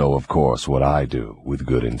 You know, of course, what I do with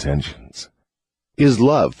good intentions. Is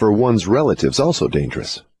love for one's relatives also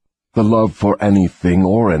dangerous? The love for anything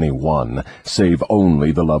or anyone, save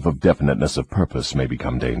only the love of definiteness of purpose, may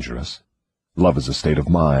become dangerous. Love is a state of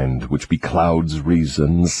mind which beclouds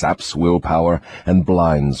reason, saps willpower, and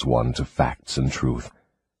blinds one to facts and truth.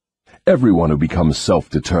 Everyone who becomes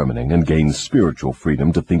self-determining and gains spiritual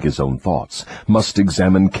freedom to think his own thoughts must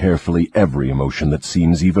examine carefully every emotion that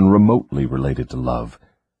seems even remotely related to love.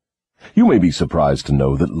 You may be surprised to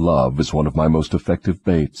know that love is one of my most effective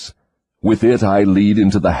baits. With it I lead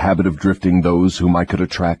into the habit of drifting those whom I could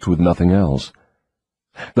attract with nothing else.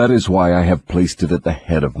 That is why I have placed it at the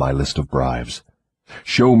head of my list of bribes.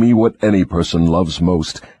 Show me what any person loves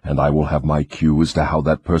most, and I will have my cue as to how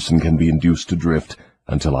that person can be induced to drift,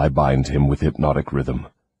 until I bind him with hypnotic rhythm.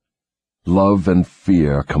 Love and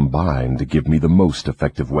fear combined give me the most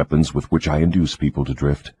effective weapons with which I induce people to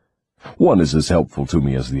drift. One is as helpful to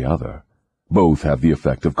me as the other. Both have the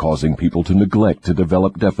effect of causing people to neglect to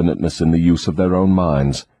develop definiteness in the use of their own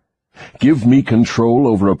minds. Give me control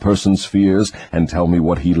over a person's fears, and tell me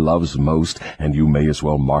what he loves most, and you may as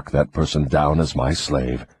well mark that person down as my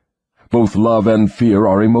slave. Both love and fear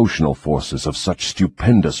are emotional forces of such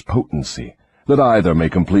stupendous potency that either may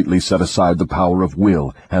completely set aside the power of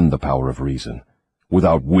will and the power of reason.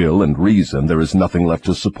 Without will and reason, there is nothing left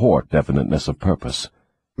to support definiteness of purpose.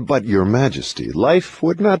 But, Your Majesty, life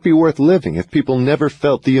would not be worth living if people never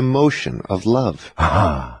felt the emotion of love.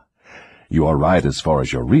 Ah, you are right as far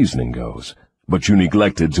as your reasoning goes, but you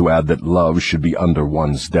neglected to add that love should be under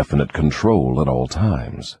one's definite control at all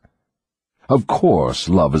times. Of course,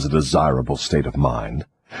 love is a desirable state of mind,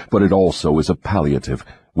 but it also is a palliative,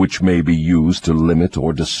 which may be used to limit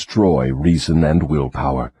or destroy reason and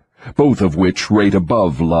willpower, both of which rate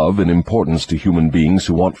above love in importance to human beings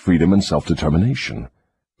who want freedom and self-determination.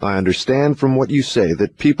 I understand from what you say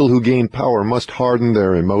that people who gain power must harden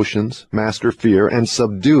their emotions, master fear, and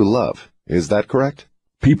subdue love. Is that correct?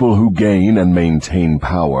 People who gain and maintain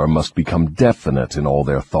power must become definite in all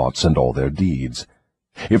their thoughts and all their deeds.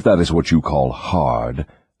 If that is what you call hard,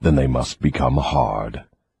 then they must become hard.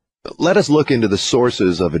 Let us look into the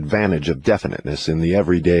sources of advantage of definiteness in the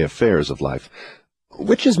everyday affairs of life.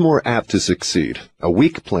 Which is more apt to succeed, a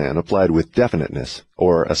weak plan applied with definiteness,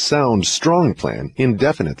 or a sound, strong plan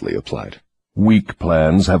indefinitely applied? Weak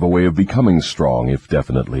plans have a way of becoming strong if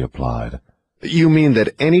definitely applied. You mean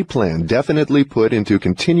that any plan definitely put into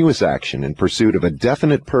continuous action in pursuit of a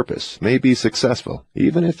definite purpose may be successful,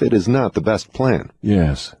 even if it is not the best plan?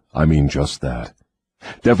 Yes, I mean just that.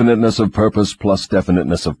 Definiteness of purpose plus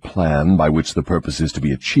definiteness of plan by which the purpose is to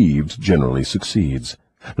be achieved generally succeeds,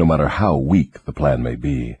 no matter how weak the plan may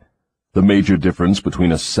be. The major difference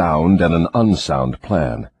between a sound and an unsound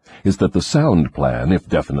plan is that the sound plan, if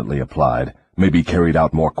definitely applied, may be carried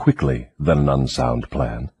out more quickly than an unsound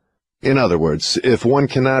plan. In other words, if one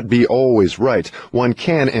cannot be always right, one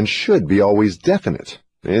can and should be always definite.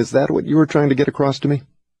 Is that what you were trying to get across to me?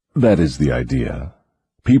 That is the idea.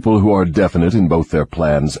 People who are definite in both their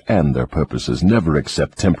plans and their purposes never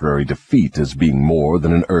accept temporary defeat as being more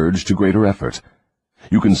than an urge to greater effort.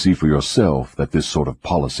 You can see for yourself that this sort of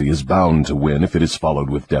policy is bound to win if it is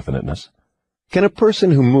followed with definiteness. Can a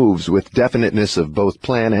person who moves with definiteness of both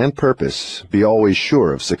plan and purpose be always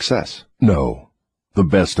sure of success? No. The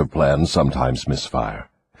best of plans sometimes misfire.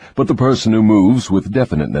 But the person who moves with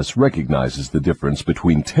definiteness recognizes the difference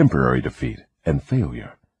between temporary defeat and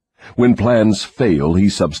failure. When plans fail, he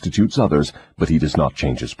substitutes others, but he does not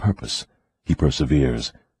change his purpose. He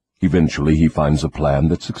perseveres. Eventually he finds a plan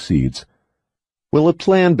that succeeds. Will a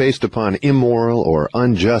plan based upon immoral or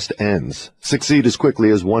unjust ends succeed as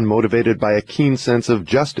quickly as one motivated by a keen sense of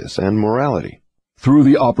justice and morality? Through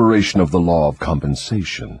the operation of the law of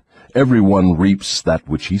compensation, everyone reaps that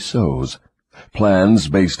which he sows. Plans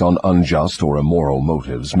based on unjust or immoral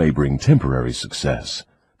motives may bring temporary success,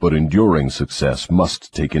 but enduring success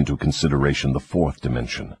must take into consideration the fourth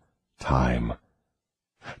dimension, time.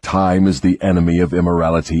 Time is the enemy of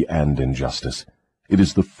immorality and injustice. It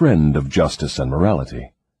is the friend of justice and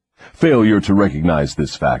morality. Failure to recognize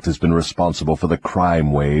this fact has been responsible for the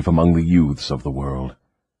crime wave among the youths of the world.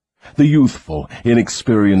 The youthful,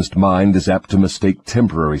 inexperienced mind is apt to mistake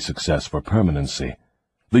temporary success for permanency.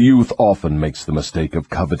 The youth often makes the mistake of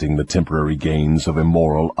coveting the temporary gains of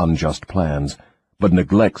immoral, unjust plans, but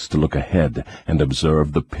neglects to look ahead and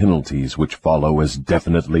observe the penalties which follow as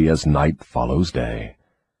definitely as night follows day.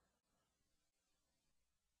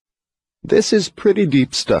 This is pretty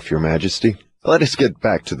deep stuff, Your Majesty. Let us get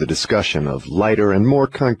back to the discussion of lighter and more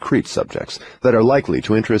concrete subjects that are likely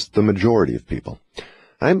to interest the majority of people.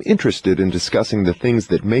 I'm interested in discussing the things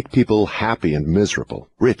that make people happy and miserable,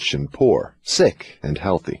 rich and poor, sick and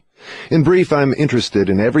healthy. In brief, I'm interested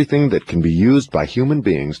in everything that can be used by human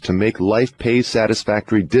beings to make life pay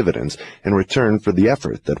satisfactory dividends in return for the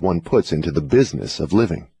effort that one puts into the business of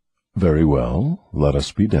living. Very well, let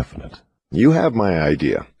us be definite. You have my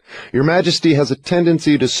idea. Your Majesty has a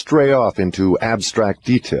tendency to stray off into abstract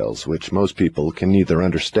details which most people can neither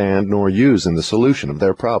understand nor use in the solution of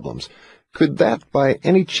their problems. Could that, by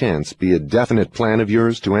any chance, be a definite plan of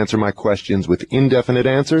yours to answer my questions with indefinite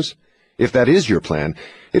answers? If that is your plan,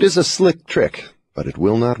 it is a slick trick, but it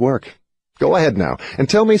will not work. Go ahead now, and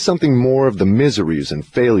tell me something more of the miseries and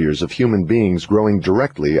failures of human beings growing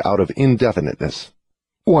directly out of indefiniteness.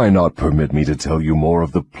 Why not permit me to tell you more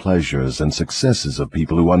of the pleasures and successes of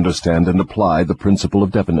people who understand and apply the principle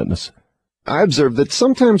of definiteness? I observe that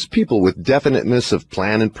sometimes people with definiteness of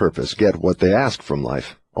plan and purpose get what they ask from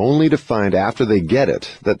life, only to find after they get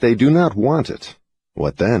it that they do not want it.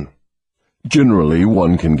 What then? Generally,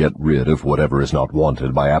 one can get rid of whatever is not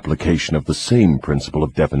wanted by application of the same principle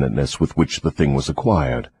of definiteness with which the thing was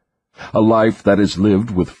acquired. A life that is lived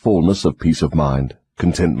with fullness of peace of mind,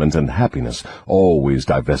 contentment, and happiness always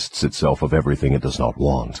divests itself of everything it does not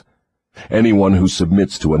want. Anyone who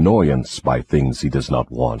submits to annoyance by things he does not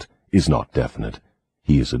want is not definite.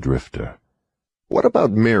 He is a drifter. What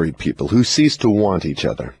about married people who cease to want each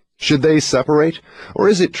other? Should they separate? Or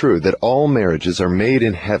is it true that all marriages are made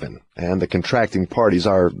in heaven, and the contracting parties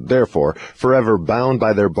are, therefore, forever bound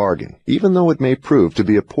by their bargain, even though it may prove to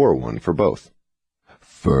be a poor one for both?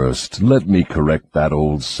 First, let me correct that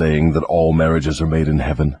old saying that all marriages are made in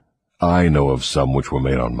heaven. I know of some which were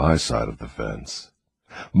made on my side of the fence.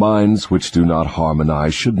 Minds which do not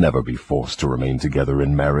harmonize should never be forced to remain together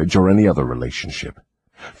in marriage or any other relationship.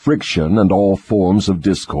 Friction and all forms of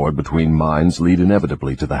discord between minds lead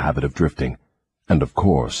inevitably to the habit of drifting, and of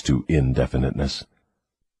course to indefiniteness.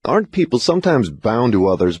 Aren't people sometimes bound to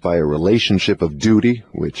others by a relationship of duty,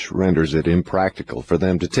 which renders it impractical for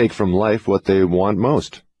them to take from life what they want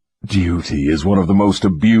most? Duty is one of the most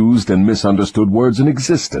abused and misunderstood words in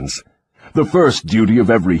existence. The first duty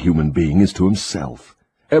of every human being is to himself.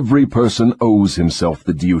 Every person owes himself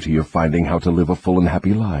the duty of finding how to live a full and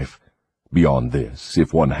happy life. Beyond this,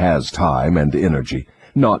 if one has time and energy,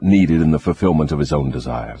 not needed in the fulfillment of his own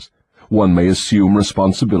desires, one may assume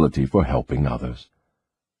responsibility for helping others.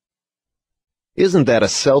 Isn't that a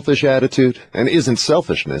selfish attitude? And isn't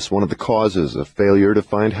selfishness one of the causes of failure to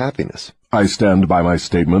find happiness? I stand by my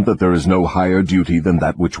statement that there is no higher duty than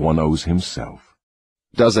that which one owes himself.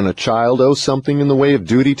 Doesn't a child owe something in the way of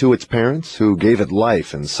duty to its parents, who gave it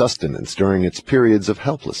life and sustenance during its periods of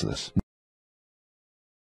helplessness?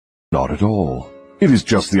 Not at all. It is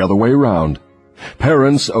just the other way around.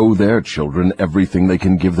 Parents owe their children everything they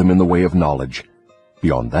can give them in the way of knowledge.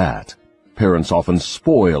 Beyond that, parents often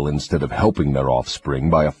spoil instead of helping their offspring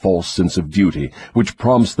by a false sense of duty, which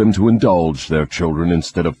prompts them to indulge their children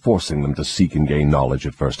instead of forcing them to seek and gain knowledge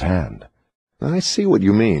at first hand. I see what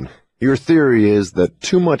you mean. Your theory is that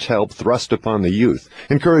too much help thrust upon the youth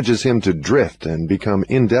encourages him to drift and become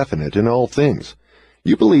indefinite in all things.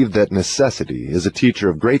 You believe that necessity is a teacher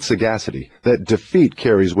of great sagacity, that defeat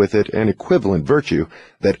carries with it an equivalent virtue,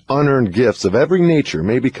 that unearned gifts of every nature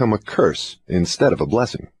may become a curse instead of a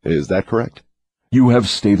blessing. Is that correct? You have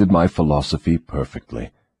stated my philosophy perfectly.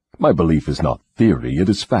 My belief is not theory, it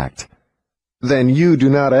is fact. Then you do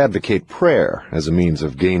not advocate prayer as a means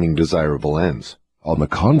of gaining desirable ends. On the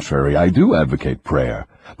contrary, I do advocate prayer,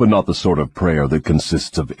 but not the sort of prayer that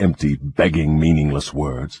consists of empty, begging, meaningless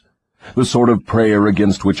words. The sort of prayer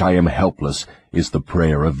against which I am helpless is the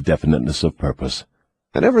prayer of definiteness of purpose.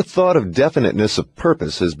 I never thought of definiteness of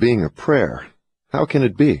purpose as being a prayer. How can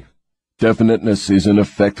it be? Definiteness is in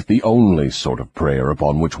effect the only sort of prayer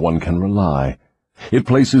upon which one can rely. It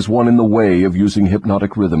places one in the way of using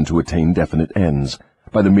hypnotic rhythm to attain definite ends,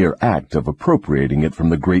 by the mere act of appropriating it from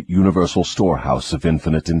the great universal storehouse of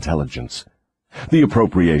infinite intelligence. The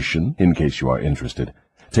appropriation, in case you are interested,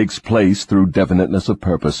 takes place through definiteness of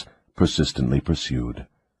purpose, persistently pursued.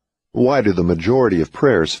 Why do the majority of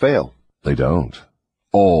prayers fail? They don't.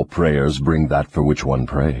 All prayers bring that for which one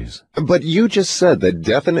prays. But you just said that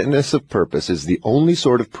definiteness of purpose is the only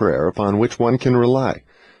sort of prayer upon which one can rely.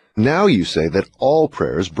 Now you say that all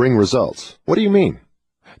prayers bring results. What do you mean?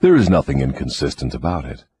 There is nothing inconsistent about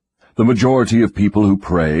it. The majority of people who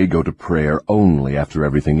pray go to prayer only after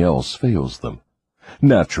everything else fails them.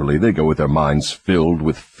 Naturally, they go with their minds filled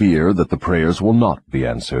with fear that the prayers will not be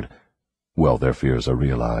answered. Well, their fears are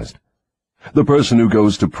realized. The person who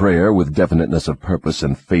goes to prayer with definiteness of purpose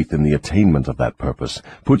and faith in the attainment of that purpose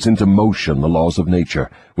puts into motion the laws of nature,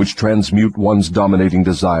 which transmute one's dominating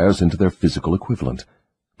desires into their physical equivalent.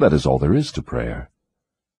 That is all there is to prayer.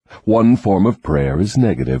 One form of prayer is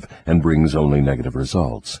negative and brings only negative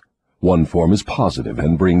results. One form is positive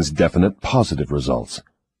and brings definite positive results.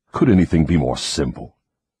 Could anything be more simple?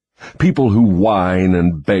 People who whine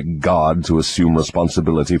and beg God to assume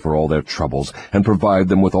responsibility for all their troubles and provide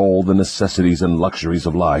them with all the necessities and luxuries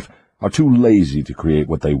of life are too lazy to create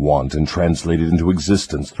what they want and translate it into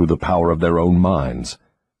existence through the power of their own minds.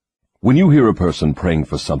 When you hear a person praying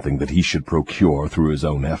for something that he should procure through his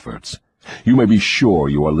own efforts, you may be sure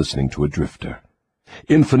you are listening to a drifter.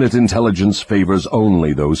 Infinite intelligence favors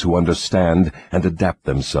only those who understand and adapt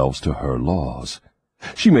themselves to her laws.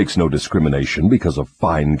 She makes no discrimination because of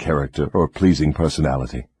fine character or pleasing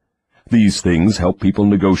personality. These things help people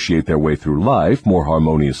negotiate their way through life more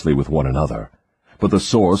harmoniously with one another. But the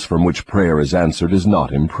source from which prayer is answered is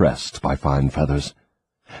not impressed by fine feathers.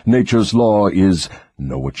 Nature's law is,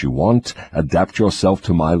 know what you want, adapt yourself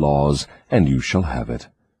to my laws, and you shall have it.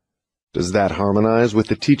 Does that harmonize with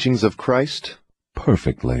the teachings of Christ?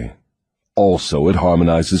 Perfectly. Also, it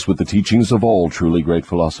harmonizes with the teachings of all truly great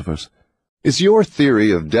philosophers. Is your theory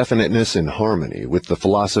of definiteness in harmony with the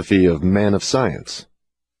philosophy of men of science?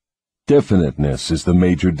 Definiteness is the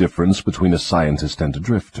major difference between a scientist and a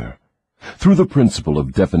drifter. Through the principle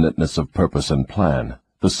of definiteness of purpose and plan,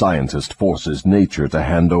 the scientist forces nature to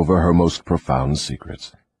hand over her most profound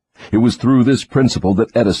secrets. It was through this principle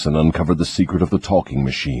that Edison uncovered the secret of the talking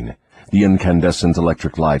machine, the incandescent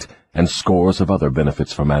electric light, and scores of other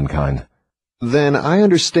benefits for mankind. Then I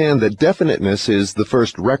understand that definiteness is the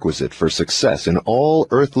first requisite for success in all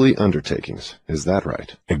earthly undertakings. Is that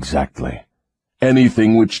right? Exactly.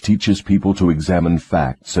 Anything which teaches people to examine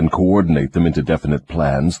facts and coordinate them into definite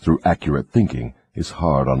plans through accurate thinking is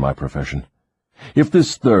hard on my profession. If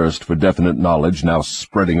this thirst for definite knowledge now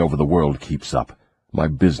spreading over the world keeps up, my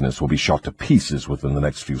business will be shot to pieces within the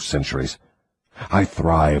next few centuries. I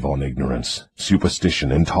thrive on ignorance,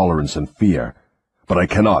 superstition, intolerance, and fear. But I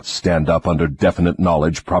cannot stand up under definite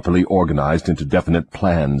knowledge properly organized into definite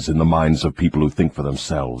plans in the minds of people who think for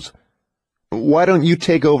themselves. Why don't you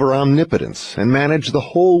take over omnipotence and manage the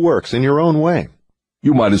whole works in your own way?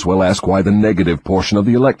 You might as well ask why the negative portion of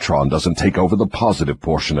the electron doesn't take over the positive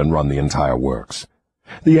portion and run the entire works.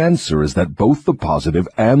 The answer is that both the positive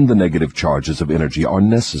and the negative charges of energy are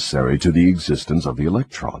necessary to the existence of the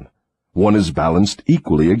electron. One is balanced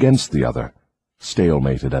equally against the other,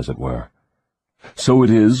 stalemated as it were. So it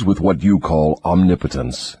is with what you call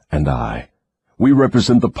omnipotence and I. We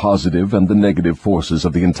represent the positive and the negative forces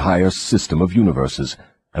of the entire system of universes,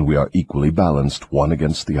 and we are equally balanced one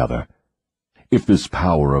against the other. If this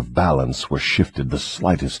power of balance were shifted the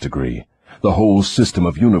slightest degree, the whole system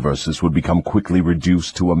of universes would become quickly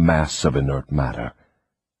reduced to a mass of inert matter.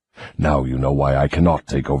 Now you know why I cannot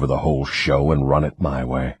take over the whole show and run it my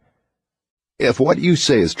way. If what you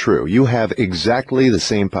say is true, you have exactly the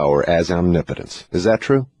same power as omnipotence. Is that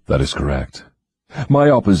true? That is correct.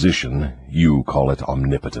 My opposition, you call it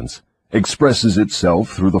omnipotence, expresses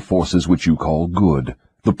itself through the forces which you call good,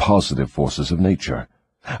 the positive forces of nature.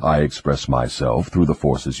 I express myself through the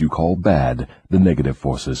forces you call bad, the negative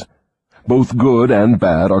forces. Both good and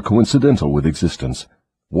bad are coincidental with existence.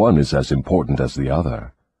 One is as important as the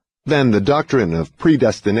other. Then the doctrine of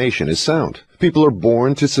predestination is sound. People are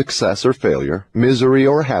born to success or failure, misery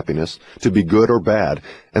or happiness, to be good or bad,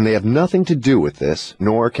 and they have nothing to do with this,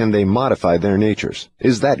 nor can they modify their natures.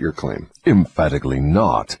 Is that your claim? Emphatically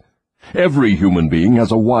not. Every human being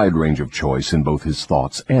has a wide range of choice in both his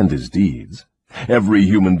thoughts and his deeds. Every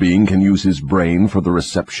human being can use his brain for the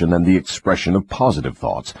reception and the expression of positive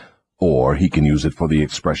thoughts, or he can use it for the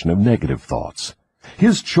expression of negative thoughts.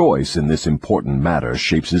 His choice in this important matter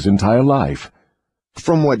shapes his entire life.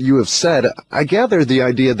 From what you have said, I gather the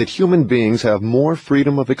idea that human beings have more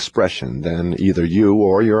freedom of expression than either you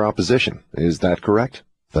or your opposition. Is that correct?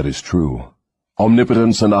 That is true.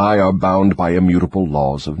 Omnipotence and I are bound by immutable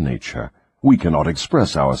laws of nature. We cannot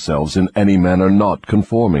express ourselves in any manner not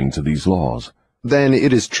conforming to these laws. Then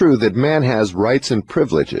it is true that man has rights and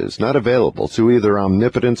privileges not available to either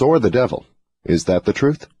omnipotence or the devil. Is that the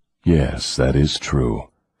truth? Yes, that is true.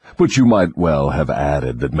 But you might well have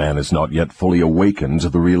added that man is not yet fully awakened to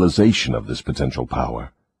the realization of this potential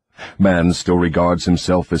power. Man still regards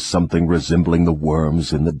himself as something resembling the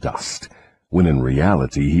worms in the dust. when in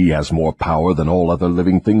reality he has more power than all other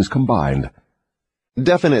living things combined.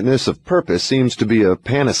 Definiteness of purpose seems to be a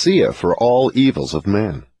panacea for all evils of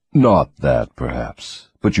man. Not that, perhaps,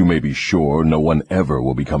 but you may be sure no one ever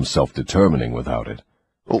will become self-determining without it.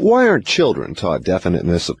 Why aren't children taught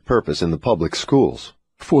definiteness of purpose in the public schools?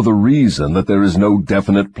 For the reason that there is no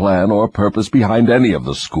definite plan or purpose behind any of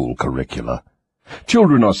the school curricula.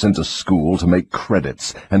 Children are sent to school to make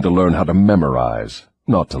credits and to learn how to memorize,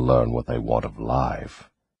 not to learn what they want of life.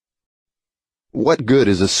 What good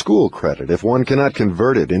is a school credit if one cannot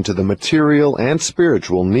convert it into the material and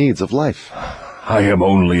spiritual needs of life? I am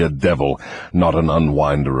only a devil, not an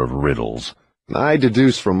unwinder of riddles. I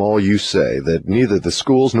deduce from all you say that neither the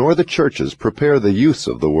schools nor the churches prepare the youths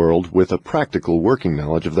of the world with a practical working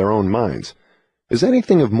knowledge of their own minds. Is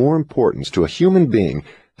anything of more importance to a human being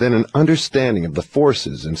than an understanding of the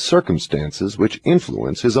forces and circumstances which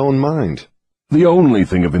influence his own mind? The only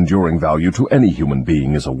thing of enduring value to any human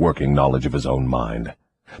being is a working knowledge of his own mind.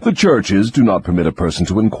 The churches do not permit a person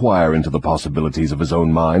to inquire into the possibilities of his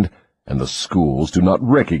own mind, and the schools do not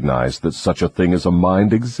recognize that such a thing as a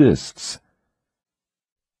mind exists.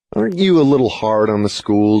 Aren't you a little hard on the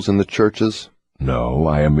schools and the churches? No,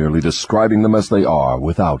 I am merely describing them as they are,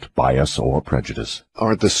 without bias or prejudice.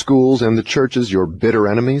 Aren't the schools and the churches your bitter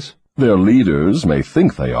enemies? Their leaders may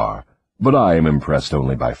think they are, but I am impressed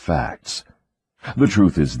only by facts. The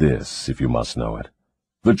truth is this, if you must know it.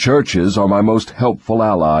 The churches are my most helpful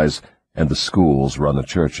allies, and the schools run the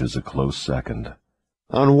churches a close second.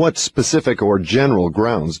 On what specific or general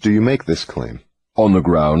grounds do you make this claim? On the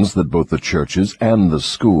grounds that both the churches and the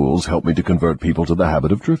schools help me to convert people to the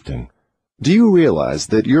habit of drifting. Do you realize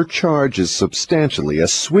that your charge is substantially a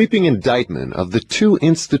sweeping indictment of the two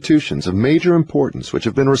institutions of major importance which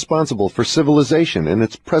have been responsible for civilization in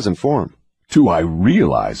its present form? Do I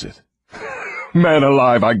realize it? Man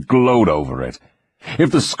alive, I gloat over it.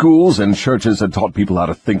 If the schools and churches had taught people how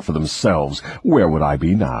to think for themselves, where would I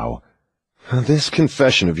be now? This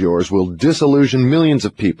confession of yours will disillusion millions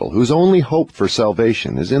of people whose only hope for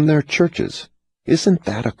salvation is in their churches. Isn't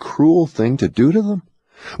that a cruel thing to do to them?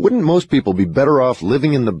 Wouldn't most people be better off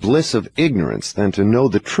living in the bliss of ignorance than to know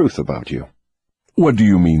the truth about you? What do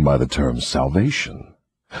you mean by the term salvation?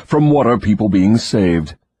 From what are people being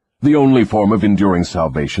saved? The only form of enduring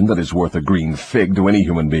salvation that is worth a green fig to any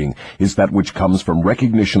human being is that which comes from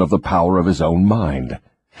recognition of the power of his own mind.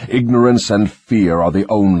 Ignorance and fear are the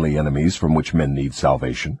only enemies from which men need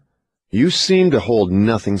salvation. You seem to hold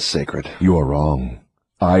nothing sacred. You are wrong.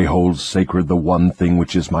 I hold sacred the one thing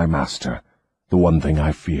which is my master, the one thing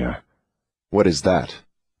I fear. What is that?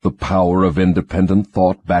 The power of independent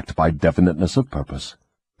thought backed by definiteness of purpose.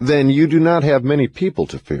 Then you do not have many people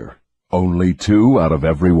to fear. Only 2 out of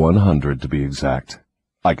every 100, to be exact.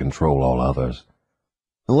 I control all others.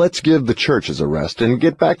 Let's give the churches a rest and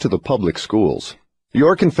get back to the public schools.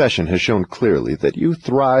 Your confession has shown clearly that you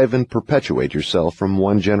thrive and perpetuate yourself from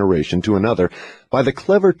one generation to another by the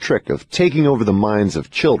clever trick of taking over the minds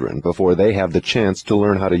of children before they have the chance to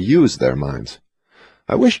learn how to use their minds.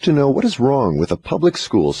 I wish to know what is wrong with a public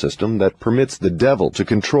school system that permits the devil to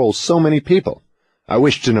control so many people. I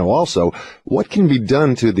wish to know also what can be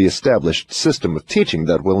done to the established system of teaching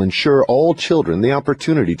that will ensure all children the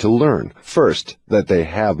opportunity to learn, first, that they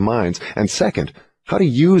have minds, and second, how to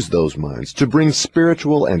use those minds to bring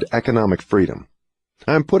spiritual and economic freedom.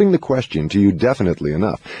 I am putting the question to you definitely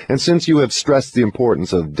enough, and since you have stressed the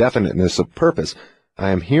importance of definiteness of purpose,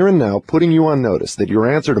 I am here and now putting you on notice that your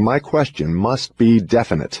answer to my question must be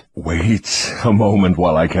definite. Wait a moment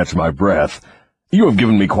while I catch my breath. You have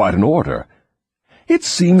given me quite an order. It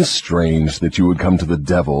seems strange that you would come to the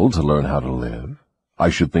devil to learn how to live. I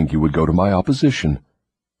should think you would go to my opposition.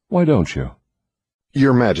 Why don't you?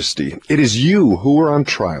 Your Majesty, it is you who are on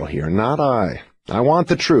trial here, not I. I want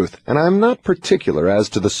the truth, and I am not particular as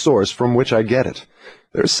to the source from which I get it.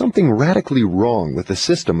 There is something radically wrong with the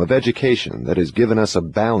system of education that has given us a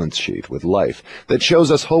balance sheet with life that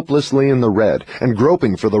shows us hopelessly in the red and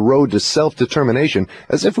groping for the road to self-determination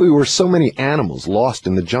as if we were so many animals lost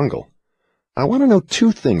in the jungle. I want to know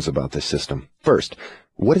 2 things about this system. First,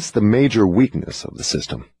 what is the major weakness of the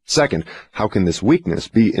system? Second, how can this weakness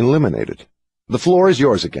be eliminated? The floor is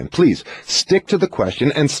yours again. Please, stick to the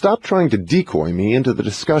question and stop trying to decoy me into the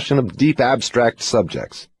discussion of deep abstract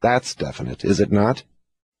subjects. That's definite, is it not?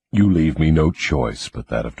 You leave me no choice but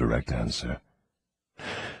that of direct answer.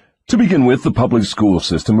 To begin with, the public school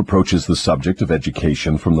system approaches the subject of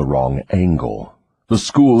education from the wrong angle. The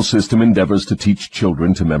school system endeavors to teach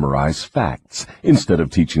children to memorize facts, instead of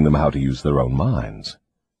teaching them how to use their own minds.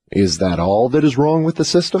 Is that all that is wrong with the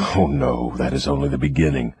system? Oh no, that is only the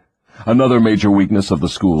beginning. Another major weakness of the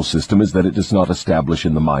school system is that it does not establish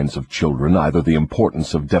in the minds of children either the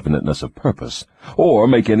importance of definiteness of purpose, or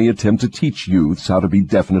make any attempt to teach youths how to be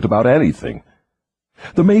definite about anything.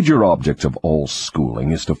 The major object of all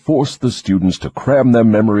schooling is to force the students to cram their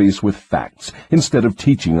memories with facts, instead of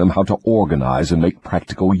teaching them how to organize and make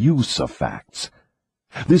practical use of facts.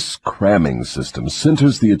 This cramming system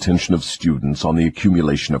centers the attention of students on the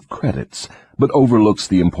accumulation of credits, but overlooks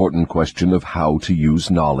the important question of how to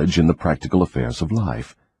use knowledge in the practical affairs of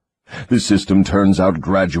life. This system turns out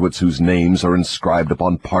graduates whose names are inscribed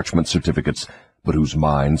upon parchment certificates, but whose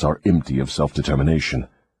minds are empty of self-determination.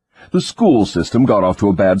 The school system got off to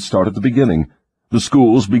a bad start at the beginning. The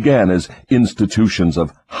schools began as institutions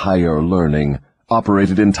of higher learning,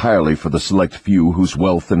 operated entirely for the select few whose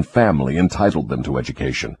wealth and family entitled them to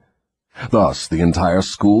education. Thus, the entire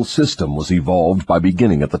school system was evolved by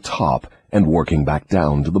beginning at the top and working back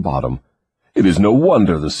down to the bottom. It is no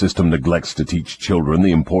wonder the system neglects to teach children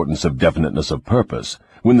the importance of definiteness of purpose,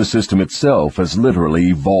 when the system itself has literally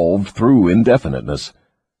evolved through indefiniteness.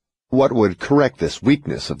 What would correct this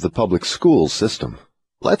weakness of the public school system?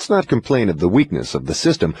 Let's not complain of the weakness of the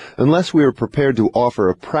system unless we are prepared to offer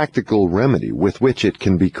a practical remedy with which it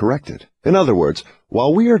can be corrected. In other words,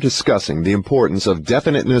 while we are discussing the importance of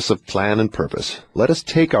definiteness of plan and purpose, let us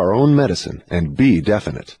take our own medicine and be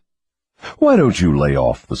definite. Why don't you lay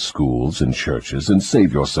off the schools and churches and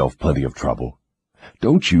save yourself plenty of trouble?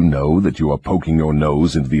 Don't you know that you are poking your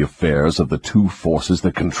nose into the affairs of the two forces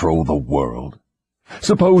that control the world?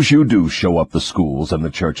 Suppose you do show up the schools and the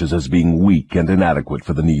churches as being weak and inadequate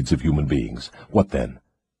for the needs of human beings. What then?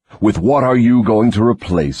 With what are you going to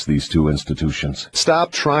replace these two institutions?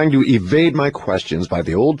 Stop trying to evade my questions by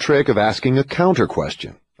the old trick of asking a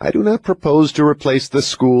counter-question. I do not propose to replace the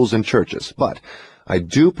schools and churches, but I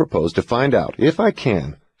do propose to find out, if I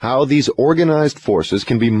can, how these organized forces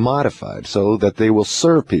can be modified so that they will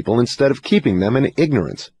serve people instead of keeping them in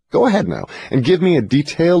ignorance. Go ahead now and give me a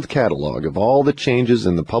detailed catalog of all the changes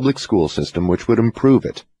in the public school system which would improve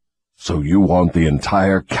it. So you want the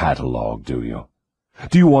entire catalog, do you?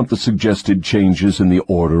 Do you want the suggested changes in the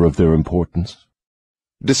order of their importance?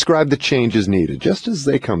 Describe the changes needed, just as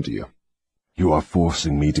they come to you. You are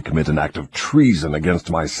forcing me to commit an act of treason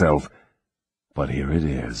against myself, but here it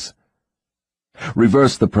is.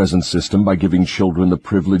 Reverse the present system by giving children the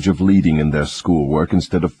privilege of leading in their schoolwork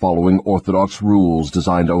instead of following orthodox rules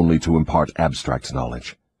designed only to impart abstract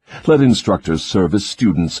knowledge. Let instructors serve as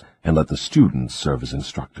students, and let the students serve as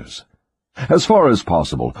instructors. As far as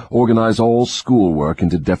possible, organize all schoolwork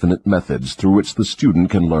into definite methods through which the student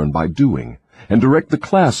can learn by doing, and direct the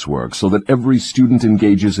classwork so that every student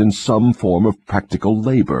engages in some form of practical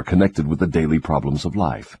labor connected with the daily problems of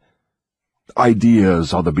life.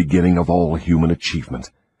 Ideas are the beginning of all human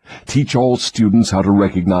achievement. Teach all students how to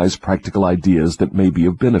recognize practical ideas that may be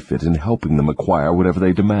of benefit in helping them acquire whatever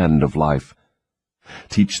they demand of life.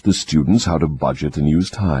 Teach the students how to budget and use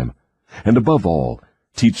time. And above all,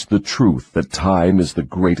 teach the truth that time is the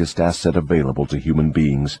greatest asset available to human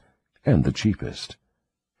beings, and the cheapest.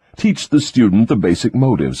 Teach the student the basic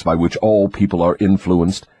motives by which all people are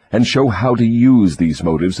influenced, and show how to use these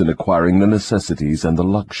motives in acquiring the necessities and the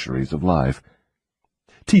luxuries of life.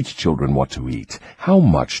 Teach children what to eat, how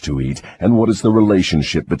much to eat, and what is the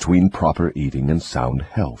relationship between proper eating and sound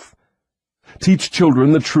health. Teach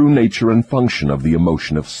children the true nature and function of the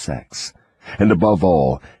emotion of sex. And above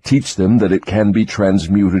all, teach them that it can be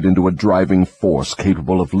transmuted into a driving force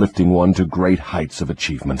capable of lifting one to great heights of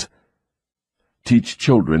achievement. Teach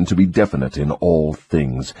children to be definite in all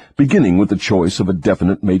things, beginning with the choice of a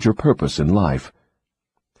definite major purpose in life.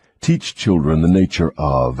 Teach children the nature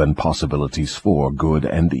of and possibilities for good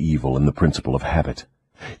and evil in the principle of habit,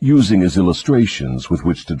 using as illustrations with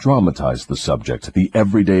which to dramatize the subject the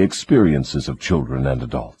everyday experiences of children and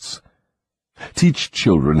adults. Teach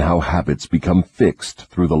children how habits become fixed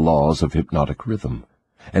through the laws of hypnotic rhythm,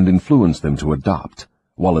 and influence them to adopt,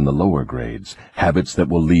 while in the lower grades, habits that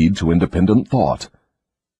will lead to independent thought.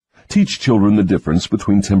 Teach children the difference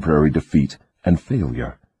between temporary defeat and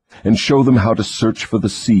failure, and show them how to search for the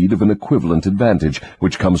seed of an equivalent advantage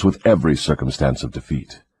which comes with every circumstance of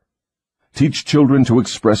defeat. Teach children to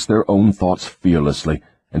express their own thoughts fearlessly,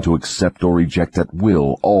 and to accept or reject at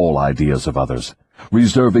will all ideas of others,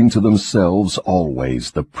 reserving to themselves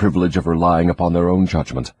always the privilege of relying upon their own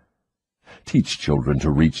judgment. Teach children to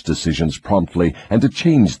reach decisions promptly, and to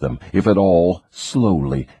change them, if at all,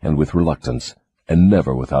 slowly and with reluctance, and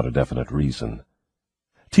never without a definite reason.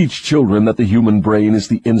 Teach children that the human brain is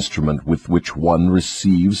the instrument with which one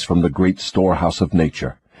receives from the great storehouse of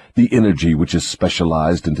nature the energy which is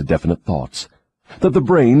specialized into definite thoughts, that the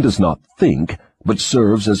brain does not think, but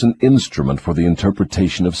serves as an instrument for the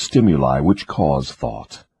interpretation of stimuli which cause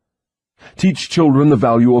thought. Teach children the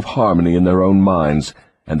value of harmony in their own minds,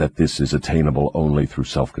 and that this is attainable only through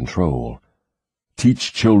self-control.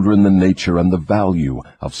 Teach children the nature and the value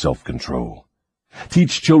of self-control.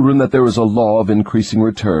 Teach children that there is a law of increasing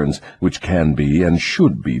returns which can be and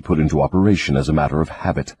should be put into operation as a matter of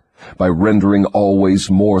habit, by rendering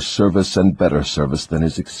always more service and better service than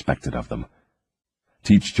is expected of them.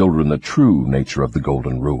 Teach children the true nature of the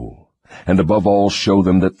Golden Rule, and above all show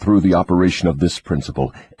them that through the operation of this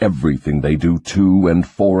principle, everything they do to and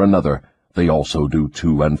for another, they also do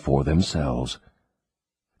to and for themselves.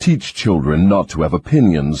 Teach children not to have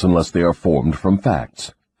opinions unless they are formed from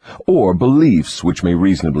facts, or beliefs which may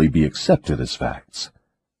reasonably be accepted as facts.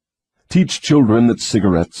 Teach children that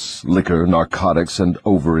cigarettes, liquor, narcotics, and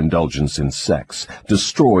overindulgence in sex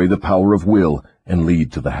destroy the power of will and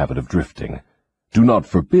lead to the habit of drifting. Do not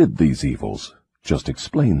forbid these evils, just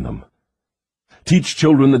explain them. Teach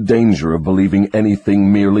children the danger of believing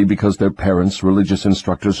anything merely because their parents, religious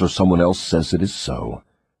instructors, or someone else says it is so.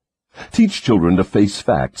 Teach children to face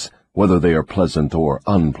facts, whether they are pleasant or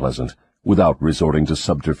unpleasant, without resorting to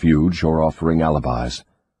subterfuge or offering alibis.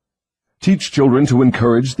 Teach children to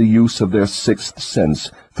encourage the use of their sixth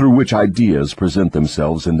sense, through which ideas present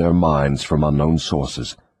themselves in their minds from unknown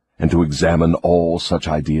sources, and to examine all such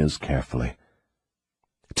ideas carefully.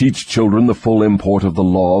 Teach children the full import of the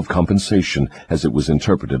law of compensation as it was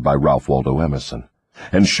interpreted by Ralph Waldo Emerson,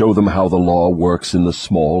 and show them how the law works in the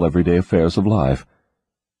small, everyday affairs of life.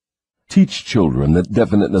 Teach children that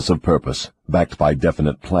definiteness of purpose, backed by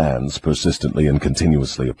definite plans persistently and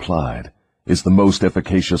continuously applied, is the most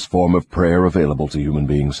efficacious form of prayer available to human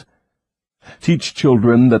beings. Teach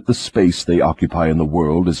children that the space they occupy in the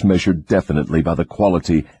world is measured definitely by the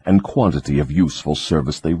quality and quantity of useful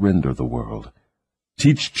service they render the world.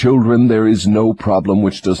 Teach children there is no problem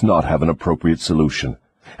which does not have an appropriate solution,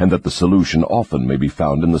 and that the solution often may be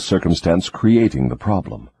found in the circumstance creating the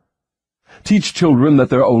problem. Teach children that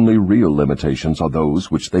their only real limitations are those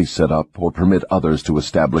which they set up or permit others to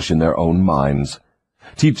establish in their own minds.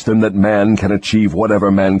 Teach them that man can achieve whatever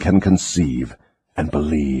man can conceive and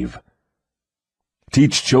believe.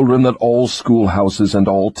 Teach children that all schoolhouses and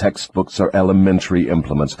all textbooks are elementary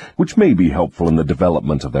implements which may be helpful in the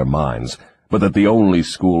development of their minds, but that the only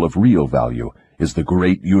school of real value is the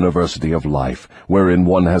great university of life, wherein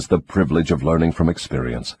one has the privilege of learning from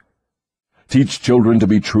experience. Teach children to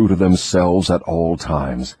be true to themselves at all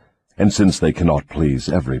times, and since they cannot please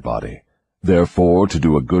everybody, therefore to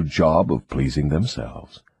do a good job of pleasing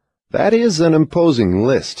themselves. That is an imposing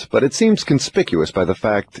list, but it seems conspicuous by the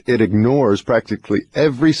fact it ignores practically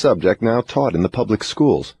every subject now taught in the public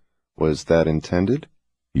schools. Was that intended?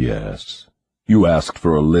 Yes. You asked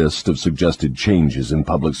for a list of suggested changes in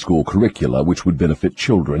public school curricula which would benefit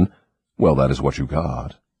children. Well, that is what you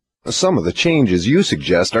got. Some of the changes you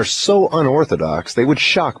suggest are so unorthodox they would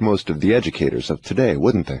shock most of the educators of today,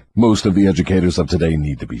 wouldn't they? Most of the educators of today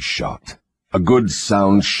need to be shocked. A good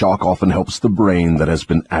sound shock often helps the brain that has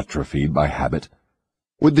been atrophied by habit.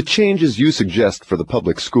 Would the changes you suggest for the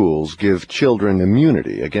public schools give children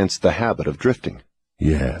immunity against the habit of drifting?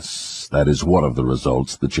 Yes, that is one of the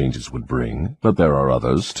results the changes would bring, but there are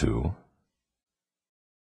others, too.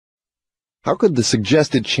 How could the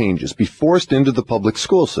suggested changes be forced into the public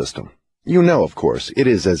school system? You know, of course, it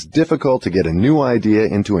is as difficult to get a new idea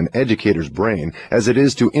into an educator's brain as it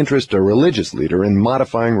is to interest a religious leader in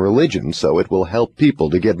modifying religion so it will help people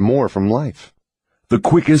to get more from life. The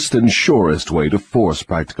quickest and surest way to force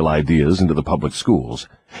practical ideas into the public schools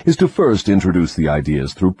is to first introduce the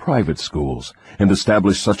ideas through private schools and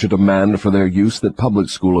establish such a demand for their use that public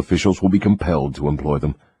school officials will be compelled to employ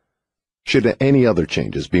them. Should any other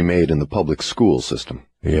changes be made in the public school system?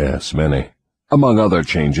 Yes, many. Among other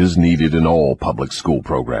changes needed in all public school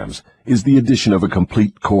programs is the addition of a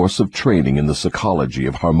complete course of training in the psychology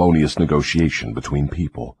of harmonious negotiation between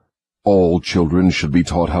people. All children should be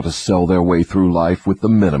taught how to sell their way through life with the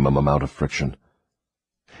minimum amount of friction.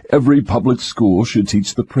 Every public school should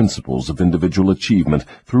teach the principles of individual achievement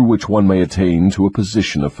through which one may attain to a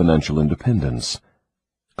position of financial independence.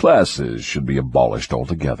 Classes should be abolished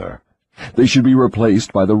altogether. They should be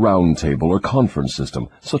replaced by the round table or conference system,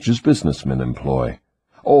 such as businessmen employ.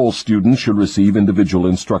 All students should receive individual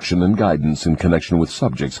instruction and guidance in connection with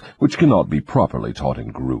subjects which cannot be properly taught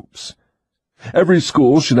in groups. Every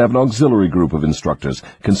school should have an auxiliary group of instructors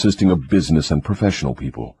consisting of business and professional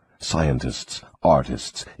people, scientists,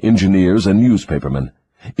 artists, engineers, and newspapermen,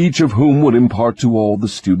 each of whom would impart to all the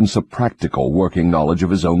students a practical working knowledge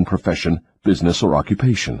of his own profession, business, or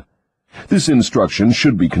occupation. This instruction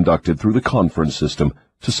should be conducted through the conference system,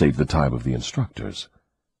 to save the time of the instructors.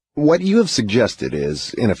 What you have suggested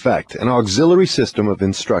is, in effect, an auxiliary system of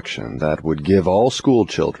instruction that would give all school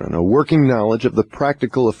children a working knowledge of the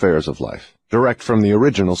practical affairs of life, direct from the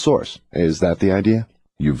original source. Is that the idea?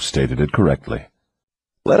 You've stated it correctly.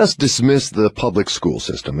 Let us dismiss the public school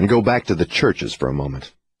system and go back to the churches for a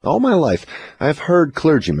moment. All my life, I have heard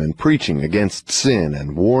clergymen preaching against sin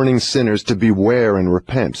and warning sinners to beware and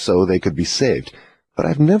repent so they could be saved, but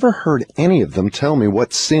I've never heard any of them tell me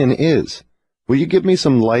what sin is. Will you give me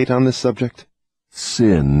some light on this subject?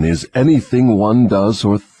 Sin is anything one does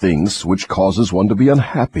or thinks which causes one to be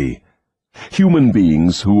unhappy. Human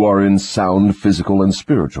beings who are in sound physical and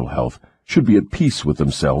spiritual health should be at peace with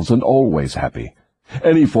themselves and always happy.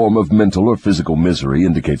 Any form of mental or physical misery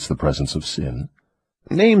indicates the presence of sin.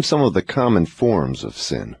 Name some of the common forms of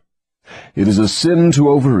sin. It is a sin to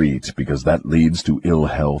overeat, because that leads to ill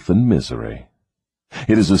health and misery.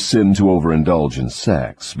 It is a sin to overindulge in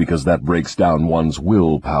sex, because that breaks down one's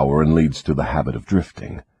willpower and leads to the habit of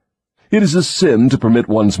drifting. It is a sin to permit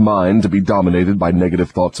one's mind to be dominated by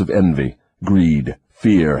negative thoughts of envy, greed,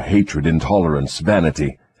 fear, hatred, intolerance,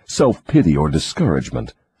 vanity, self-pity, or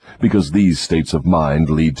discouragement, because these states of mind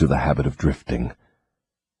lead to the habit of drifting.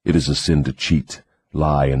 It is a sin to cheat,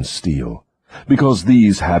 lie, and steal, because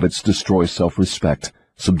these habits destroy self-respect,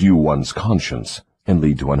 subdue one's conscience, and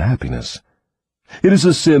lead to unhappiness. It is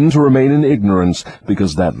a sin to remain in ignorance,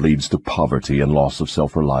 because that leads to poverty and loss of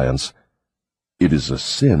self-reliance. It is a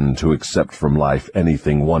sin to accept from life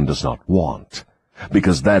anything one does not want,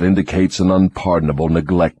 because that indicates an unpardonable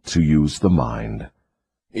neglect to use the mind.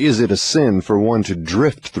 Is it a sin for one to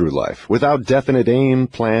drift through life without definite aim,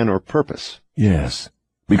 plan, or purpose? Yes,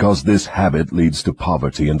 because this habit leads to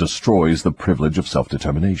poverty and destroys the privilege of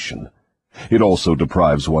self-determination. It also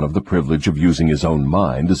deprives one of the privilege of using his own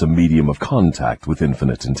mind as a medium of contact with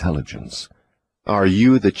infinite intelligence. Are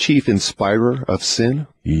you the chief inspirer of sin?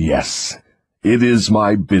 Yes. It is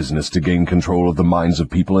my business to gain control of the minds of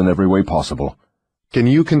people in every way possible. Can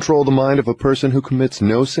you control the mind of a person who commits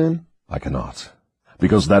no sin? I cannot,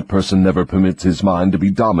 because that person never permits his mind to be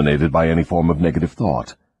dominated by any form of negative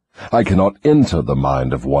thought. I cannot enter the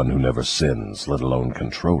mind of one who never sins, let alone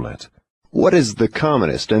control it. What is the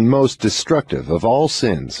commonest and most destructive of all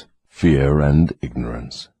sins? Fear and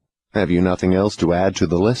ignorance. Have you nothing else to add to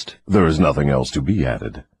the list? There is nothing else to be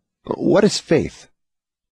added. What is faith?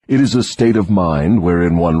 It is a state of mind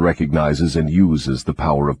wherein one recognizes and uses the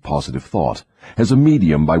power of positive thought as a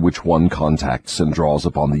medium by which one contacts and draws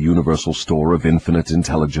upon the universal store of infinite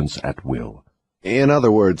intelligence at will. In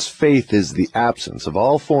other words, faith is the absence of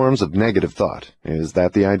all forms of negative thought. Is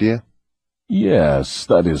that the idea? Yes,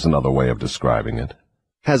 that is another way of describing it.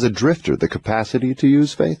 Has a drifter the capacity to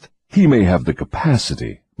use faith? He may have the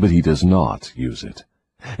capacity, but he does not use it.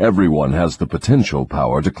 Everyone has the potential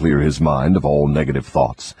power to clear his mind of all negative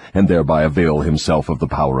thoughts, and thereby avail himself of the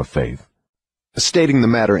power of faith. Stating the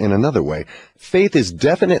matter in another way, faith is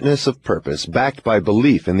definiteness of purpose backed by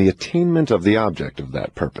belief in the attainment of the object of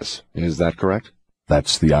that purpose. Is that correct?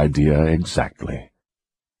 That's the idea exactly.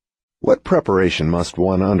 What preparation must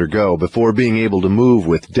one undergo before being able to move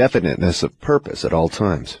with definiteness of purpose at all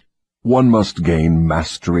times? One must gain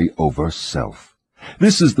mastery over self.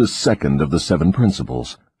 This is the second of the 7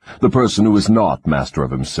 principles. The person who is not master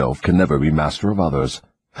of himself can never be master of others.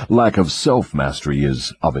 Lack of self-mastery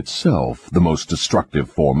is, of itself, the most destructive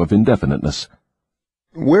form of indefiniteness.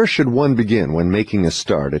 Where should one begin when making a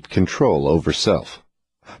start at control over self?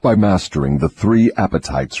 By mastering the 3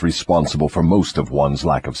 appetites responsible for most of one's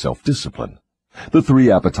lack of self-discipline. The 3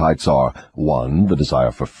 appetites are 1. The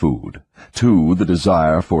desire for food, 2. The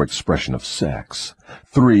desire for expression of sex,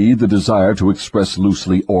 3. The desire to express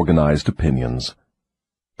loosely organized opinions.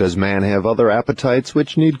 Does man have other appetites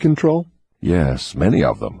which need control? Yes, many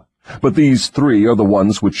of them. But these 3 are the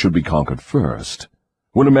ones which should be conquered first.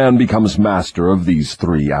 When a man becomes master of these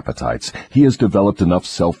 3 appetites, he has developed enough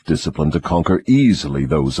self-discipline to conquer easily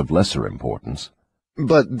those of lesser importance.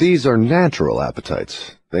 But these are natural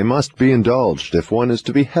appetites. They must be indulged if one is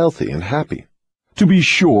to be healthy and happy. To be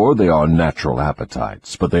sure, they are natural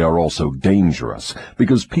appetites, but they are also dangerous,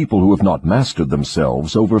 because people who have not mastered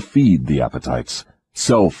themselves overfeed the appetites.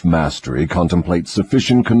 Self-mastery contemplates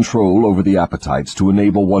sufficient control over the appetites to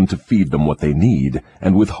enable one to feed them what they need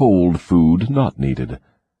and withhold food not needed.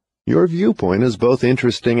 Your viewpoint is both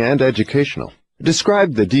interesting and educational.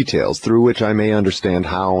 Describe the details through which I may understand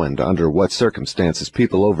how and under what circumstances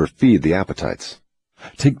people overfeed the appetites.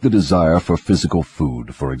 Take the desire for physical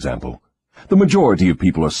food, for example. The majority of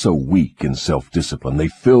people are so weak in self-discipline they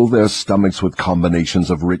fill their stomachs with combinations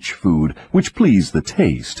of rich food which please the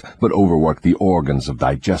taste but overwork the organs of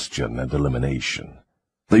digestion and elimination.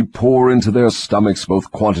 They pour into their stomachs both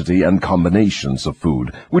quantity and combinations of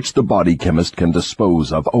food, which the body chemist can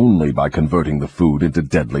dispose of only by converting the food into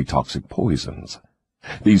deadly toxic poisons.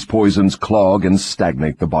 These poisons clog and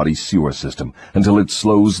stagnate the body's sewer system until it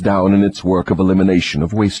slows down in its work of elimination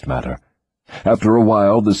of waste matter. After a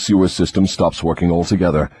while, the sewer system stops working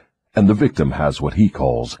altogether, and the victim has what he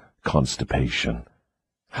calls constipation.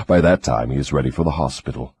 By that time, he is ready for the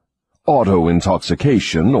hospital.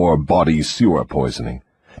 Auto-intoxication, or body sewer poisoning,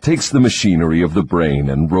 takes the machinery of the brain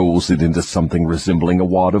and rolls it into something resembling a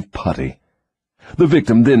wad of putty. The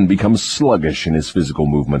victim then becomes sluggish in his physical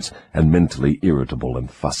movements and mentally irritable and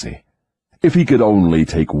fussy. If he could only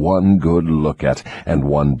take one good look at and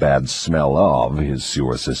one bad smell of his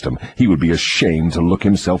sewer system, he would be ashamed to look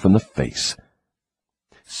himself in the face.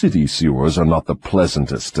 City sewers are not the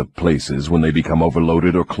pleasantest of places when they become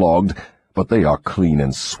overloaded or clogged, but they are clean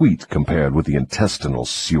and sweet compared with the intestinal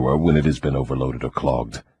sewer when it has been overloaded or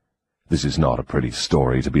clogged. This is not a pretty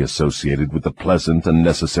story to be associated with the pleasant and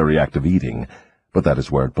necessary act of eating, but that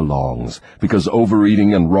is where it belongs, because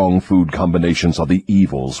overeating and wrong food combinations are the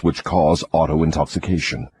evils which cause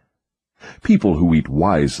auto-intoxication. People who eat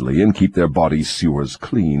wisely and keep their body sewers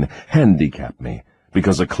clean handicap me,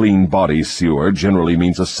 because a clean body sewer generally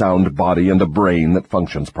means a sound body and a brain that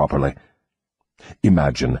functions properly.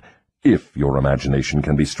 Imagine, if your imagination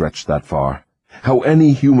can be stretched that far, how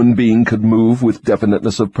any human being could move with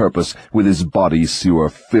definiteness of purpose with his body sewer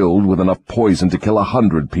filled with enough poison to kill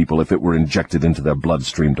 100 people if it were injected into their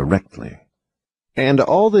bloodstream directly. And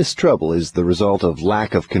all this trouble is the result of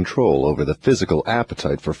lack of control over the physical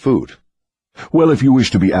appetite for food. Well, if you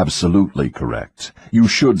wish to be absolutely correct, you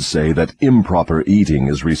should say that improper eating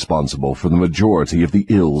is responsible for the majority of the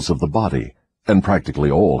ills of the body, and practically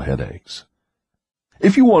all headaches.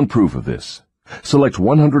 If you want proof of this, select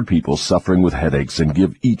 100 people suffering with headaches and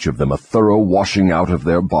give each of them a thorough washing out of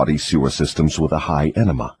their body sewer systems with a high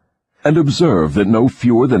enema, and observe that no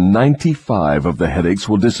fewer than 95 of the headaches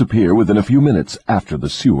will disappear within a few minutes after the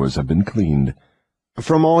sewers have been cleaned.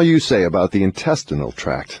 From all you say about the intestinal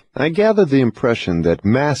tract, I gather the impression that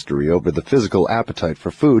mastery over the physical appetite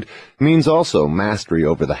for food means also mastery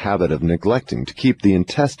over the habit of neglecting to keep the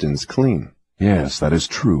intestines clean. Yes, that is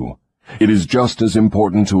true. It is just as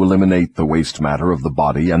important to eliminate the waste matter of the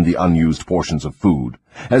body and the unused portions of food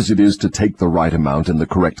as it is to take the right amount and the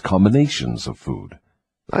correct combinations of food.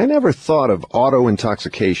 I never thought of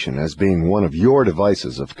auto-intoxication as being one of your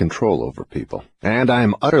devices of control over people, and I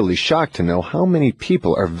am utterly shocked to know how many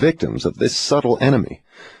people are victims of this subtle enemy.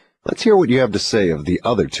 Let's hear what you have to say of the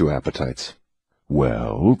other two appetites.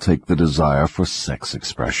 Well, take the desire for sex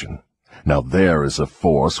expression. Now there is a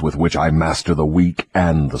force with which I master the weak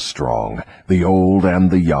and the strong, the old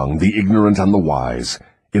and the young, the ignorant and the wise.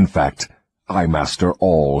 In fact, I master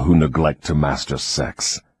all who neglect to master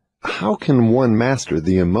sex. How can one master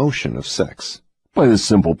the emotion of sex? By the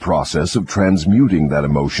simple process of transmuting that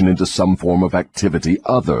emotion into some form of activity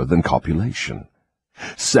other than copulation.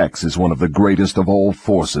 Sex is one of the greatest of all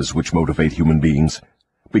forces which motivate human beings.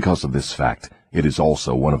 Because of this fact, it is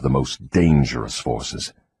also one of the most dangerous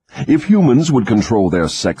forces. If humans would control their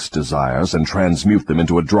sex desires and transmute them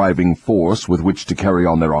into a driving force with which to carry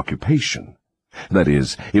on their occupation, that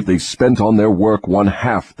is, if they spent on their work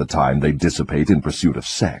 1/2 the time they dissipate in pursuit of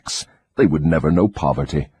sex, they would never know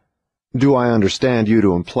poverty. Do I understand you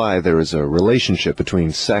to imply there is a relationship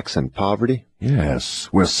between sex and poverty? Yes,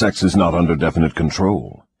 where sex is not under definite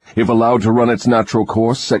control. If allowed to run its natural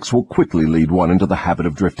course, sex will quickly lead one into the habit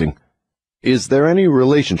of drifting. Is there any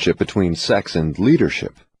relationship between sex and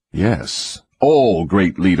leadership? Yes. All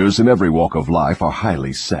great leaders in every walk of life are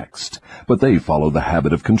highly sexed, but they follow the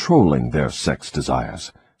habit of controlling their sex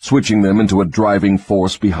desires, switching them into a driving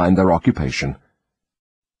force behind their occupation.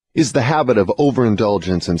 Is the habit of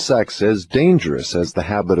overindulgence in sex as dangerous as the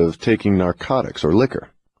habit of taking narcotics or liquor?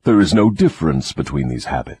 There is no difference between these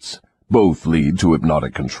habits. Both lead to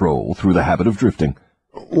hypnotic control through the habit of drifting.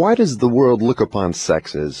 Why does the world look upon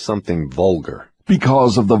sex as something vulgar?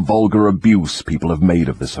 Because of the vulgar abuse people have made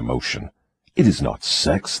of this emotion. It is not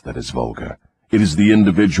sex that is vulgar. It is the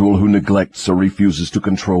individual who neglects or refuses to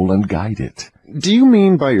control and guide it. Do you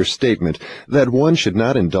mean by your statement that one should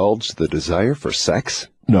not indulge the desire for sex?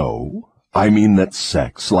 No, I mean that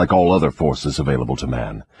sex, like all other forces available to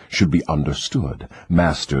man, should be understood,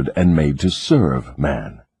 mastered, and made to serve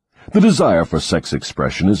man. The desire for sex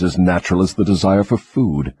expression is as natural as the desire for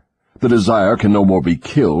food. The desire can no more be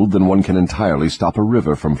killed than one can entirely stop a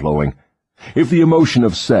river from flowing. If the emotion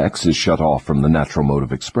of sex is shut off from the natural mode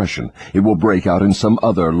of expression, it will break out in some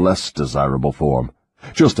other, less desirable form,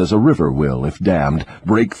 just as a river will, if dammed,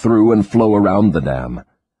 break through and flow around the dam.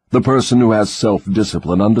 The person who has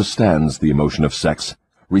self-discipline understands the emotion of sex,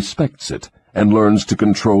 respects it, and learns to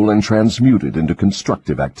control and transmute it into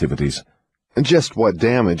constructive activities. Just what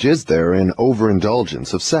damage is there in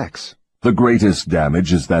overindulgence of sex? The greatest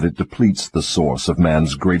damage is that it depletes the source of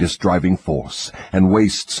man's greatest driving force and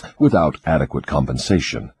wastes, without adequate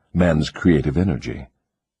compensation, man's creative energy.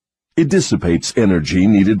 It dissipates energy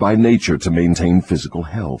needed by nature to maintain physical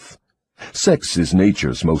health. Sex is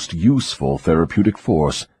nature's most useful therapeutic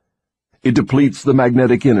force. It depletes the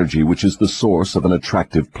magnetic energy which is the source of an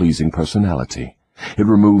attractive, pleasing personality. It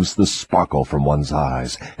removes the sparkle from one's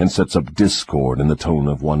eyes and sets up discord in the tone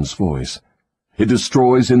of one's voice. It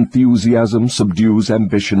destroys enthusiasm, subdues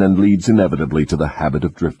ambition, and leads inevitably to the habit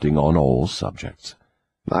of drifting on all subjects.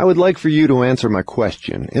 I would like for you to answer my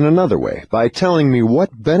question in another way by telling me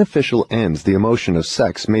what beneficial ends the emotion of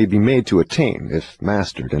sex may be made to attain if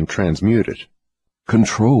mastered and transmuted.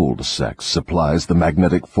 Controlled sex supplies the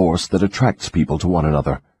magnetic force that attracts people to one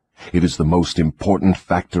another. It is the most important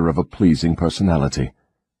factor of a pleasing personality.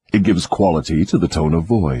 It gives quality to the tone of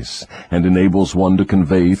voice, and enables one to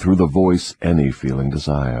convey through the voice any feeling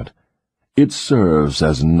desired. It serves,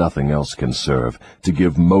 as nothing else can serve, to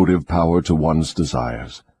give motive power to one's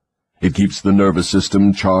desires. It keeps the nervous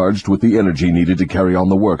system charged with the energy needed to carry on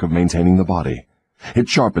the work of maintaining the body. It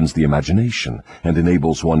sharpens the imagination and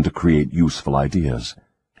enables one to create useful ideas.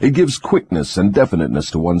 It gives quickness and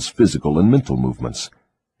definiteness to one's physical and mental movements.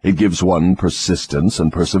 It gives one persistence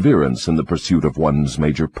and perseverance in the pursuit of one's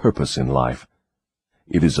major purpose in life.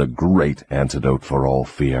 It is a great antidote for all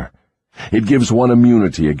fear. It gives one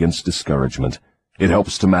immunity against discouragement. It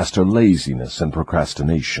helps to master laziness and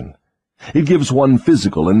procrastination. It gives one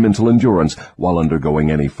physical and mental endurance while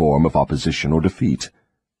undergoing any form of opposition or defeat.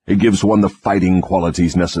 It gives one the fighting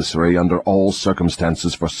qualities necessary under all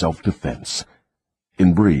circumstances for self-defense.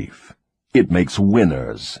 In brief, it makes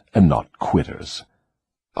winners and not quitters.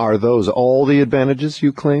 Are those all the advantages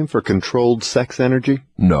you claim for controlled sex energy?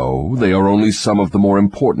 No, they are only some of the more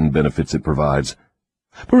important benefits it provides.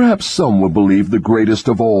 Perhaps some will believe the greatest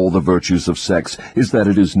of all the virtues of sex is that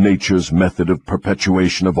it is nature's method of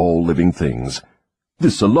perpetuation of all living things.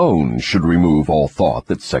 This alone should remove all thought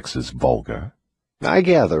that sex is vulgar. I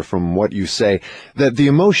gather from what you say that the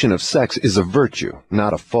emotion of sex is a virtue,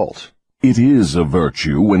 not a fault. It is a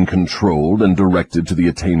virtue when controlled and directed to the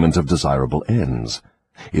attainment of desirable ends.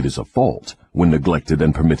 It is a fault when neglected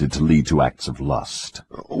and permitted to lead to acts of lust.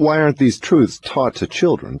 Why aren't these truths taught to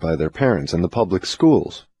children by their parents in the public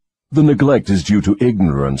schools? The neglect is due to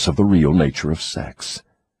ignorance of the real nature of sex.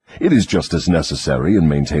 It is just as necessary in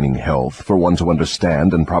maintaining health for one to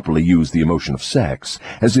understand and properly use the emotion of sex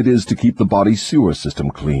as it is to keep the body's sewer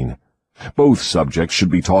system clean. Both subjects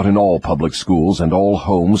should be taught in all public schools and all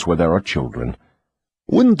homes where there are children.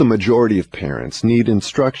 Wouldn't the majority of parents need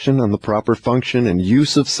instruction on the proper function and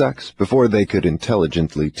use of sex before they could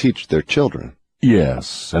intelligently teach their children?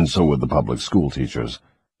 Yes, and so would the public school teachers.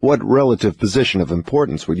 What relative position of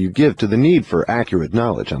importance would you give to the need for accurate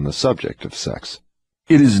knowledge on the subject of sex?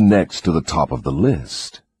 It is next to the top of the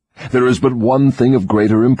list. There is but one thing of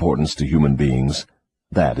greater importance to human beings.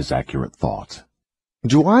 That is accurate thought.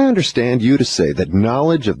 Do I understand you to say that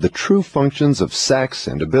knowledge of the true functions of sex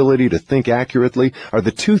and ability to think accurately are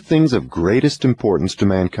the two things of greatest importance to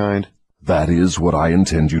mankind? That is what I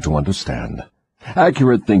intend you to understand.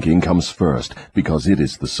 Accurate thinking comes first because it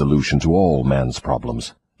is the solution to all man's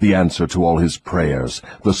problems, the answer to all his prayers,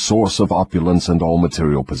 the source of opulence and all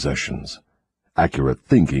material possessions. Accurate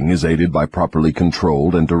thinking is aided by properly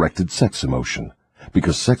controlled and directed sex emotion,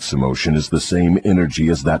 because sex emotion is the same energy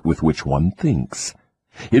as that with which one thinks.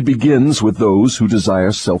 It begins with those who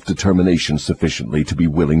desire self-determination sufficiently to be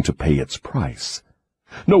willing to pay its price.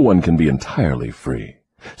 No one can be entirely free,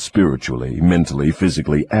 spiritually, mentally,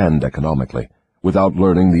 physically, and economically, without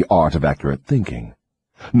learning the art of accurate thinking.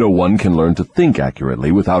 No one can learn to think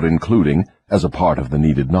accurately without including, as a part of the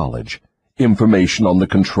needed knowledge, information on the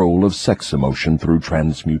control of sex emotion through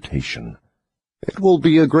transmutation. It will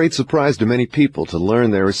be a great surprise to many people to learn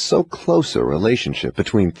there is so close a relationship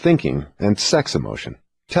between thinking and sex emotion.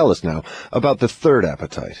 Tell us now about the third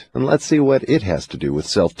appetite, and let's see what it has to do with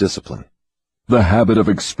self-discipline. The habit of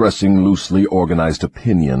expressing loosely organized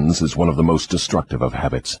opinions is one of the most destructive of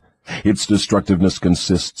habits. Its destructiveness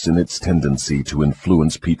consists in its tendency to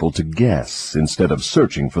influence people to guess instead of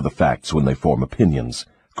searching for the facts when they form opinions,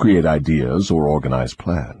 create ideas, or organize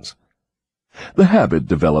plans. The habit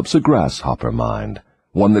develops a grasshopper mind,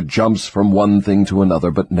 one that jumps from one thing to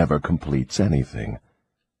another but never completes anything.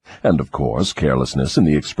 And, of course, carelessness in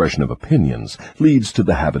the expression of opinions leads to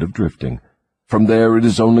the habit of drifting. From there it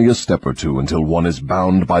is only a step or two until one is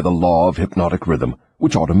bound by the law of hypnotic rhythm,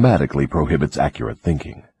 which automatically prohibits accurate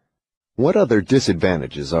thinking. What other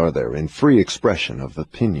disadvantages are there in free expression of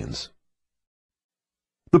opinions?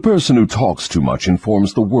 The person who talks too much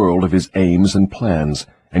informs the world of his aims and plans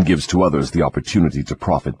and gives to others the opportunity to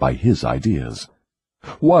profit by his ideas.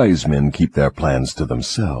 Wise men keep their plans to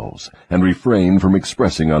themselves and refrain from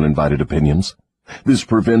expressing uninvited opinions. This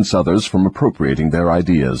prevents others from appropriating their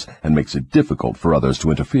ideas and makes it difficult for others to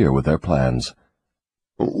interfere with their plans.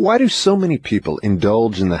 Why do so many people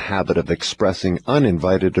indulge in the habit of expressing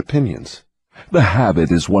uninvited opinions? The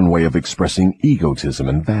habit is one way of expressing egotism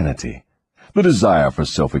and vanity. The desire for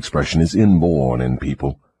self-expression is inborn in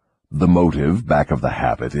people. The motive back of the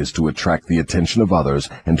habit is to attract the attention of others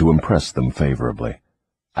and to impress them favorably.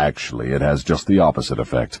 Actually, it has just the opposite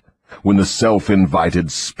effect. When the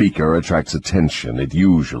self-invited speaker attracts attention, it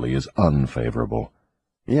usually is unfavorable.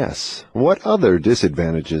 Yes. What other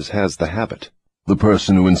disadvantages has the habit? The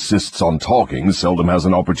person who insists on talking seldom has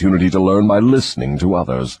an opportunity to learn by listening to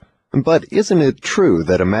others. But isn't it true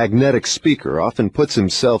that a magnetic speaker often puts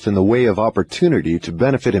himself in the way of opportunity to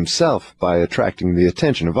benefit himself by attracting the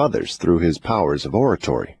attention of others through his powers of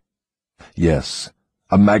oratory? Yes,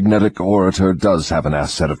 a magnetic orator does have an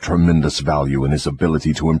asset of tremendous value in his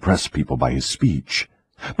ability to impress people by his speech.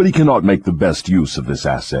 But he cannot make the best use of this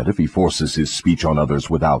asset if he forces his speech on others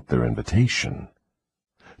without their invitation.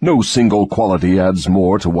 No single quality adds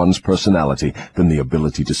more to one's personality than the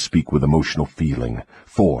ability to speak with emotional feeling,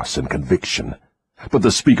 force, and conviction. But the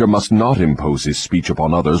speaker must not impose his speech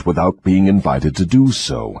upon others without being invited to do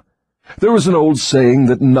so. There is an old saying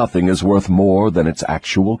that nothing is worth more than its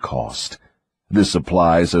actual cost. This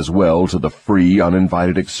applies as well to the free,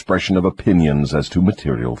 uninvited expression of opinions as to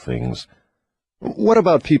material things. What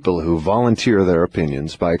about people who volunteer their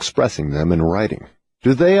opinions by expressing them in writing?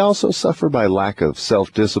 Do they also suffer by lack of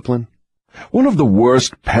self-discipline? One of the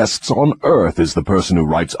worst pests on earth is the person who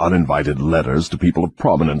writes uninvited letters to people of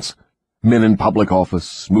prominence. Men in public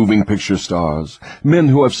office, moving picture stars, men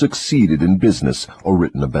who have succeeded in business or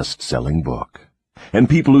written a best-selling book. And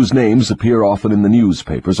people whose names appear often in the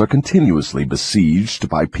newspapers are continuously besieged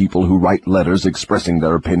by people who write letters expressing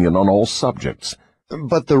their opinion on all subjects.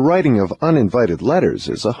 But the writing of uninvited letters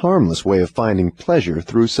is a harmless way of finding pleasure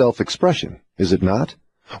through self-expression, is it not?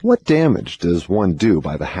 What damage does one do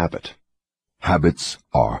by the habit? Habits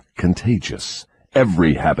are contagious.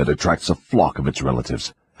 Every habit attracts a flock of its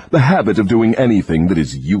relatives. The habit of doing anything that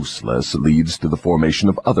is useless leads to the formation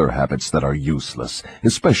of other habits that are useless,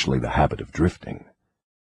 especially the habit of drifting.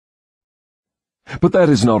 But that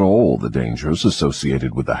is not all the dangers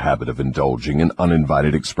associated with the habit of indulging in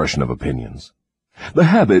uninvited expression of opinions. The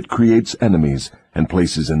habit creates enemies and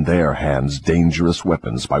places in their hands dangerous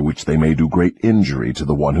weapons by which they may do great injury to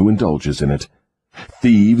the one who indulges in it.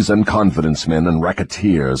 Thieves and confidence men and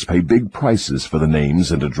racketeers pay big prices for the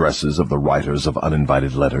names and addresses of the writers of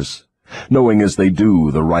uninvited letters. Knowing as they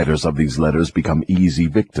do, the writers of these letters become easy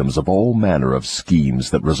victims of all manner of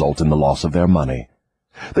schemes that result in the loss of their money.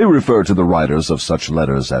 They refer to the writers of such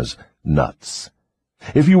letters as nuts.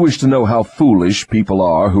 If you wish to know how foolish people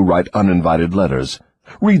are who write uninvited letters,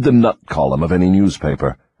 read the nut column of any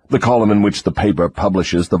newspaper, the column in which the paper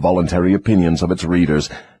publishes the voluntary opinions of its readers,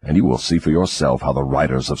 and you will see for yourself how the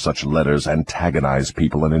writers of such letters antagonize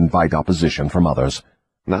people and invite opposition from others.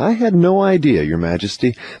 Now, I had no idea, Your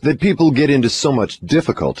Majesty, that people get into so much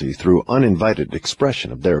difficulty through uninvited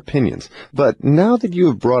expression of their opinions. But now that you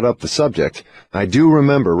have brought up the subject, I do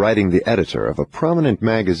remember writing the editor of a prominent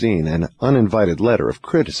magazine an uninvited letter of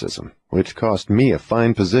criticism, which cost me a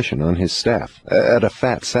fine position on his staff, at a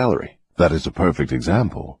fat salary. That is a perfect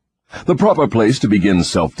example. The proper place to begin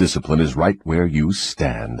self-discipline is right where you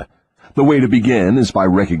stand. The way to begin is by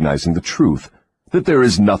recognizing the truth, that there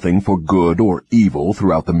is nothing for good or evil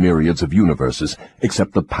throughout the myriads of universes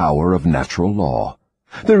except the power of natural law.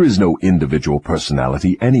 There is no individual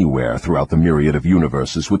personality anywhere throughout the myriad of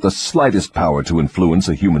universes with the slightest power to influence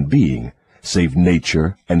a human being, save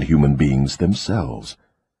nature and human beings themselves.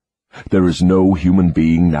 There is no human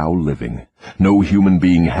being now living, no human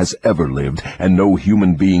being has ever lived, and no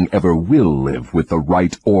human being ever will live with the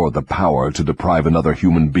right or the power to deprive another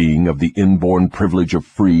human being of the inborn privilege of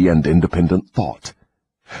free and independent thought.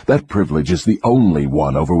 That privilege is the only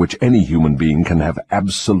one over which any human being can have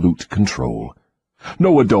absolute control.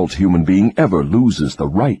 No adult human being ever loses the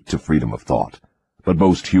right to freedom of thought, but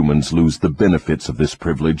most humans lose the benefits of this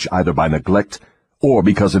privilege either by neglect or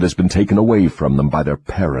because it has been taken away from them by their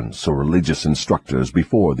parents or religious instructors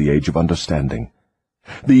before the age of understanding.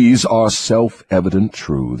 These are self-evident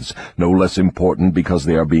truths, no less important because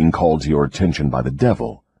they are being called to your attention by the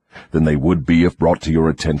devil than they would be if brought to your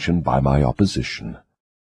attention by my opposition.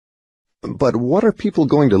 But what are people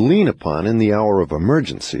going to lean upon in the hour of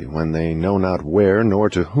emergency, when they know not where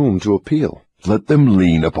nor to whom to appeal? Let them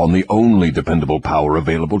lean upon the only dependable power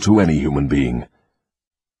available to any human being.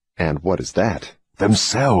 And what is that?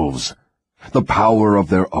 Themselves. The power of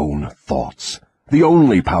their own thoughts. The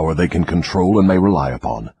only power they can control and may rely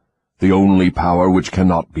upon. The only power which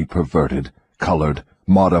cannot be perverted, colored,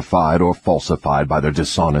 modified, or falsified by their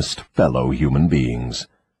dishonest fellow human beings.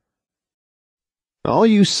 All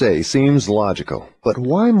you say seems logical, but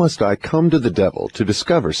why must I come to the devil to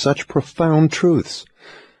discover such profound truths?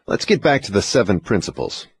 Let's get back to the 7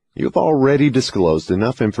 principles. You've already disclosed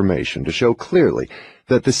enough information to show clearly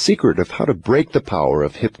that the secret of how to break the power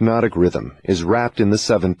of hypnotic rhythm is wrapped in the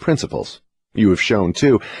 7 principles. You have shown,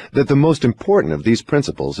 too, that the most important of these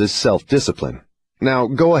principles is self-discipline. Now,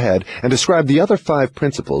 go ahead and describe the other 5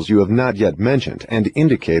 principles you have not yet mentioned and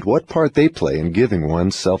indicate what part they play in giving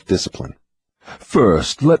one self-discipline.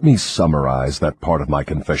 First, let me summarize that part of my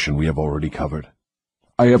confession we have already covered.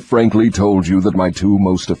 I have frankly told you that my 2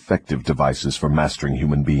 most effective devices for mastering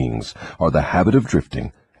human beings are the habit of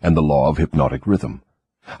drifting and the law of hypnotic rhythm.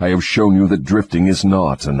 I have shown you that drifting is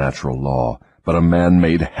not a natural law, but a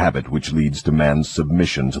man-made habit which leads to man's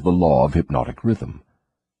submission to the law of hypnotic rhythm.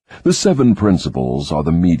 The 7 principles are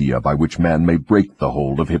the media by which man may break the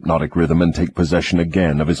hold of hypnotic rhythm and take possession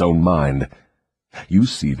again of his own mind. You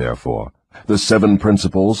see, therefore, the 7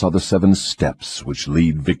 principles are the 7 steps which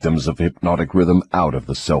lead victims of hypnotic rhythm out of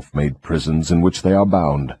the self-made prisons in which they are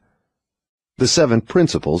bound. The 7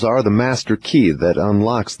 principles are the master key that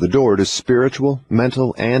unlocks the door to spiritual,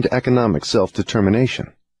 mental, and economic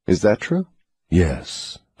self-determination. Is that true?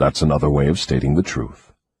 Yes, that's another way of stating the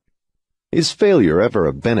truth. Is failure ever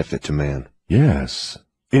a benefit to man? Yes.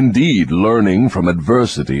 Indeed, learning from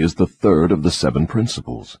adversity is the 3rd of the 7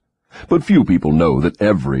 principles. But few people know that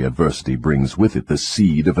every adversity brings with it the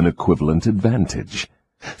seed of an equivalent advantage.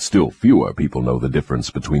 Still fewer people know the difference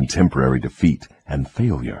between temporary defeat and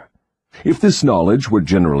failure. If this knowledge were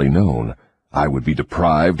generally known, I would be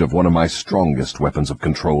deprived of one of my strongest weapons of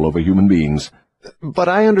control over human beings. But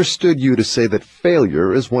I understood you to say that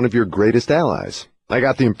failure is one of your greatest allies. I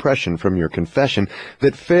got the impression from your confession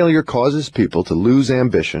that failure causes people to lose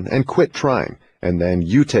ambition and quit trying, and then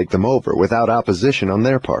you take them over without opposition on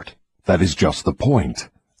their part. That is just the point.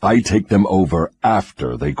 I take them over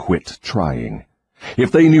after they quit trying.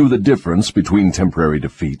 If they knew the difference between temporary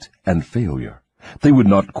defeat and failure, they would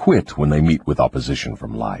not quit when they meet with opposition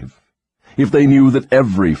from life. If they knew that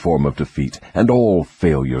every form of defeat and all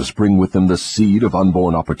failures bring with them the seed of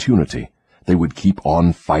unborn opportunity, they would keep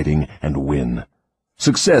on fighting and win.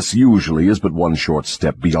 Success usually is but one short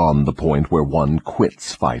step beyond the point where one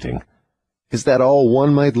quits fighting. Is that all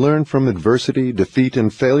one might learn from adversity, defeat,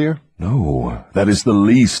 and failure? No, that is the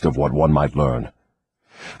least of what one might learn.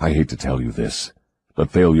 I hate to tell you this, but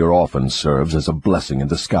failure often serves as a blessing in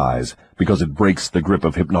disguise, because it breaks the grip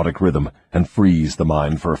of hypnotic rhythm and frees the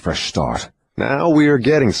mind for a fresh start. Now we are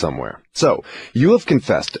getting somewhere. So, you have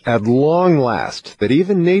confessed at long last that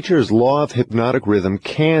even nature's law of hypnotic rhythm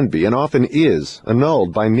can be, and often is,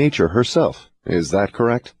 annulled by nature herself. Is that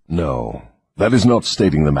correct? No, that is not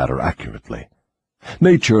stating the matter accurately.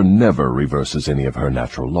 Nature never reverses any of her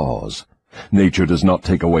natural laws. Nature does not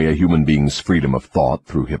take away a human being's freedom of thought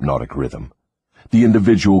through hypnotic rhythm. The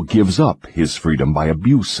individual gives up his freedom by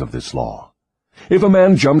abuse of this law. If a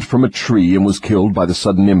man jumped from a tree and was killed by the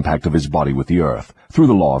sudden impact of his body with the earth, through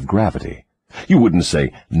the law of gravity, you wouldn't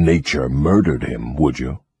say nature murdered him, would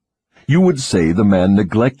you? You would say the man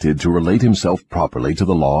neglected to relate himself properly to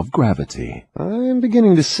the law of gravity. I'm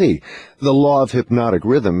beginning to see. The law of hypnotic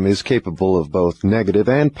rhythm is capable of both negative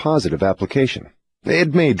and positive application.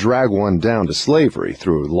 It may drag one down to slavery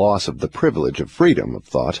through loss of the privilege of freedom of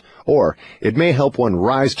thought, or it may help one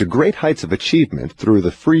rise to great heights of achievement through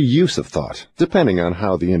the free use of thought, depending on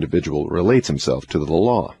how the individual relates himself to the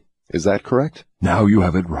law. Is that correct? Now you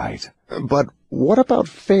have it right. But what about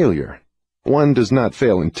failure? One does not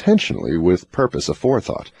fail intentionally with purpose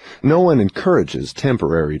aforethought. No one encourages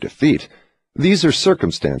temporary defeat. These are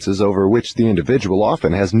circumstances over which the individual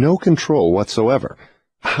often has no control whatsoever.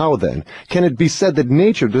 How, then, can it be said that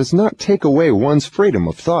nature does not take away one's freedom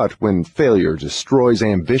of thought when failure destroys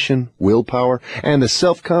ambition, willpower, and the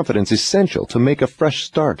self-confidence essential to make a fresh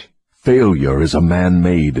start? Failure is a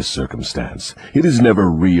man-made circumstance. It is never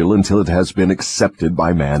real until it has been accepted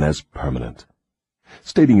by man as permanent.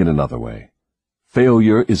 Stating it another way,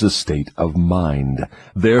 failure is a state of mind.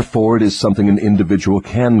 Therefore, it is something an individual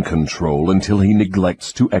can control until he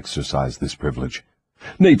neglects to exercise this privilege.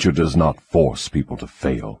 Nature does not force people to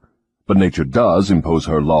fail, But nature does impose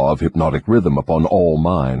her law of hypnotic rhythm upon all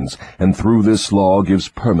minds, and through this law gives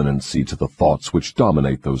permanency to the thoughts which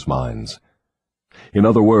dominate those minds. In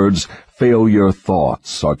other words, failure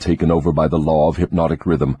thoughts are taken over by the law of hypnotic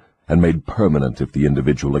rhythm and made permanent if the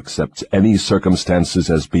individual accepts any circumstances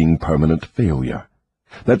as being permanent failure.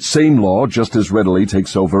 That same law just as readily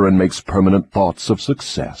takes over and makes permanent thoughts of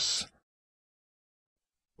success.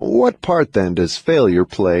 What part, then, does failure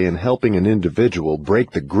play in helping an individual break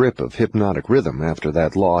the grip of hypnotic rhythm after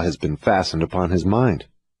that law has been fastened upon his mind?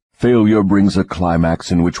 Failure brings a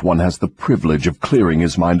climax in which one has the privilege of clearing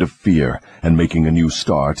his mind of fear and making a new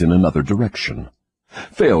start in another direction.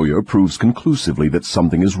 Failure proves conclusively that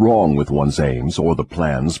something is wrong with one's aims or the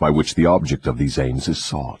plans by which the object of these aims is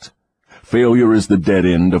sought. Failure is the dead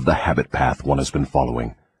end of the habit path one has been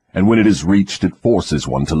following, and when it is reached it forces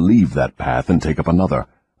one to leave that path and take up another,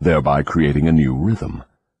 thereby creating a new rhythm.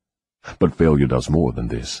 But failure does more than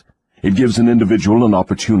this. It gives an individual an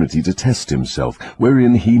opportunity to test himself,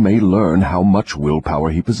 wherein he may learn how much willpower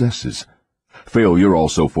he possesses. Failure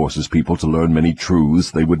also forces people to learn many truths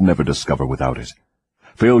they would never discover without it.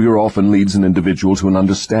 Failure often leads an individual to an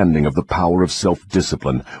understanding of the power of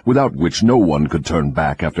self-discipline, without which no one could turn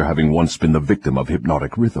back after having once been the victim of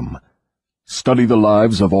hypnotic rhythm. Study the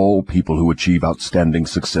lives of all people who achieve outstanding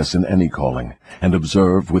success in any calling, and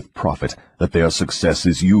observe with profit that their success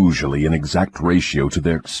is usually in exact ratio to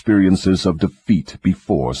their experiences of defeat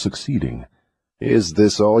before succeeding. Is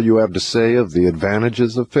this all you have to say of the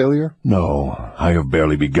advantages of failure? No, I have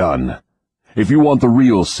barely begun. If you want the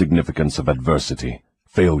real significance of adversity,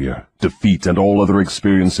 failure, defeat, and all other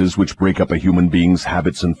experiences which break up a human being's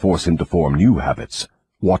habits and force him to form new habits,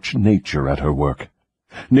 watch nature at her work.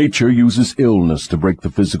 Nature uses illness to break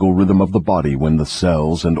the physical rhythm of the body when the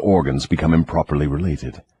cells and organs become improperly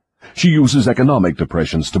related. She uses economic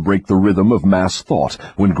depressions to break the rhythm of mass thought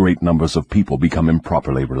when great numbers of people become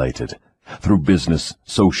improperly related, through business,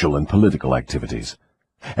 social, and political activities.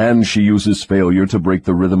 And she uses failure to break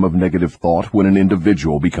the rhythm of negative thought when an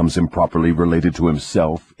individual becomes improperly related to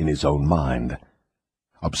himself in his own mind.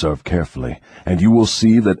 Observe carefully, and you will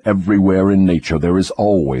see that everywhere in nature there is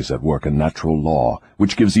always at work a natural law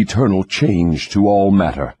which gives eternal change to all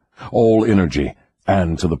matter, all energy,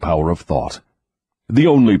 and to the power of thought. The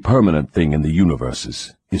only permanent thing in the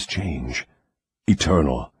universe is change,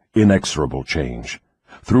 eternal, inexorable change,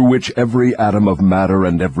 through which every atom of matter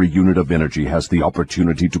and every unit of energy has the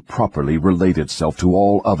opportunity to properly relate itself to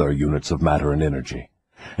all other units of matter and energy.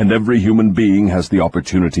 And every human being has the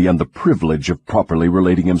opportunity and the privilege of properly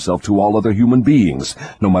relating himself to all other human beings,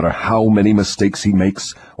 no matter how many mistakes he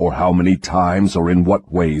makes, or how many times or in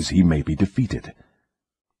what ways he may be defeated.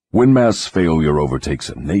 When mass failure overtakes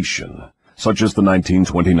a nation, such as the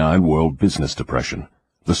 1929 World Business Depression,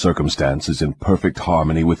 the circumstance is in perfect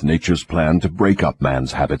harmony with nature's plan to break up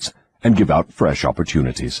man's habits and give out fresh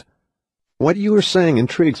opportunities. What you are saying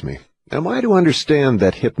intrigues me. Am I to understand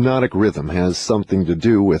that hypnotic rhythm has something to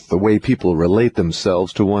do with the way people relate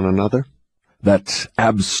themselves to one another? That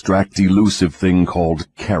abstract, elusive thing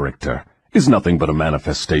called character is nothing but a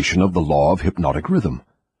manifestation of the law of hypnotic rhythm.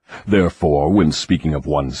 Therefore, when speaking of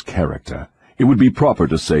one's character, it would be proper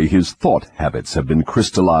to say his thought habits have been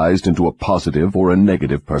crystallized into a positive or a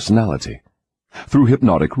negative personality. Through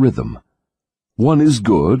hypnotic rhythm, one is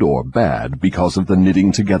good or bad because of the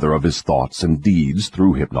knitting together of his thoughts and deeds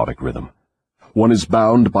through hypnotic rhythm. One is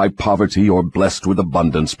bound by poverty or blessed with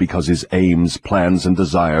abundance because his aims, plans, and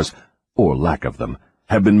desires, or lack of them,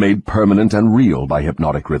 have been made permanent and real by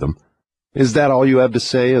hypnotic rhythm. Is that all you have to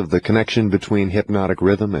say of the connection between hypnotic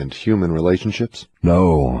rhythm and human relationships?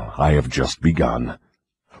 No, I have just begun.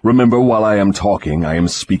 Remember, while I am talking, I am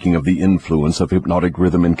speaking of the influence of hypnotic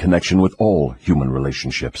rhythm in connection with all human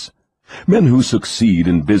relationships. Men who succeed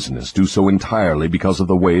in business do so entirely because of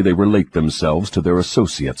the way they relate themselves to their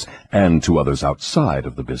associates and to others outside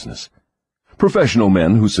of the business. Professional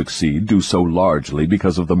men who succeed do so largely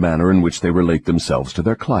because of the manner in which they relate themselves to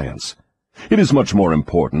their clients. It is much more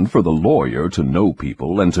important for the lawyer to know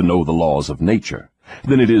people and to know the laws of nature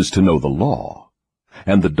than it is to know the law.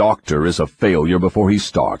 And the doctor is a failure before he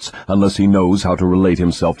starts unless he knows how to relate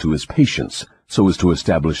himself to his patients so as to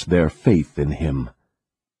establish their faith in him.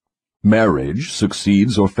 Marriage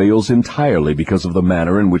succeeds or fails entirely because of the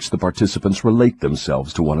manner in which the participants relate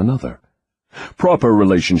themselves to one another. Proper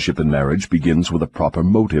relationship in marriage begins with a proper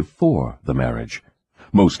motive for the marriage.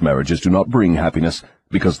 Most marriages do not bring happiness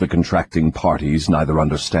because the contracting parties neither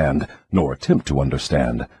understand, nor attempt to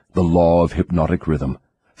understand, the law of hypnotic rhythm,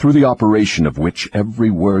 through the operation of which every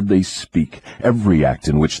word they speak, every act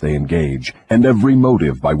in which they engage, and every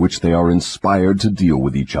motive by which they are inspired to deal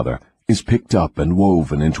with each other, is picked up and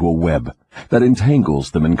woven into a web that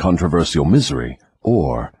entangles them in controversial misery,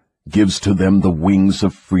 or gives to them the wings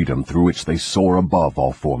of freedom through which they soar above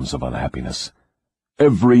all forms of unhappiness.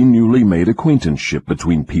 Every newly made acquaintanceship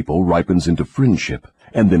between people ripens into friendship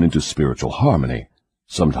and then into spiritual harmony,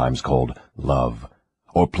 sometimes called love,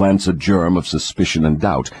 or plants a germ of suspicion and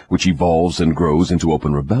doubt which evolves and grows into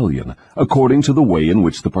open rebellion, according to the way in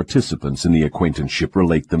which the participants in the acquaintanceship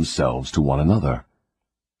relate themselves to one another.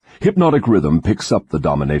 Hypnotic rhythm picks up the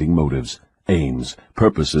dominating motives, aims,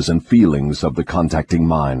 purposes, and feelings of the contacting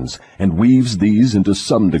minds, and weaves these into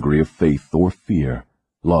some degree of faith or fear,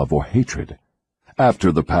 love or hatred.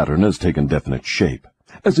 After the pattern has taken definite shape,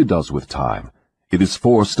 as it does with time, it is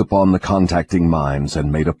forced upon the contacting minds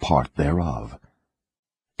and made a part thereof.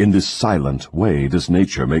 In this silent way does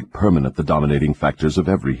nature make permanent the dominating factors of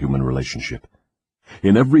every human relationship.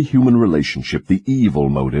 In every human relationship, the evil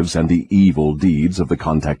motives and the evil deeds of the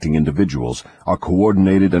contacting individuals are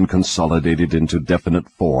coordinated and consolidated into definite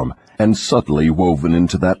form and subtly woven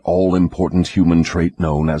into that all-important human trait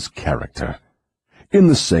known as character. In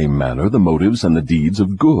the same manner, the motives and the deeds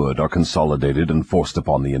of good are consolidated and forced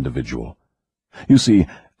upon the individual. You see,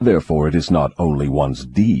 therefore, it is not only one's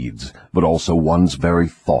deeds, but also one's very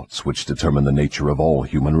thoughts which determine the nature of all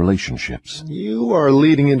human relationships. You are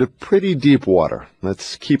leading into pretty deep water.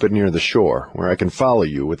 Let's keep it near the shore, where I can follow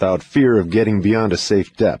you without fear of getting beyond a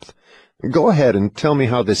safe depth. Go ahead and tell me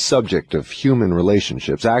how this subject of human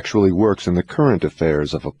relationships actually works in the current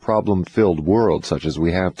affairs of a problem-filled world such as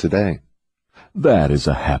we have today. That is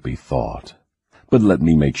a happy thought. But let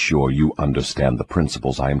me make sure you understand the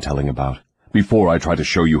principles I am telling about, before I try to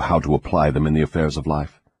show you how to apply them in the affairs of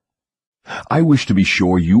life. I wish to be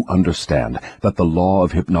sure you understand that the law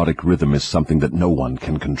of hypnotic rhythm is something that no one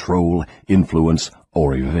can control, influence,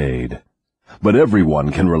 or evade. But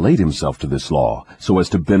everyone can relate himself to this law so as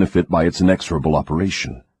to benefit by its inexorable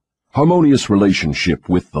operation. Harmonious relationship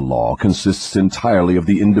with the law consists entirely of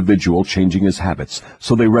the individual changing his habits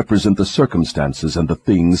so they represent the circumstances and the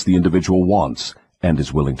things the individual wants and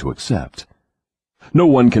is willing to accept. No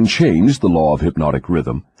one can change the law of hypnotic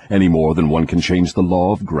rhythm any more than one can change the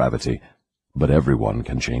law of gravity, but everyone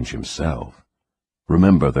can change himself.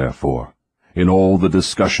 Remember, therefore, in all the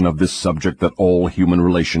discussion of this subject, that all human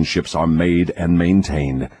relationships are made and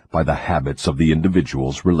maintained by the habits of the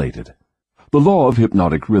individuals related. The law of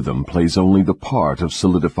hypnotic rhythm plays only the part of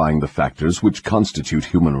solidifying the factors which constitute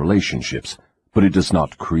human relationships, but it does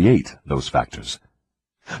not create those factors.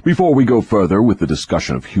 Before we go further with the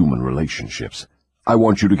discussion of human relationships, I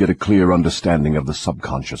want you to get a clear understanding of the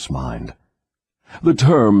subconscious mind. The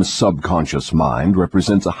term subconscious mind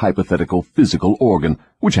represents a hypothetical physical organ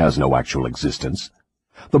which has no actual existence.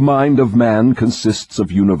 The mind of man consists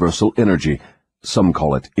of universal energy, some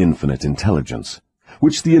call it infinite intelligence,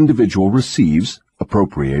 which the individual receives,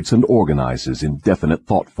 appropriates, and organizes in definite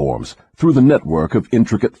thought forms through the network of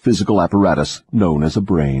intricate physical apparatus known as a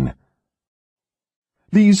brain.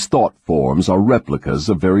 These thought forms are replicas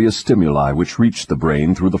of various stimuli which reach the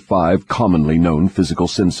brain through the 5 commonly known physical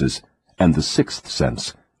senses, and the 6th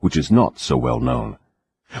sense, which is not so well known.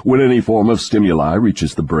 When any form of stimuli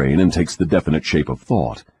reaches the brain and takes the definite shape of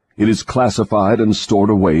thought, it is classified and stored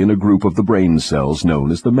away in a group of the brain cells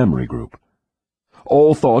known as the memory group.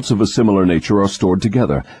 All thoughts of a similar nature are stored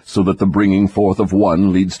together, so that the bringing forth of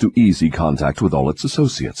one leads to easy contact with all its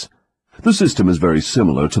associates. The system is very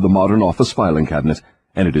similar to the modern office filing cabinet,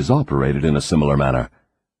 and it is operated in a similar manner.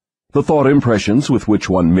 The thought impressions with which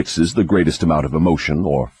one mixes the greatest amount of emotion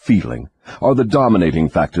or feeling are the dominating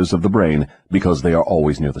factors of the brain, because they are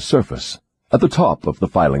always near the surface, at the top of the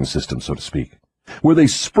filing system, so to speak, where they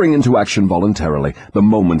spring into action voluntarily the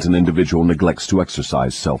moment an individual neglects to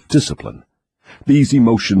exercise self-discipline. These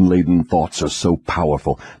emotion-laden thoughts are so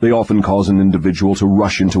powerful, they often cause an individual to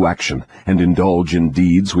rush into action and indulge in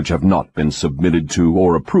deeds which have not been submitted to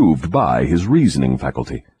or approved by his reasoning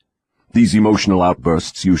faculty. These emotional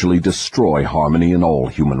outbursts usually destroy harmony in all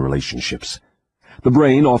human relationships. The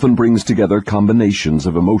brain often brings together combinations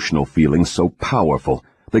of emotional feelings so powerful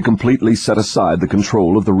they completely set aside the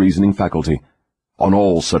control of the reasoning faculty. On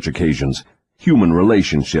all such occasions, human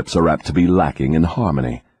relationships are apt to be lacking in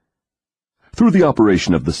harmony. Through the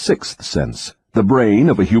operation of the 6th sense, the brain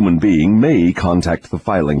of a human being may contact the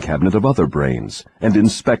filing cabinet of other brains and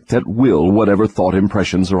inspect at will whatever thought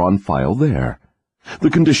impressions are on file there. The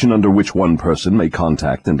condition under which one person may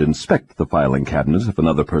contact and inspect the filing cabinet of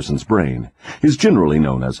another person's brain is generally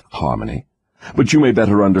known as harmony. But you may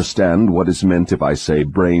better understand what is meant if I say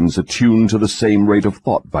brains attuned to the same rate of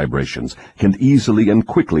thought vibrations can easily and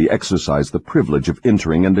quickly exercise the privilege of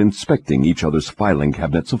entering and inspecting each other's filing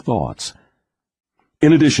cabinets of thoughts.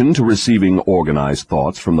 In addition to receiving organized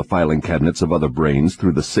thoughts from the filing cabinets of other brains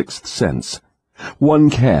through the sixth sense, one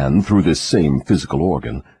can, through this same physical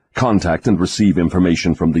organ, contact and receive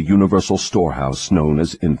information from the universal storehouse known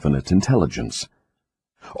as infinite intelligence.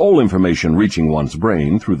 All information reaching one's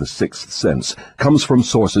brain through the sixth sense comes from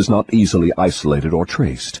sources not easily isolated or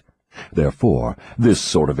traced. Therefore, this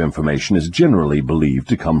sort of information is generally believed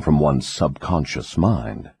to come from one's subconscious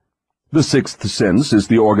mind. The sixth sense is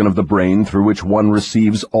the organ of the brain through which one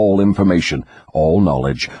receives all information, all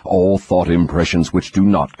knowledge, all thought impressions which do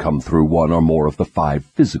not come through one or more of the 5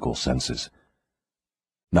 physical senses.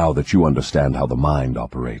 Now that you understand how the mind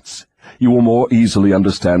operates, you will more easily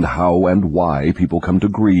understand how and why people come to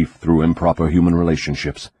grief through improper human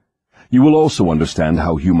relationships. You will also understand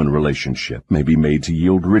how human relationship may be made to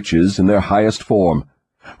yield riches in their highest form,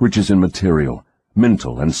 riches in material,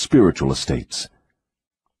 mental, and spiritual estates.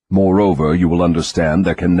 Moreover, you will understand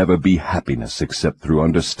there can never be happiness except through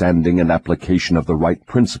understanding and application of the right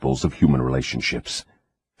principles of human relationships.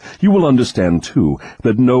 You will understand, too,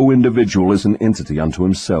 that no individual is an entity unto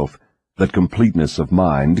himself, that completeness of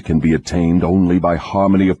mind can be attained only by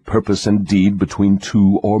harmony of purpose and deed between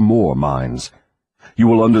 2 or more minds. You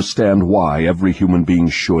will understand why every human being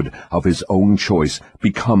should, of his own choice,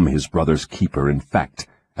 become his brother's keeper in fact,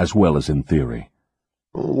 as well as in theory.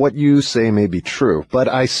 What you say may be true, but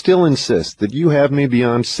I still insist that you have me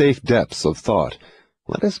beyond safe depths of thought.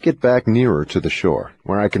 Let us get back nearer to the shore,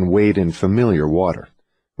 where I can wade in familiar water.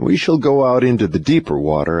 We shall go out into the deeper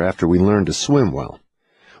water after we learn to swim well.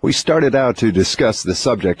 We started out to discuss the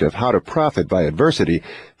subject of how to profit by adversity,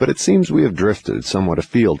 but it seems we have drifted somewhat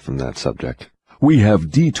afield from that subject. We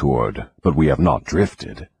have detoured, but we have not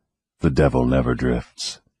drifted. The devil never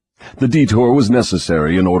drifts. The detour was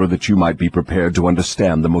necessary in order that you might be prepared to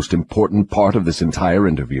understand the most important part of this entire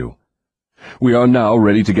interview. We are now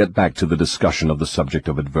ready to get back to the discussion of the subject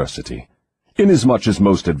of adversity. Inasmuch as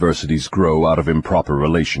most adversities grow out of improper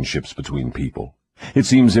relationships between people, it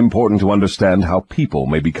seems important to understand how people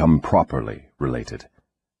may become properly related.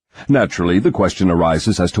 Naturally, the question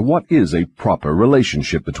arises as to what is a proper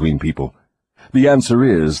relationship between people. The answer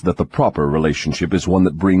is that the proper relationship is one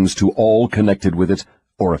that brings to all connected with it,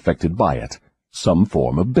 or affected by it, some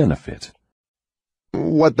form of benefit.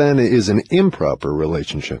 What then is an improper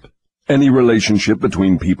relationship? Any relationship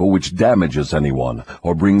between people which damages anyone,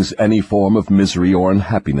 or brings any form of misery or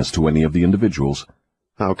unhappiness to any of the individuals.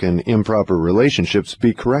 How can improper relationships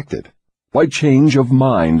be corrected? By change of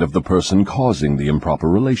mind of the person causing the improper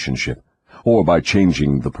relationship, or by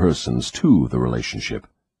changing the persons to the relationship.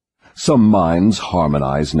 Some minds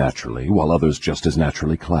harmonize naturally, while others just as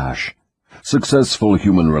naturally clash. Successful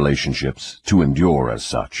human relationships, to endure as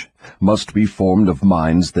such, must be formed of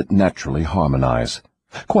minds that naturally harmonize,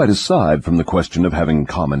 quite aside from the question of having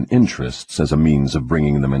common interests as a means of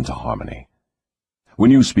bringing them into harmony. When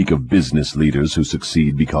you speak of business leaders who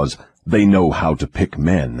succeed because they know how to pick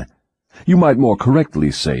men, you might more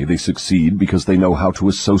correctly say they succeed because they know how to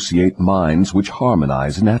associate minds which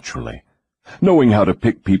harmonize naturally. Knowing how to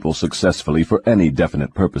pick people successfully for any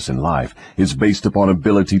definite purpose in life is based upon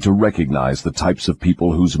ability to recognize the types of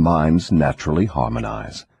people whose minds naturally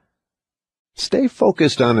harmonize. Stay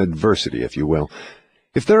focused on adversity, if you will.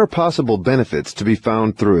 If there are possible benefits to be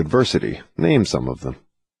found through adversity, name some of them.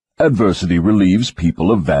 Adversity relieves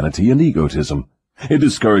people of vanity and egotism. It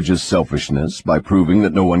discourages selfishness by proving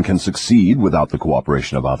that no one can succeed without the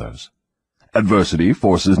cooperation of others. Adversity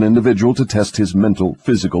forces an individual to test his mental,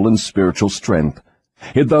 physical, and spiritual strength.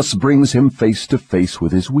 It thus brings him face to face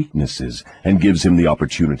with his weaknesses and gives him the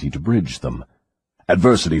opportunity to bridge them.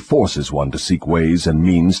 Adversity forces one to seek ways and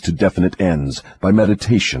means to definite ends by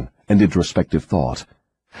meditation and introspective thought.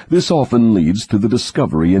 This often leads to the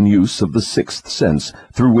discovery and use of the sixth sense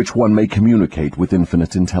through which one may communicate with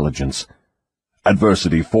infinite intelligence.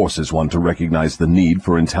 Adversity forces one to recognize the need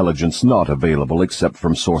for intelligence not available except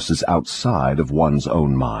from sources outside of one's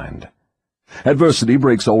own mind. Adversity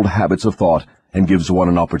breaks old habits of thought and gives one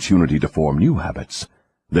an opportunity to form new habits.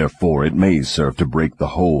 Therefore, it may serve to break the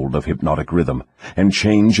hold of hypnotic rhythm and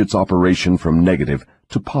change its operation from negative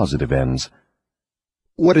to positive ends.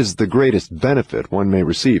 What is the greatest benefit one may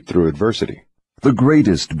receive through adversity? The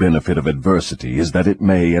greatest benefit of adversity is that it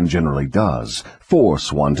may, and generally does,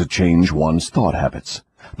 force one to change one's thought habits,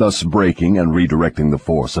 thus breaking and redirecting the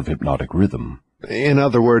force of hypnotic rhythm. In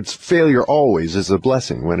other words, failure always is a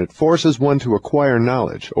blessing when it forces one to acquire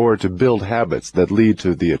knowledge or to build habits that lead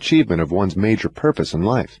to the achievement of one's major purpose in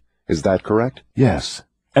life. Is that correct? Yes,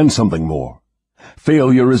 and something more.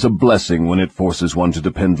 Failure is a blessing when it forces one to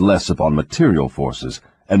depend less upon material forces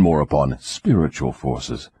and more upon spiritual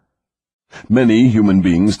forces. Many human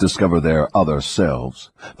beings discover their other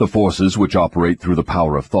selves, the forces which operate through the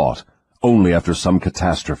power of thought, only after some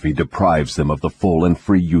catastrophe deprives them of the full and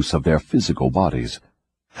free use of their physical bodies.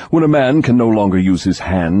 When a man can no longer use his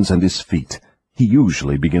hands and his feet, he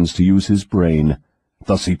usually begins to use his brain.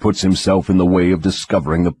 Thus he puts himself in the way of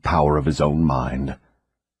discovering the power of his own mind.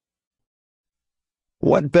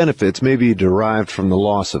 What benefits may be derived from the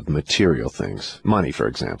loss of material things, money, for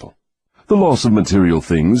example? The loss of material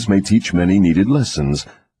things may teach many needed lessons,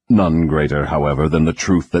 none greater, however, than the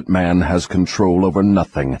truth that man has control over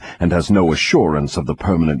nothing and has no assurance of the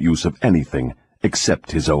permanent use of anything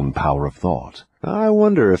except his own power of thought. I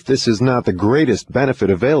wonder if this is not the greatest benefit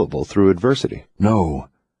available through adversity. No.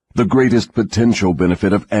 The greatest potential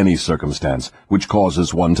benefit of any circumstance which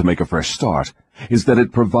causes one to make a fresh start is that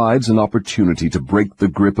it provides an opportunity to break the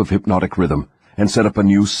grip of hypnotic rhythm and set up a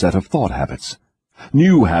new set of thought habits.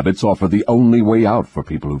 New habits offer the only way out for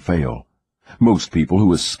people who fail. Most people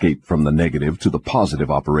who escape from the negative to the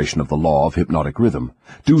positive operation of the law of hypnotic rhythm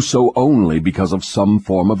do so only because of some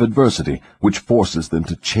form of adversity which forces them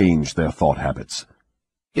to change their thought habits.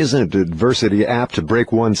 Isn't adversity apt to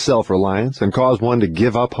break one's self-reliance and cause one to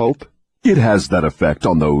give up hope? It has that effect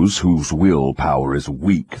on those whose willpower is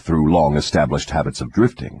weak through long-established habits of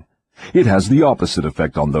drifting. It has the opposite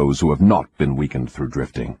effect on those who have not been weakened through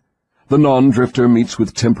drifting. The non-drifter meets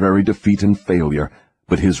with temporary defeat and failure,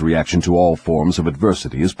 but his reaction to all forms of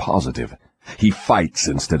adversity is positive. He fights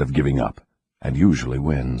instead of giving up, and usually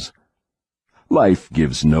wins. Life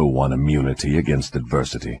gives no one immunity against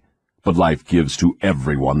adversity, but life gives to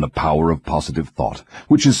everyone the power of positive thought,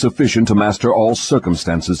 which is sufficient to master all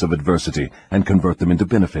circumstances of adversity and convert them into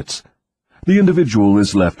benefits. The individual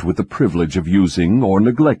is left with the privilege of using or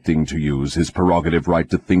neglecting to use his prerogative right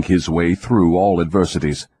to think his way through all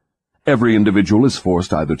adversities. Every individual is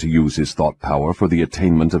forced either to use his thought power for the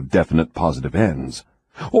attainment of definite positive ends,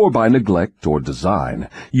 or by neglect or design,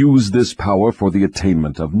 use this power for the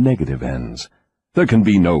attainment of negative ends. There can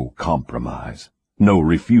be no compromise, no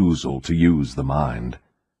refusal to use the mind.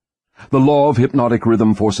 The law of hypnotic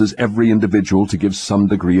rhythm forces every individual to give some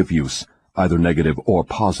degree of use, either negative or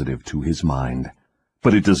positive, to his mind,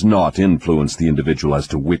 but it does not influence the individual as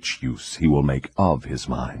to which use he will make of his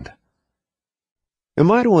mind. Am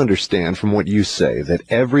I to understand from what you say that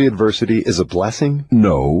every adversity is a blessing?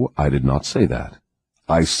 No, I did not say that.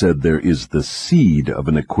 I said there is the seed of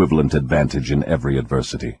an equivalent advantage in every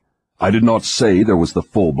adversity. I did not say there was the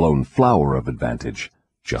full-blown flower of advantage,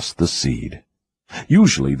 just the seed.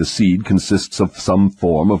 Usually the seed consists of some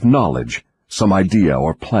form of knowledge, some idea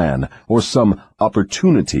or plan, or some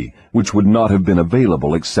opportunity which would not have been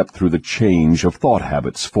available except through the change of thought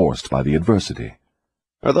habits forced by the adversity.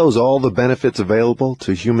 Are those all the benefits available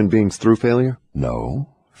to human beings through failure? No.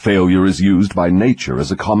 Failure is used by nature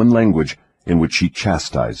as a common language in which she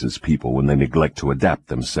chastises people when they neglect to adapt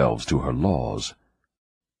themselves to her laws.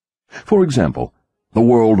 For example, the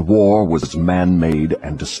World War was man-made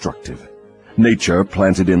and destructive. Nature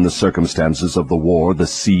planted in the circumstances of the war the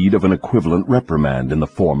seed of an equivalent reprimand in the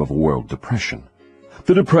form of a world depression.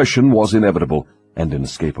 The depression was inevitable and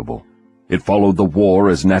inescapable. It followed the war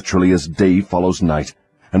as naturally as day follows night,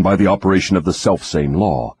 and by the operation of the selfsame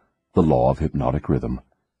law, the law of hypnotic rhythm.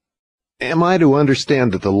 Am I to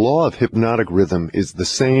understand that the law of hypnotic rhythm is the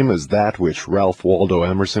same as that which Ralph Waldo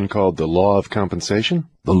Emerson called the law of compensation?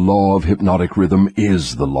 The law of hypnotic rhythm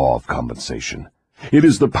is the law of compensation. It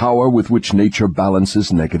is the power with which nature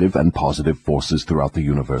balances negative and positive forces throughout the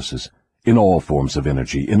universes, in all forms of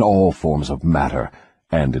energy, in all forms of matter,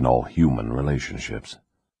 and in all human relationships.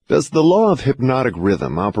 Does the law of hypnotic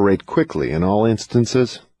rhythm operate quickly in all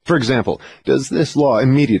instances? For example, does this law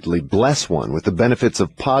immediately bless one with the benefits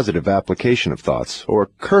of positive application of thoughts, or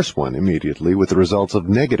curse one immediately with the results of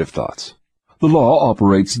negative thoughts? The law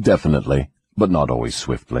operates definitely, but not always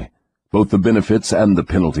swiftly. Both the benefits and the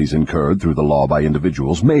penalties incurred through the law by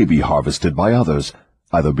individuals may be harvested by others,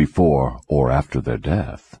 either before or after their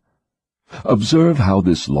death. Observe how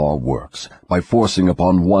this law works by forcing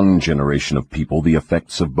upon one generation of people the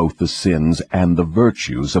effects of both the sins and the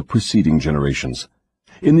virtues of preceding generations.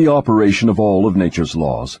 In the operation of all of nature's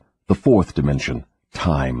laws, the fourth dimension,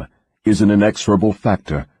 time, is an inexorable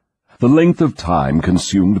factor. The length of time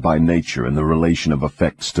consumed by nature in the relation of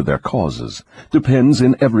effects to their causes depends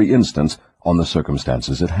in every instance on the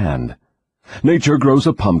circumstances at hand. Nature grows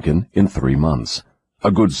a pumpkin in 3 months.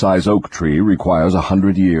 A good-sized oak tree requires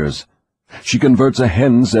 100 years. She converts a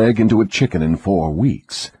hen's egg into a chicken in 4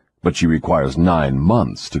 weeks, but she requires 9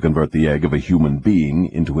 months to convert the egg of a human being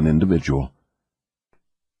into an individual.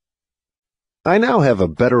 I now have a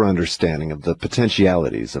better understanding of the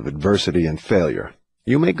potentialities of adversity and failure.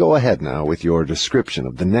 You may go ahead now with your description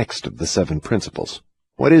of the next of the 7 principles.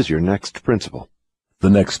 What is your next principle? The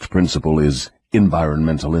next principle is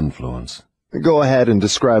environmental influence. Go ahead and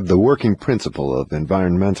describe the working principle of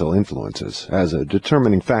environmental influences as a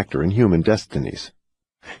determining factor in human destinies.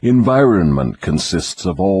 Environment consists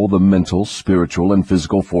of all the mental, spiritual, and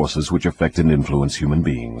physical forces which affect and influence human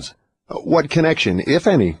beings. What connection, if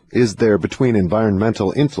any, is there between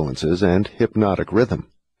environmental influences and hypnotic rhythm?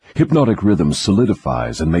 Hypnotic rhythm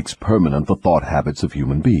solidifies and makes permanent the thought habits of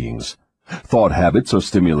human beings. Thought habits are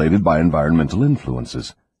stimulated by environmental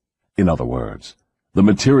influences. In other words, the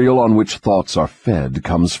material on which thoughts are fed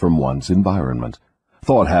comes from one's environment.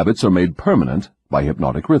 Thought habits are made permanent by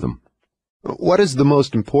hypnotic rhythm. What is the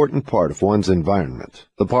most important part of one's environment,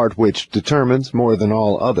 the part which determines, more than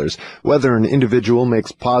all others, whether an individual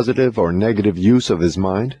makes positive or negative use of his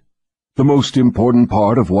mind? The most important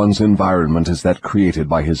part of one's environment is that created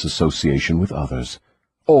by his association with others.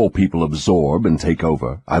 All people absorb and take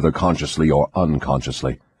over, either consciously or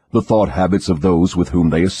unconsciously, the thought habits of those with whom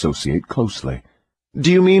they associate closely.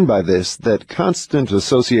 Do you mean by this that constant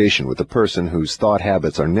association with a person whose thought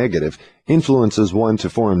habits are negative influences one to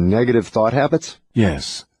form negative thought habits?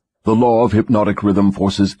 Yes. The law of hypnotic rhythm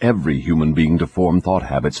forces every human being to form thought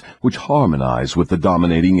habits which harmonize with the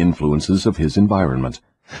dominating influences of his environment,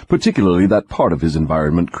 particularly that part of his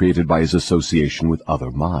environment created by his association with other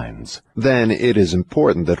minds. Then it is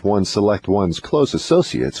important that one select one's close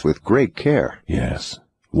associates with great care. Yes.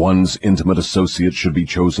 One's intimate associates should be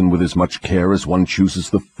chosen with as much care as one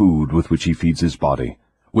chooses the food with which he feeds his body,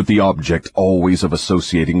 with the object always of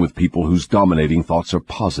associating with people whose dominating thoughts are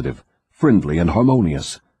positive, friendly, and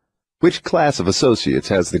harmonious. Which class of associates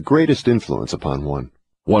has the greatest influence upon one?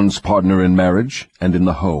 One's partner in marriage and in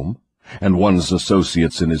the home, and one's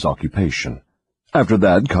associates in his occupation. After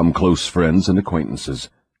that come close friends and acquaintances.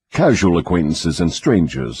 Casual acquaintances and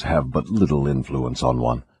strangers have but little influence on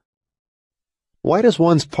one. Why does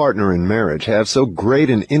one's partner in marriage have so great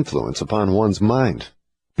an influence upon one's mind?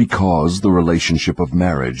 Because the relationship of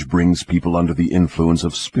marriage brings people under the influence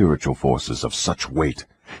of spiritual forces of such weight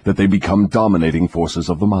that they become dominating forces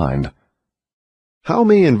of the mind. How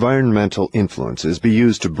may environmental influences be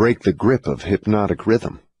used to break the grip of hypnotic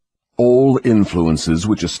rhythm? All influences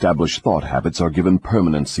which establish thought habits are given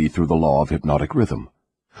permanency through the law of hypnotic rhythm.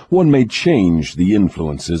 One may change the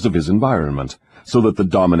influences of his environment, so that the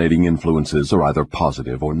dominating influences are either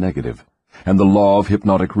positive or negative, and the law of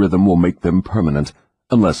hypnotic rhythm will make them permanent,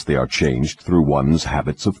 unless they are changed through one's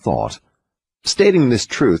habits of thought. Stating this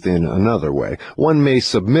truth in another way, one may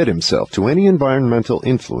submit himself to any environmental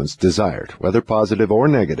influence desired, whether positive or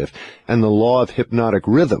negative, and the law of hypnotic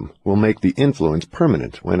rhythm will make the influence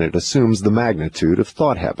permanent when it assumes the magnitude of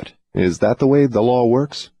thought habit. Is that the way the law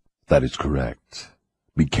works? That is correct.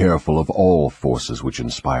 Be careful of all forces which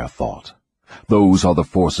inspire thought. Those are the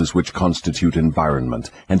forces which constitute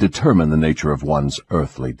environment and determine the nature of one's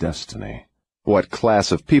earthly destiny. What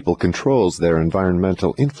class of people controls their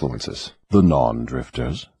environmental influences? The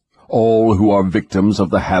non-drifters. All who are victims of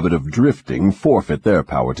the habit of drifting forfeit their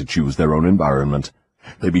power to choose their own environment.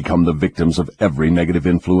 They become the victims of every negative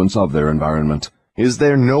influence of their environment. Is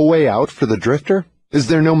there no way out for the drifter? Is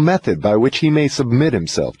there no method by which he may submit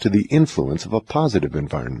himself to the influence of a positive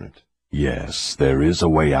environment? Yes, there is a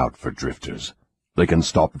way out for drifters. They can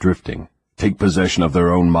stop drifting, take possession of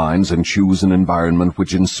their own minds, and choose an environment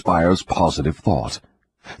which inspires positive thought.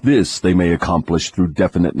 This they may accomplish through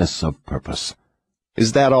definiteness of purpose.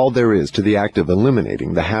 Is that all there is to the act of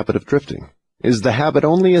eliminating the habit of drifting? Is the habit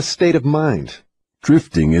only a state of mind?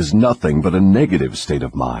 Drifting is nothing but a negative state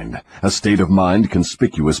of mind, a state of mind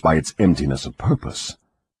conspicuous by its emptiness of purpose.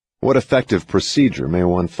 What effective procedure may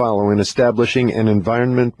one follow in establishing an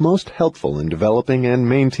environment most helpful in developing and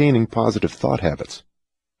maintaining positive thought habits?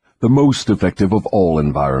 The most effective of all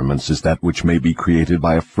environments is that which may be created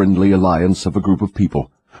by a friendly alliance of a group of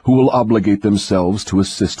people who will obligate themselves to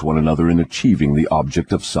assist one another in achieving the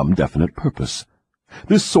object of some definite purpose.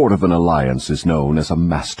 This sort of an alliance is known as a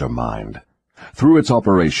mastermind. Through its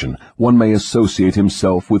operation, one may associate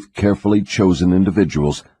himself with carefully chosen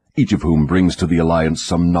individuals, each of whom brings to the alliance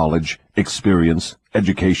some knowledge, experience,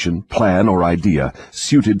 education, plan, or idea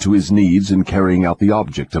suited to his needs in carrying out the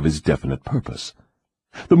object of his definite purpose.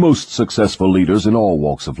 The most successful leaders in all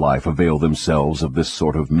walks of life avail themselves of this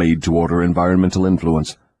sort of made-to-order environmental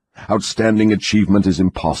influence. Outstanding achievement is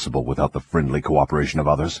impossible without the friendly cooperation of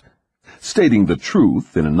others. Stating the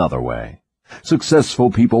truth in another way,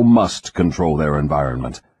 successful people must control their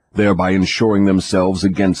environment, thereby ensuring themselves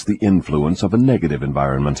against the influence of a negative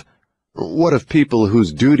environment. What of people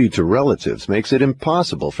whose duty to relatives makes it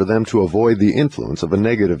impossible for them to avoid the influence of a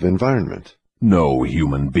negative environment? No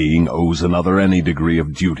human being owes another any degree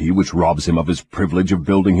of duty which robs him of his privilege of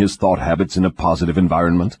building his thought habits in a positive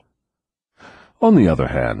environment. On the other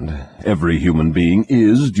hand, every human being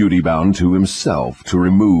is duty-bound to himself to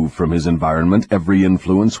remove from his environment every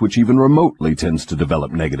influence which even remotely tends to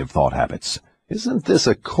develop negative thought habits. Isn't this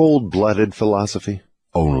a cold-blooded philosophy?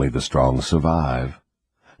 Only the strong survive.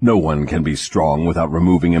 No one can be strong without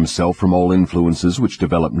removing himself from all influences which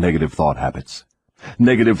develop negative thought habits.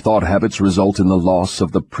 Negative thought habits result in the loss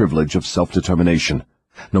of the privilege of self-determination,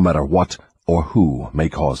 no matter what or who may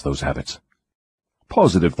cause those habits.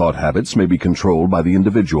 Positive thought habits may be controlled by the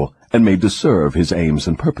individual and made to serve his aims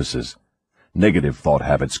and purposes. Negative thought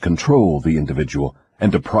habits control the individual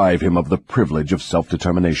and deprive him of the privilege of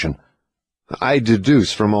self-determination. I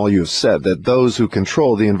deduce from all you have said that those who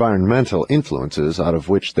control the environmental influences out of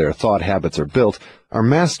which their thought habits are built are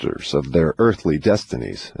masters of their earthly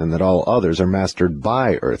destinies, and that all others are mastered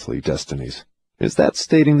by earthly destinies. Is that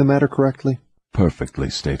stating the matter correctly? Perfectly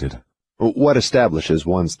stated. What establishes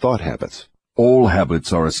one's thought habits? All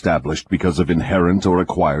habits are established because of inherent or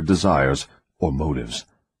acquired desires, or motives.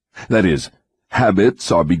 That is,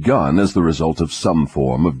 habits are begun as the result of some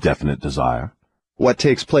form of definite desire. What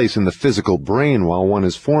takes place in the physical brain while one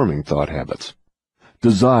is forming thought habits?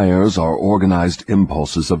 Desires are organized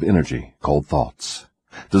impulses of energy, called thoughts.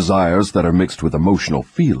 Desires that are mixed with emotional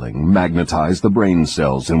feeling magnetize the brain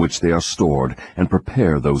cells in which they are stored and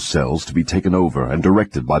prepare those cells to be taken over and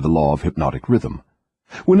directed by the law of hypnotic rhythm.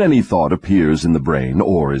 When any thought appears in the brain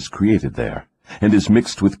or is created there, and is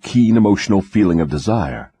mixed with keen emotional feeling of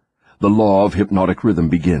desire, the law of hypnotic rhythm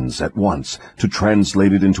begins at once to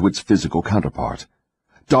translate it into its physical counterpart.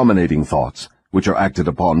 Dominating thoughts, which are acted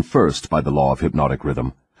upon first by the law of hypnotic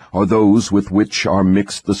rhythm, are those with which are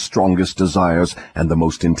mixed the strongest desires and the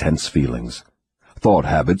most intense feelings. Thought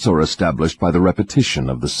habits are established by the repetition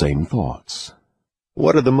of the same thoughts.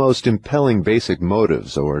 What are the most impelling basic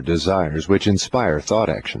motives or desires which inspire thought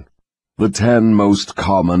action? The 10 most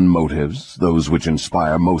common motives, those which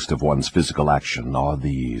inspire most of one's physical action, are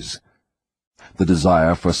these: the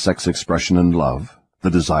desire for sex expression and love, the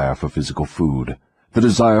desire for physical food, the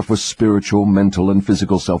desire for spiritual, mental, and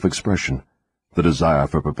physical self-expression, the desire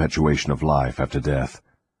for perpetuation of life after death,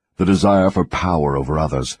 the desire for power over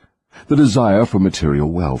others, the desire for material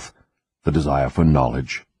wealth, the desire for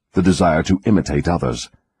knowledge, the desire to imitate others,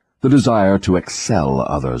 the desire to excel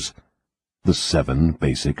others, the 7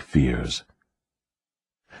 basic fears.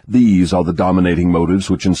 These are the dominating motives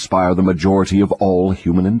which inspire the majority of all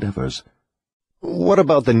human endeavors. What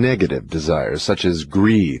about the negative desires, such as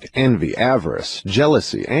greed, envy, avarice,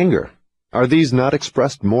 jealousy, anger? Are these not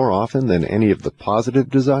expressed more often than any of the positive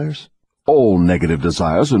desires? All negative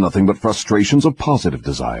desires are nothing but frustrations of positive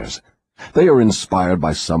desires. They are inspired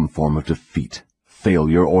by some form of defeat,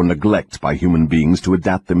 failure, or neglect by human beings to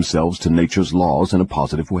adapt themselves to nature's laws in a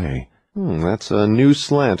positive way. That's a new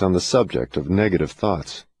slant on the subject of negative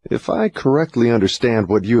thoughts. If I correctly understand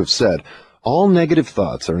what you have said, all negative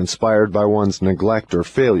thoughts are inspired by one's neglect or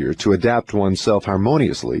failure to adapt oneself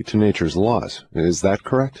harmoniously to nature's laws. Is that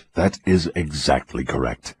correct? That is exactly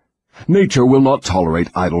correct. Nature will not tolerate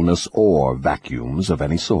idleness or vacuums of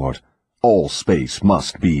any sort. All space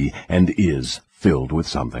must be and is filled with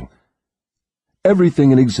something. Everything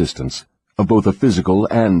in existence, of both a physical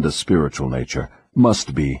and a spiritual nature,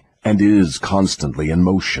 must be and is constantly in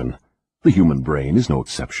motion. The human brain is no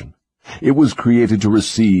exception. It was created to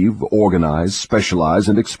receive, organize, specialize,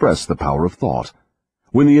 and express the power of thought.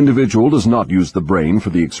 When the individual does not use the brain for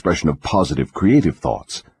the expression of positive, creative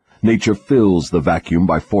thoughts, nature fills the vacuum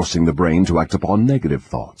by forcing the brain to act upon negative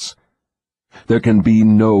thoughts. There can be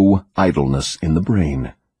no idleness in the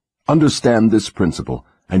brain. Understand this principle,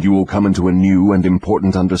 and you will come into a new and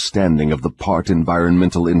important understanding of the part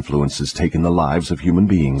environmental influences take in the lives of human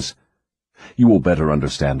beings. You will better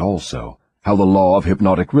understand also how the law of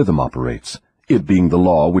hypnotic rhythm operates, it being the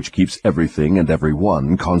law which keeps everything and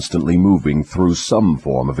everyone constantly moving through some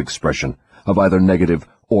form of expression of either negative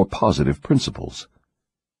or positive principles.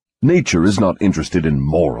 Nature is not interested in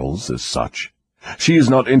morals as such. She is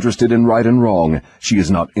not interested in right and wrong. She is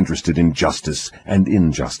not interested in justice and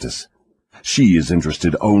injustice. She is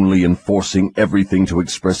interested only in forcing everything to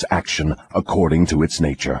express action according to its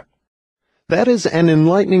nature. That is an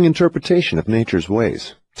enlightening interpretation of nature's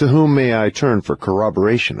ways. To whom may I turn for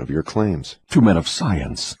corroboration of your claims? To men of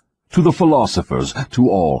science, to the philosophers, to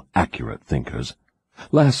all accurate thinkers.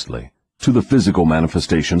 Lastly, to the physical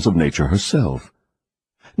manifestations of nature herself.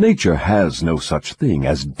 Nature has no such thing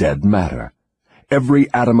as dead matter.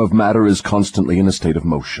 Every atom of matter is constantly in a state of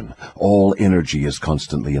motion. All energy is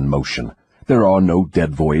constantly in motion. There are no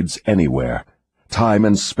dead voids anywhere. Time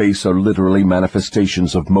and space are literally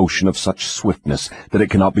manifestations of motion of such swiftness that it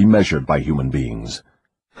cannot be measured by human beings.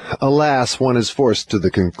 Alas, one is forced to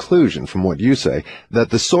the conclusion, from what you say, that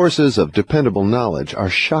the sources of dependable knowledge are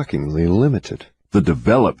shockingly limited. The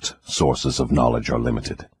developed sources of knowledge are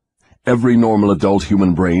limited. Every normal adult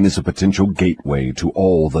human brain is a potential gateway to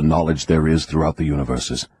all the knowledge there is throughout the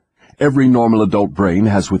universes. Every normal adult brain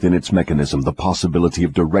has within its mechanism the possibility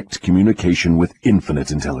of direct communication with infinite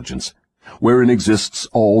intelligence, wherein exists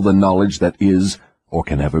all the knowledge that is or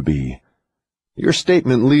can ever be. Your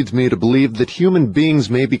statement leads me to believe that human beings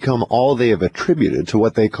may become all they have attributed to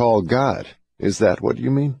what they call God. Is that what you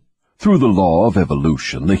mean? Through the law of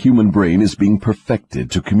evolution, the human brain is being perfected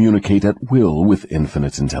to communicate at will with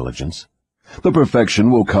infinite intelligence. The perfection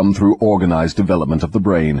will come through organized development of the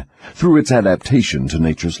brain, through its adaptation to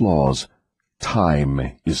nature's laws.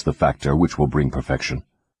 Time is the factor which will bring perfection.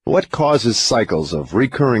 What causes cycles of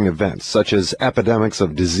recurring events such as epidemics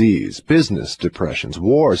of disease, business depressions,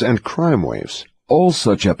 wars, and crime waves? All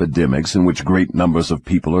such epidemics in which great numbers of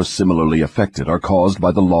people are similarly affected are caused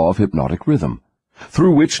by the law of hypnotic rhythm,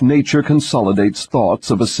 through which nature consolidates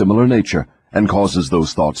thoughts of a similar nature and causes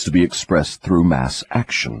those thoughts to be expressed through mass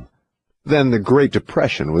action. Then the Great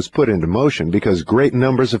Depression was put into motion because great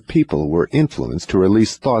numbers of people were influenced to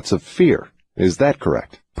release thoughts of fear. Is that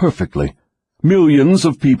correct? Perfectly. Millions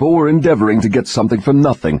of people were endeavoring to get something for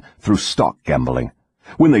nothing through stock gambling.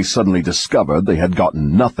 When they suddenly discovered they had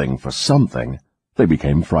gotten nothing for something, they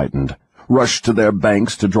became frightened, rushed to their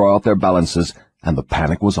banks to draw out their balances, and the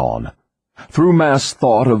panic was on. Through mass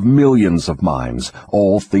thought of millions of minds,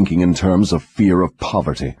 all thinking in terms of fear of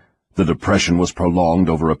poverty, the depression was prolonged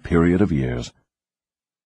over a period of years.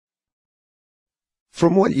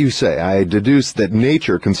 From what you say, I deduce that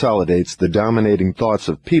nature consolidates the dominating thoughts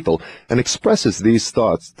of people and expresses these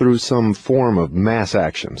thoughts through some form of mass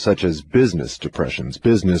action, such as business depressions,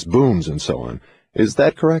 business booms, and so on. Is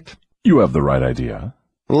that correct? You have the right idea.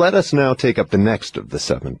 Let us now take up the next of the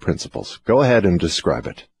 7 principles. Go ahead and describe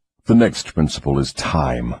it. The next principle is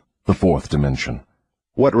time, the 4th dimension.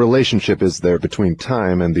 What relationship is there between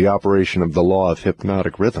time and the operation of the law of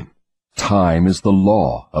hypnotic rhythm? Time is the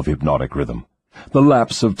law of hypnotic rhythm. The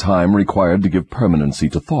lapse of time required to give permanency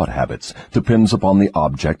to thought habits depends upon the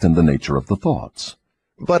object and the nature of the thoughts.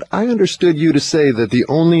 But I understood you to say that the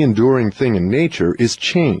only enduring thing in nature is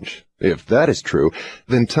change. If that is true,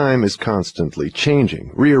 then time is constantly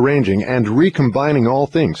changing, rearranging, and recombining all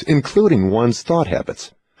things, including one's thought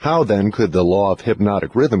habits. How then could the law of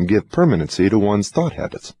hypnotic rhythm give permanency to one's thought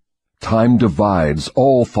habits? Time divides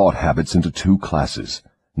all thought habits into 2 classes,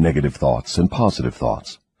 negative thoughts and positive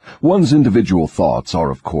thoughts. One's individual thoughts are,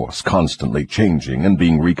 of course, constantly changing and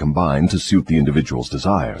being recombined to suit the individual's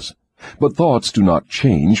desires. But thoughts do not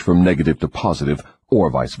change from negative to positive, or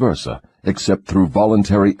vice versa, except through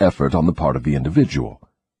voluntary effort on the part of the individual.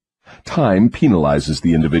 Time penalizes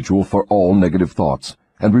the individual for all negative thoughts,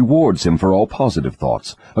 and rewards him for all positive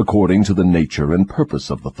thoughts, according to the nature and purpose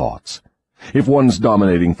of the thoughts. If one's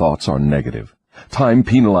dominating thoughts are negative, time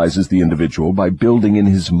penalizes the individual by building in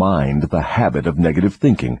his mind the habit of negative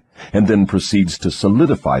thinking, and then proceeds to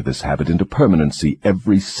solidify this habit into permanency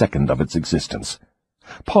every second of its existence.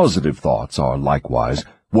 Positive thoughts are, likewise,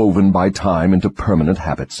 woven by time into permanent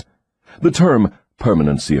habits. The term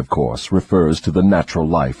permanency, of course, refers to the natural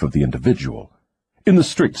life of the individual. In the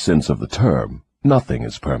strict sense of the term, nothing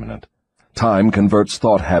is permanent. Time converts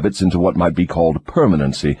thought habits into what might be called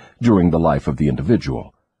permanency during the life of the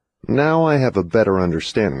individual. Now I have a better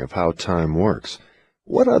understanding of how time works.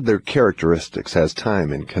 What other characteristics has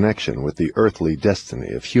time in connection with the earthly destiny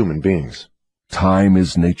of human beings? Time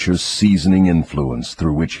is nature's seasoning influence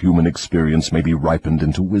through which human experience may be ripened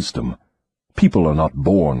into wisdom. People are not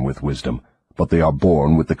born with wisdom, but they are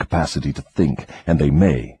born with the capacity to think, and they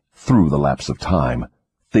may, through the lapse of time,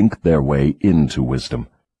 think their way into wisdom.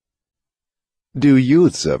 Do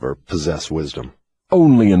youths ever possess wisdom?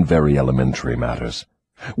 Only in very elementary matters.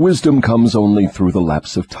 Wisdom comes only through the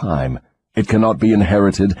lapse of time. It cannot be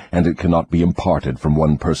inherited, and it cannot be imparted from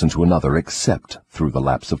one person to another except through the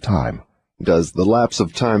lapse of time. Does the lapse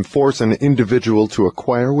of time force an individual to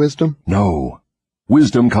acquire wisdom? No.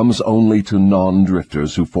 Wisdom comes only to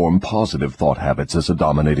non-drifters who form positive thought habits as a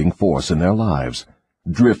dominating force in their lives.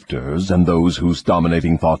 Drifters and those whose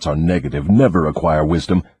dominating thoughts are negative never acquire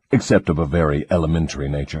wisdom, except of a very elementary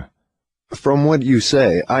nature. From what you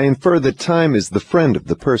say, I infer that time is the friend of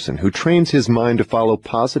the person who trains his mind to follow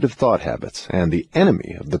positive thought habits, and the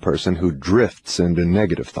enemy of the person who drifts into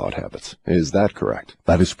negative thought habits. Is that correct?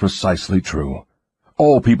 That is precisely true.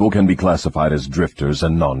 All people can be classified as drifters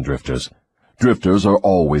and non-drifters. Drifters are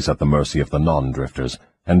always at the mercy of the non-drifters,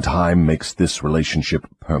 and time makes this relationship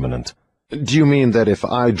permanent. Do you mean that if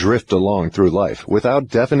I drift along through life without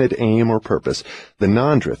definite aim or purpose, the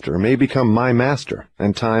non-drifter may become my master,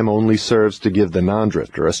 and time only serves to give the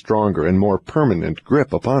non-drifter a stronger and more permanent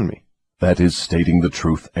grip upon me? That is stating the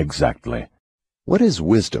truth exactly. What is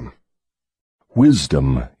wisdom?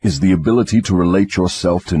 Wisdom is the ability to relate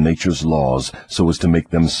yourself to nature's laws so as to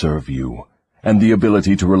make them serve you, and the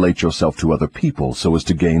ability to relate yourself to other people so as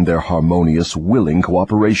to gain their harmonious, willing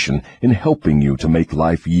cooperation in helping you to make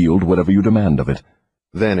life yield whatever you demand of it.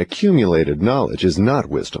 Then accumulated knowledge is not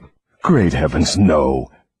wisdom. Great heavens,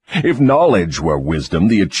 no! If knowledge were wisdom,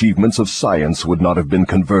 the achievements of science would not have been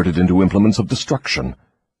converted into implements of destruction.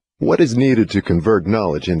 What is needed to convert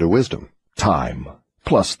knowledge into wisdom? Time,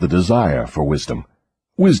 plus the desire for wisdom.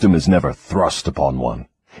 Wisdom is never thrust upon one.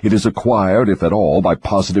 It is acquired, if at all, by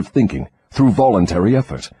positive thinking, through voluntary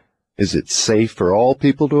effort. Is it safe for all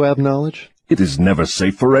people to have knowledge? It is never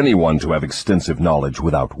safe for anyone to have extensive knowledge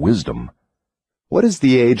without wisdom. What is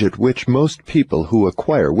the age at which most people who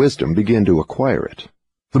acquire wisdom begin to acquire it?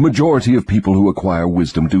 The majority of people who acquire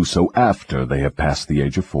wisdom do so after they have passed the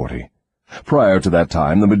age of 40. Prior to that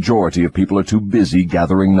time, the majority of people are too busy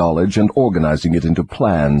gathering knowledge and organizing it into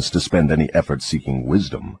plans to spend any effort seeking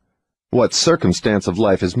wisdom. What circumstance of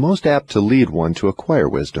life is most apt to lead one to acquire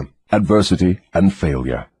wisdom? Adversity and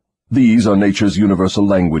failure. These are nature's universal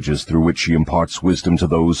languages through which she imparts wisdom to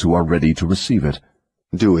those who are ready to receive it.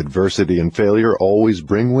 Do adversity and failure always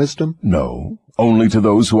bring wisdom? No, only to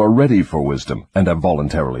those who are ready for wisdom and have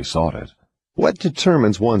voluntarily sought it. What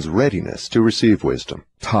determines one's readiness to receive wisdom?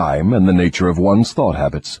 Time and the nature of one's thought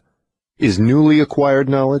habits. Is newly acquired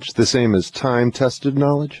knowledge the same as time-tested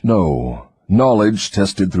knowledge? No. Knowledge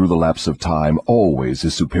tested through the lapse of time always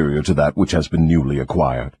is superior to that which has been newly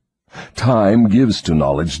acquired. Time gives to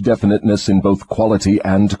knowledge definiteness in both quality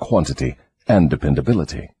and quantity, and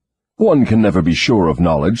dependability. One can never be sure of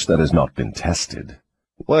knowledge that has not been tested.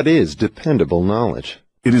 What is dependable knowledge?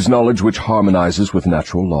 It is knowledge which harmonizes with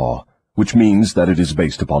natural law, which means that it is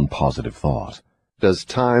based upon positive thought. Does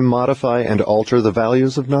time modify and alter the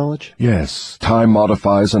values of knowledge? Yes, time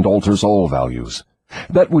modifies and alters all values.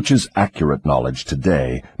 That which is accurate knowledge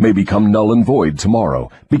today may become null and void tomorrow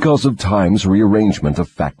because of time's rearrangement of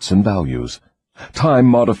facts and values. Time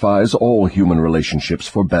modifies all human relationships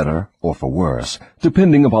for better or for worse,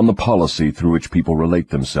 depending upon the policy through which people relate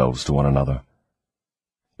themselves to one another.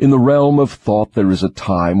 In the realm of thought there is a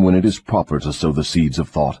time when it is proper to sow the seeds of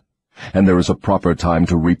thought, and there is a proper time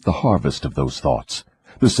to reap the harvest of those thoughts,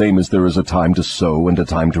 the same as there is a time to sow and a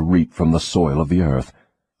time to reap from the soil of the earth.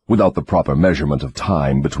 Without the proper measurement of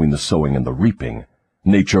time between the sowing and the reaping,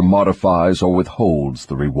 nature modifies or withholds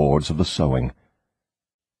the rewards of the sowing.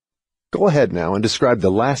 Go ahead now and describe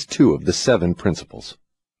the last two of the 7 principles.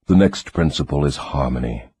 The next principle is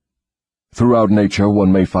harmony. Throughout nature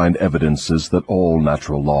one may find evidences that all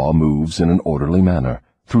natural law moves in an orderly manner,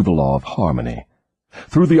 through the law of harmony.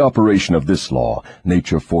 Through the operation of this law,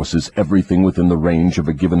 nature forces everything within the range of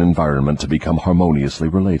a given environment to become harmoniously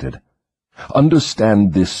related.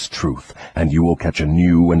 Understand this truth, and you will catch a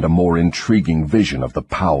new and a more intriguing vision of the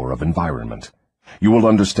power of environment. You will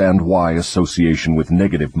understand why association with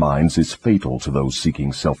negative minds is fatal to those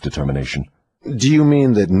seeking self-determination. Do you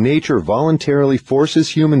mean that nature voluntarily forces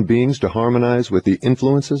human beings to harmonize with the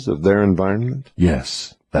influences of their environment?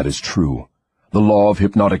 Yes, that is true. The law of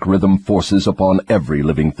hypnotic rhythm forces upon every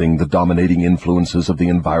living thing the dominating influences of the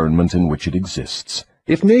environment in which it exists.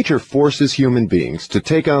 If nature forces human beings to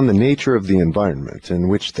take on the nature of the environment in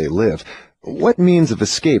which they live, what means of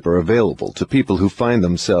escape are available to people who find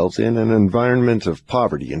themselves in an environment of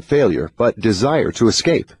poverty and failure, but desire to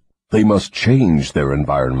escape? They must change their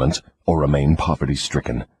environment or remain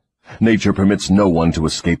poverty-stricken. Nature permits no one to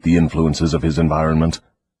escape the influences of his environment.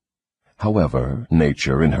 However,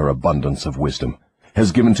 nature, in her abundance of wisdom,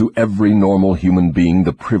 has given to every normal human being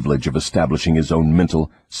the privilege of establishing his own mental,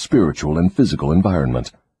 spiritual, and physical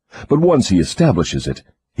environment. But once he establishes it,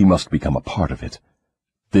 he must become a part of it.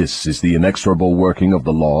 This is the inexorable working of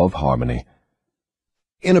the law of harmony.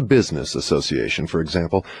 In a business association, for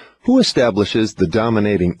example, who establishes the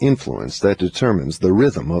dominating influence that determines the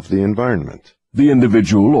rhythm of the environment? The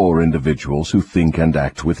individual or individuals who think and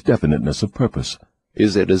act with definiteness of purpose.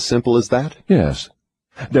 Is it as simple as that? Yes.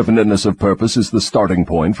 Definiteness of purpose is the starting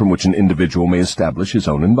point from which an individual may establish his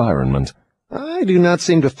own environment. I do not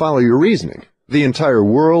seem to follow your reasoning. The entire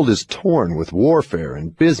world is torn with warfare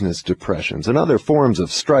and business depressions and other forms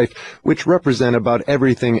of strife which represent about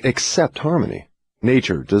everything except harmony.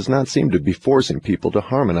 Nature does not seem to be forcing people to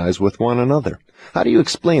harmonize with one another. How do you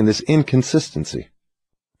explain this inconsistency?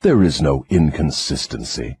 There is no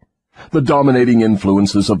inconsistency. The dominating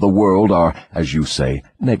influences of the world are, as you say,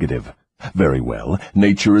 negative. Very well,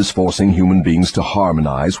 nature is forcing human beings to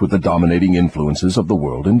harmonize with the dominating influences of the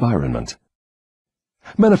world environment.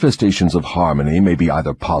 Manifestations of harmony may be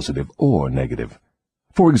either positive or negative.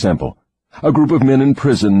 For example, a group of men in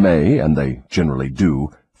prison may, and they generally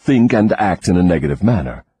do, think and act in a negative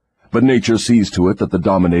manner. But nature sees to it that the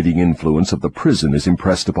dominating influence of the prison is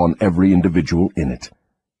impressed upon every individual in it.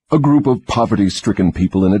 A group of poverty-stricken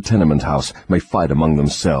people in a tenement house may fight among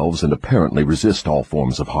themselves and apparently resist all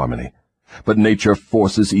forms of harmony. But nature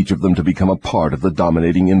forces each of them to become a part of the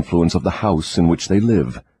dominating influence of the house in which they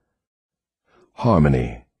live.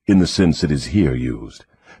 Harmony, in the sense it is here used,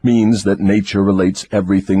 means that nature relates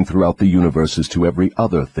everything throughout the universe as to every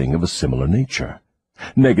other thing of a similar nature.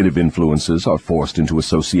 Negative influences are forced into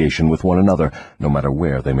association with one another, no matter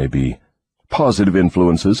where they may be. Positive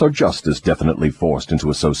influences are just as definitely forced into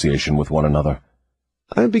association with one another.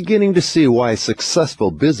 I'm beginning to see why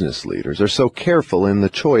successful business leaders are so careful in the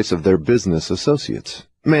choice of their business associates.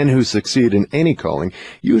 Men who succeed in any calling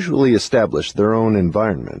usually establish their own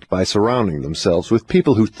environment by surrounding themselves with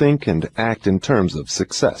people who think and act in terms of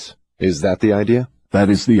success. Is that the idea? That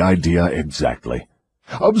is the idea exactly.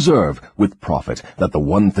 Observe, with profit, that the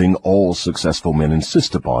one thing all successful men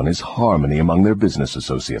insist upon is harmony among their business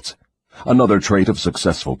associates. Another trait of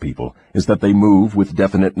successful people is that they move with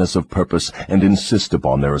definiteness of purpose and insist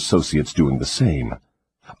upon their associates doing the same.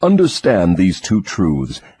 Understand these two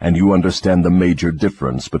truths, and you understand the major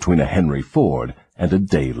difference between a Henry Ford and a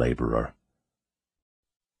day laborer.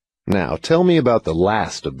 Now, tell me about the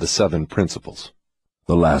last of the 7 principles.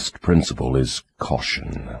 The last principle is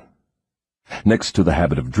caution. Next to the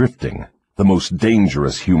habit of drifting, the most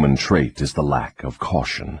dangerous human trait is the lack of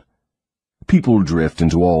caution. People drift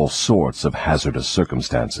into all sorts of hazardous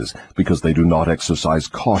circumstances because they do not exercise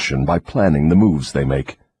caution by planning the moves they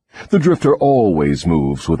make. The drifter always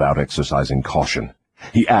moves without exercising caution.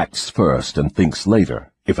 He acts first and thinks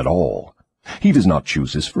later, if at all. He does not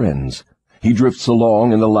choose his friends. He drifts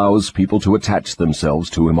along and allows people to attach themselves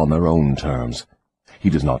to him on their own terms. He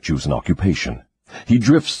does not choose an occupation. He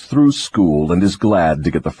drifts through school and is glad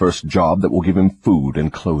to get the first job that will give him food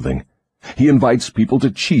and clothing. He invites people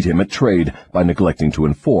to cheat him at trade by neglecting to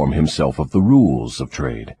inform himself of the rules of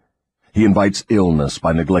trade. He invites illness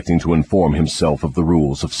by neglecting to inform himself of the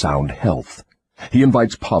rules of sound health. He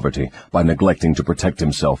invites poverty by neglecting to protect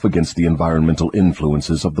himself against the environmental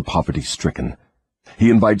influences of the poverty-stricken. He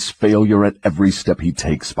invites failure at every step he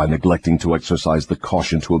takes by neglecting to exercise the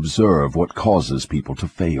caution to observe what causes people to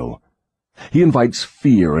fail. He invites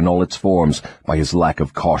fear in all its forms by his lack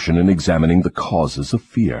of caution in examining the causes of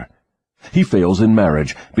fear. He fails in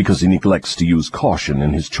marriage because he neglects to use caution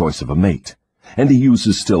in his choice of a mate, and he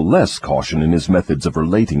uses still less caution in his methods of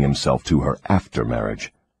relating himself to her after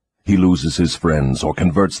marriage. He loses his friends or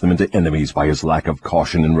converts them into enemies by his lack of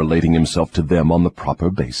caution in relating himself to them on the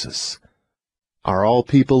proper basis. Are all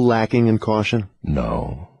people lacking in caution?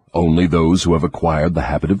 No, only those who have acquired the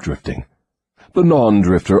habit of drifting. The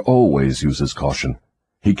non-drifter always uses caution.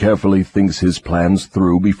 He carefully thinks his plans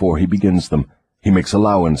through before he begins them. He makes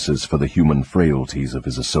allowances for the human frailties of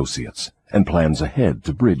his associates, and plans ahead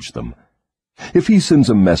to bridge them. If he sends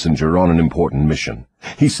a messenger on an important mission,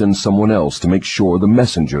 he sends someone else to make sure the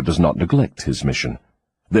messenger does not neglect his mission.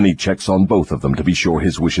 Then he checks on both of them to be sure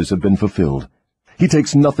his wishes have been fulfilled. He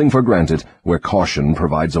takes nothing for granted where caution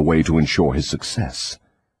provides a way to ensure his success.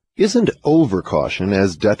 Isn't over-caution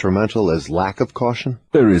as detrimental as lack of caution?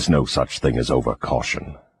 There is no such thing as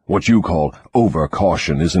over-caution. What you call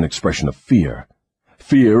over-caution is an expression of fear.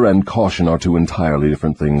 Fear and caution are two entirely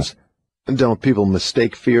different things. Don't people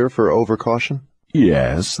mistake fear for over-caution?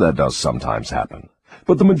 Yes, that does sometimes happen.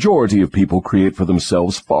 But the majority of people create for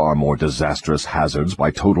themselves far more disastrous hazards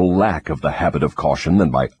by total lack of the habit of caution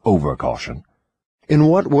than by over-caution. In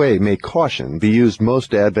what way may caution be used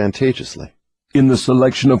most advantageously? In the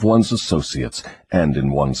selection of one's associates, and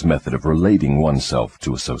in one's method of relating oneself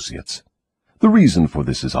to associates. The reason for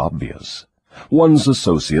this is obvious. One's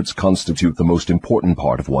associates constitute the most important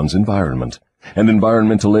part of one's environment, and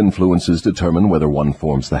environmental influences determine whether one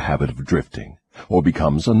forms the habit of drifting, or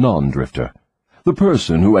becomes a non-drifter. The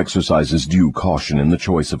person who exercises due caution in the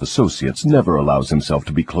choice of associates never allows himself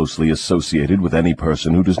to be closely associated with any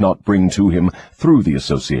person who does not bring to him, through the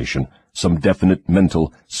association, some definite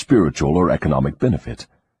mental, spiritual, or economic benefit.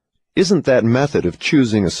 Isn't that method of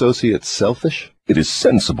choosing associates selfish? It is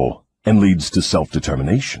sensible, and leads to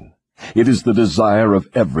self-determination. It is the desire of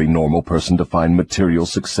every normal person to find material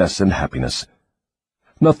success and happiness.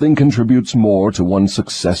 Nothing contributes more to one's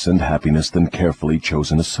success and happiness than carefully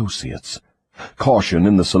chosen associates. Caution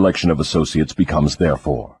in the selection of associates becomes,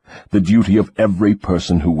 therefore, the duty of every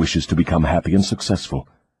person who wishes to become happy and successful.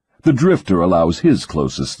 The drifter allows his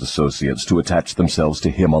closest associates to attach themselves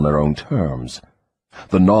to him on their own terms.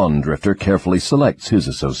 The non-drifter carefully selects his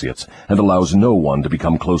associates and allows no one to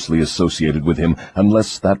become closely associated with him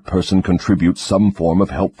unless that person contributes some form of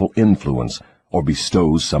helpful influence or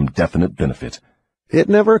bestows some definite benefit. It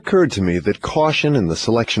never occurred to me that caution in the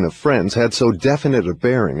selection of friends had so definite a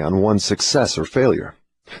bearing on one's success or failure.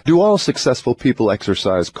 Do all successful people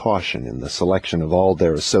exercise caution in the selection of all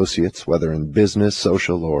their associates, whether in business,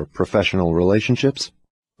 social, or professional relationships?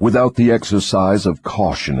 Without the exercise of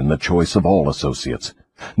caution in the choice of all associates,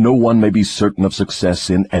 no one may be certain of success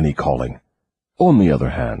in any calling. On the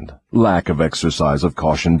other hand, lack of exercise of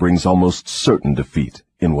caution brings almost certain defeat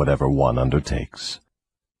in whatever one undertakes.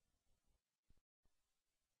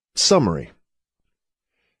 Summary.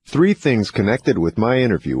 3 things connected with my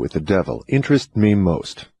interview with the devil interest me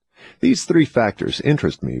most. These 3 factors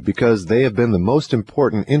interest me because they have been the most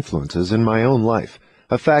important influences in my own life,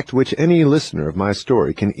 a fact which any listener of my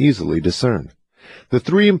story can easily discern. The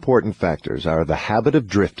 3 important factors are the habit of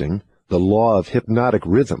drifting, the law of hypnotic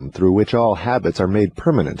rhythm through which all habits are made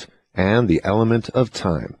permanent, and the element of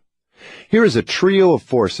time. Here is a trio of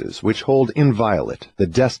forces which hold inviolate the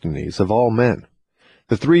destinies of all men.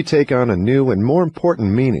 The 3 take on a new and more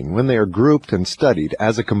important meaning when they are grouped and studied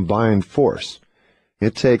as a combined force.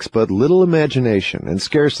 It takes but little imagination and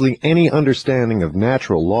scarcely any understanding of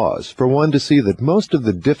natural laws for one to see that most of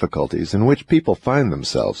the difficulties in which people find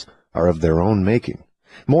themselves are of their own making.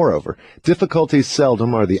 Moreover, difficulties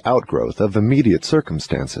seldom are the outgrowth of immediate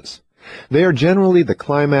circumstances. They are generally the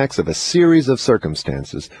climax of a series of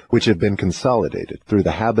circumstances which have been consolidated through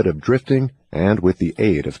the habit of drifting and with the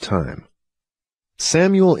aid of time.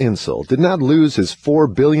 Samuel Insull did not lose his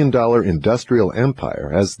 $4 billion industrial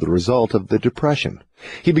empire as the result of the Depression.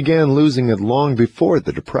 He began losing it long before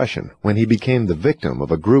the Depression, when he became the victim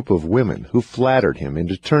of a group of women who flattered him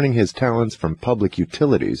into turning his talents from public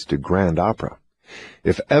utilities to grand opera.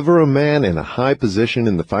 If ever a man in a high position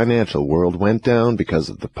in the financial world went down because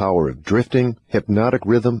of the power of drifting, hypnotic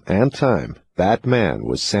rhythm, and time, that man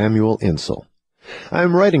was Samuel Insull. I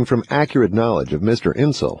am writing from accurate knowledge of Mr.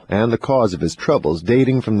 Insull and the cause of his troubles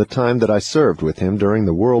dating from the time that I served with him during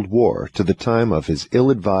the World War to the time of his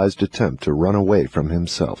ill-advised attempt to run away from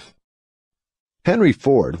himself. Henry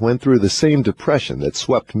Ford went through the same depression that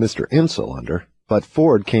swept Mr. Insull under, but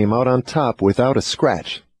Ford came out on top without a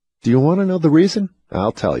scratch. Do you want to know the reason?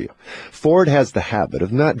 I'll tell you. Ford has the habit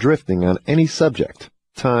of not drifting on any subject.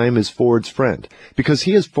 Time is Ford's friend, because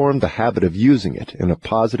he has formed the habit of using it in a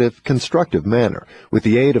positive, constructive manner, with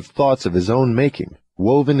the aid of thoughts of his own making,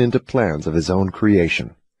 woven into plans of his own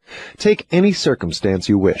creation. Take any circumstance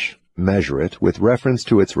you wish, measure it with reference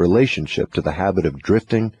to its relationship to the habit of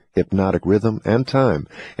drifting, hypnotic rhythm, and time,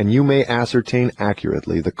 and you may ascertain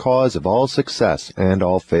accurately the cause of all success and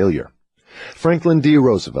all failure. Franklin D.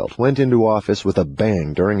 Roosevelt went into office with a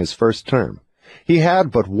bang during his first term. He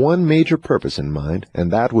had but one major purpose in mind, and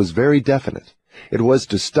that was very definite. It was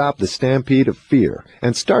to stop the stampede of fear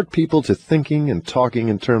and start people to thinking and talking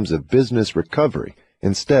in terms of business recovery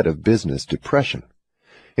instead of business depression.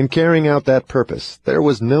 In carrying out that purpose, there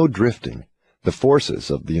was no drifting. The forces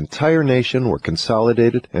of the entire nation were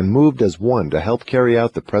consolidated and moved as one to help carry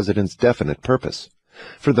out the president's definite purpose.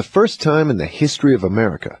 For the first time in the history of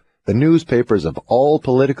America, the newspapers of all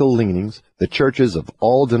political leanings, the churches of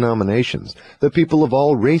all denominations, the people of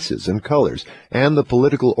all races and colors, and the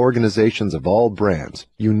political organizations of all brands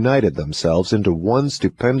united themselves into one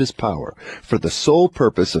stupendous power for the sole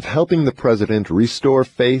purpose of helping the president restore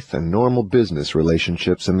faith and normal business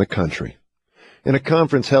relationships in the country. In a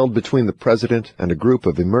conference held between the president and a group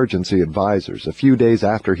of emergency advisors a few days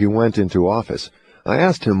after he went into office, I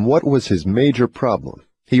asked him what was his major problem.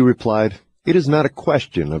 He replied, "It is not a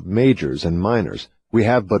question of majors and minors. We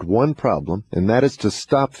have but one problem, and that is to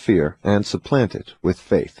stop fear and supplant it with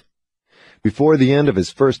faith." Before the end of his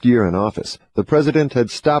first year in office, the president had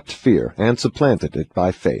stopped fear and supplanted it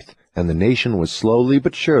by faith, and the nation was slowly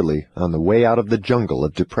but surely on the way out of the jungle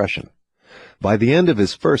of depression. By the end of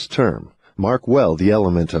his first term, mark well the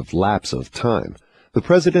element of lapse of time, the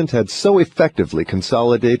president had so effectively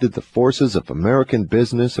consolidated the forces of American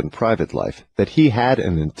business and private life that he had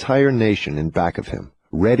an entire nation in back of him,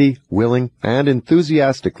 ready, willing, and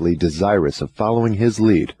enthusiastically desirous of following his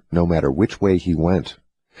lead, no matter which way he went.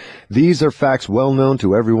 These are facts well known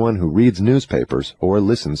to everyone who reads newspapers or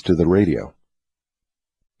listens to the radio.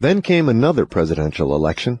 Then came another presidential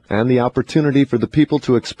election and the opportunity for the people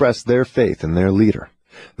to express their faith in their leader.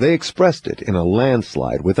 They expressed it in a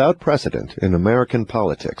landslide without precedent in American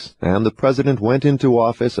politics, and the president went into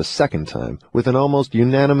office a second time with an almost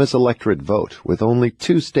unanimous electorate vote, with only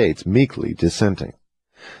 2 states meekly dissenting.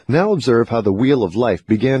 Now observe how the wheel of life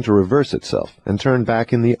began to reverse itself and turn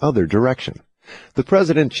back in the other direction. The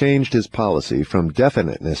president changed his policy from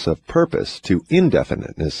definiteness of purpose to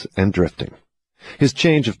indefiniteness and drifting. His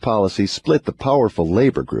change of policy split the powerful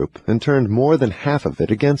labor group and turned more than half of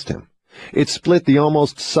it against him. It split the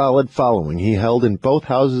almost solid following he held in both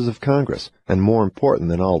houses of Congress, and more important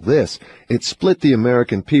than all this, it split the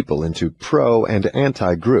American people into pro- and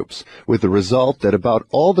anti-groups, with the result that about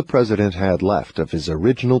all the president had left of his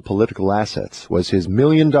original political assets was his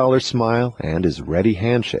 $1,000,000 smile and his ready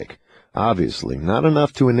handshake, obviously not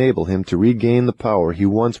enough to enable him to regain the power he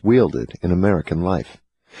once wielded in American life.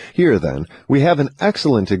 Here, then, we have an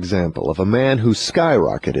excellent example of a man who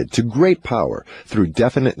skyrocketed to great power through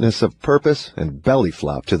definiteness of purpose and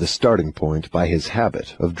belly-flop to the starting point by his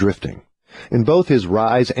habit of drifting. In both his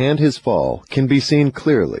rise and his fall can be seen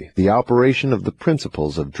clearly the operation of the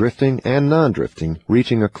principles of drifting and non-drifting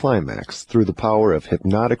reaching a climax through the power of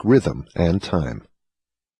hypnotic rhythm and time.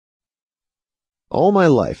 All my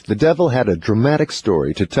life, the devil had a dramatic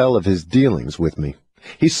story to tell of his dealings with me.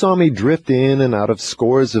 He saw me drift in and out of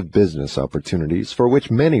scores of business opportunities for which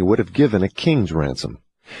many would have given a king's ransom.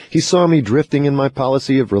 He saw me drifting in my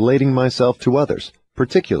policy of relating myself to others,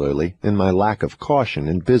 particularly in my lack of caution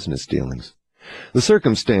in business dealings. The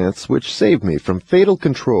circumstance which saved me from fatal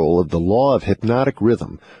control of the law of hypnotic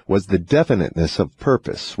rhythm was the definiteness of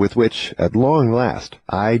purpose with which, at long last,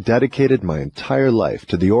 I dedicated my entire life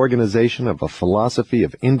to the organization of a philosophy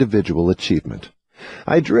of individual achievement.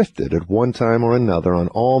 I drifted at one time or another on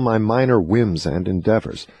all my minor whims and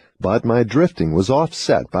endeavors, but my drifting was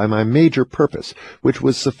offset by my major purpose, which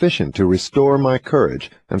was sufficient to restore my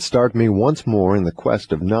courage and start me once more in the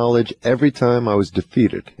quest of knowledge every time I was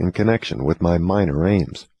defeated in connection with my minor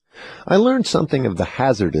aims. I learned something of the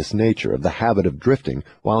hazardous nature of the habit of drifting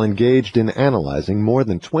while engaged in analyzing more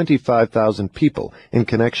than 25,000 people in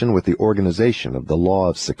connection with the organization of the law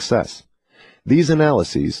of success. These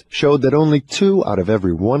analyses showed that only 2 out of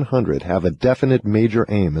every 100 have a definite major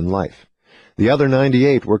aim in life. The other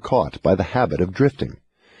 98 were caught by the habit of drifting.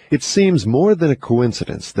 It seems more than a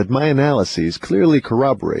coincidence that my analyses clearly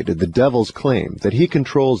corroborated the devil's claim that he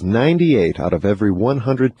controls 98 out of every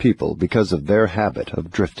 100 people because of their habit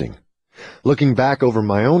of drifting. Looking back over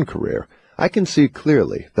my own career, I can see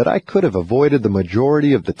clearly that I could have avoided the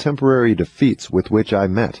majority of the temporary defeats with which I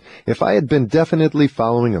met if I had been definitely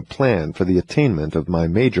following a plan for the attainment of my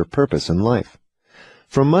major purpose in life.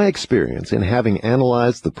 From my experience in having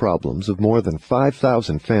analyzed the problems of more than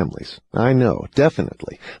 5,000 families, I know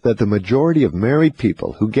definitely that the majority of married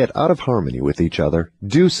people who get out of harmony with each other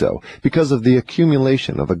do so because of the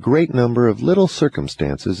accumulation of a great number of little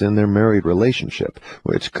circumstances in their married relationship,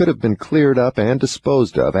 which could have been cleared up and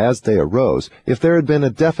disposed of as they arose if there had been a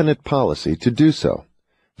definite policy to do so.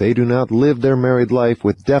 They do not live their married life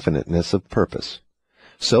with definiteness of purpose.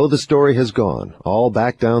 So the story has gone, all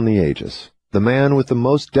back down the ages. The man with the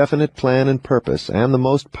most definite plan and purpose and the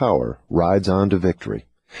most power rides on to victory.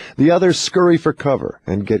 The others scurry for cover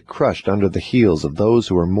and get crushed under the heels of those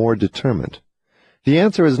who are more determined. The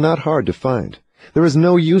answer is not hard to find. There is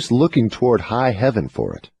no use looking toward high heaven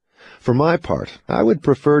for it. For my part, I would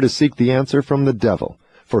prefer to seek the answer from the devil,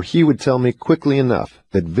 for he would tell me quickly enough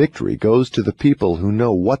that victory goes to the people who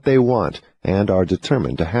know what they want and are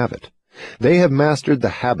determined to have it. They have mastered the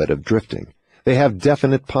habit of drifting. They have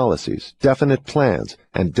definite policies, definite plans,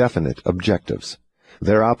 and definite objectives.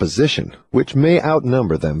 Their opposition, which may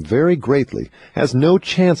outnumber them very greatly, has no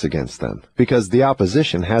chance against them, because the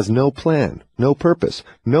opposition has no plan, no purpose,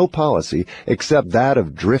 no policy, except that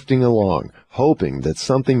of drifting along, hoping that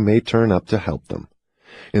something may turn up to help them.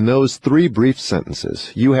 In those 3 brief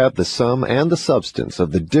sentences, you have the sum and the substance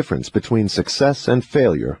of the difference between success and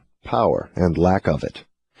failure, power and lack of it.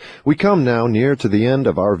 We come now near to the end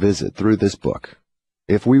of our visit through this book.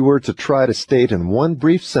 If we were to try to state in one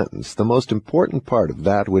brief sentence the most important part of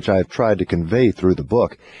that which I have tried to convey through the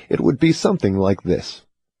book, it would be something like this.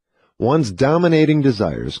 One's dominating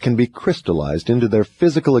desires can be crystallized into their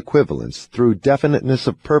physical equivalents through definiteness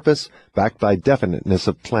of purpose backed by definiteness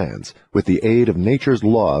of plans, with the aid of nature's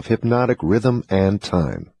law of hypnotic rhythm and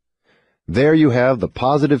time. There you have the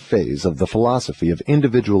positive phase of the philosophy of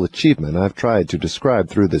individual achievement I've tried to describe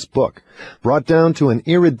through this book, brought down to an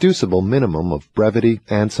irreducible minimum of brevity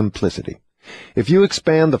and simplicity. If you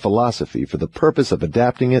expand the philosophy for the purpose of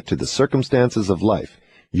adapting it to the circumstances of life,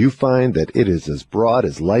 you find that it is as broad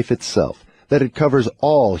as life itself, that it covers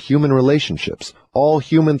all human relationships, all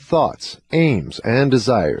human thoughts, aims, and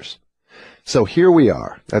desires. So here we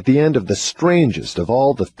are, at the end of the strangest of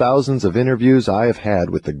all the thousands of interviews I have had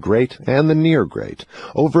with the great and the near great,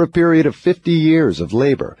 over a period of 50 years of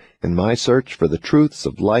labor in my search for the truths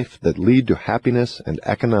of life that lead to happiness and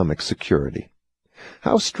economic security.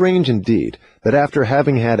 How strange indeed that after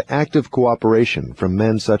having had active cooperation from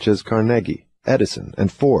men such as Carnegie, Edison,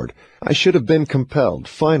 and Ford, I should have been compelled,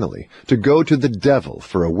 finally, to go to the devil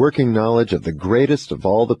for a working knowledge of the greatest of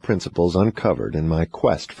all the principles uncovered in my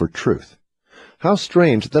quest for truth. How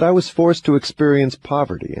strange that I was forced to experience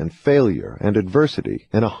poverty and failure and adversity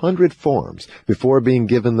in 100 forms before being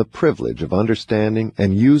given the privilege of understanding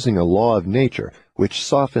and using a law of nature which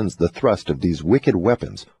softens the thrust of these wicked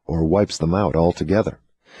weapons or wipes them out altogether.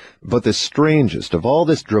 But the strangest of all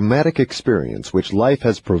this dramatic experience which life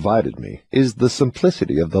has provided me is the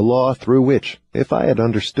simplicity of the law through which, if I had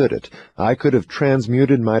understood it, I could have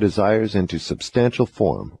transmuted my desires into substantial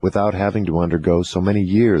form without having to undergo so many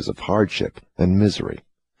years of hardship and misery.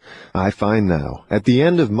 I find now, at the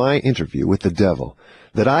end of my interview with the devil,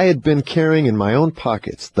 that I had been carrying in my own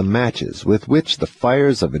pockets the matches with which the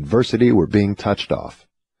fires of adversity were being touched off.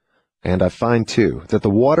 And I find, too, that the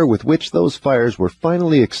water with which those fires were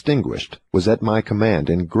finally extinguished was at my command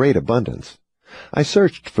in great abundance. I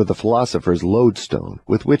searched for the philosopher's lodestone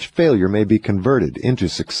with which failure may be converted into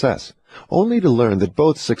success, only to learn that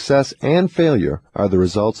both success and failure are the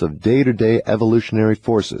results of day-to-day evolutionary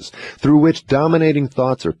forces, through which dominating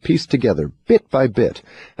thoughts are pieced together bit by bit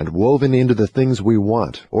and woven into the things we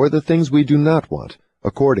want or the things we do not want,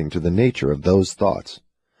 according to the nature of those thoughts.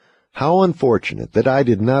 How unfortunate that I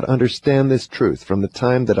did not understand this truth from the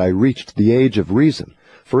time that I reached the age of reason,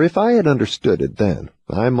 for if I had understood it then,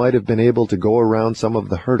 I might have been able to go around some of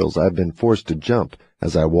the hurdles I've been forced to jump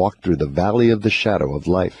as I walked through the valley of the shadow of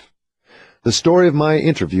life. The story of my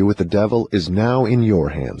interview with the devil is now in your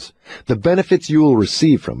hands. The benefits you will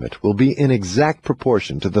receive from it will be in exact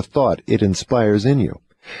proportion to the thought it inspires in you.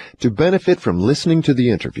 To benefit from listening to the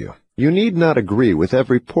interview, you need not agree with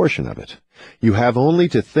every portion of it. You have only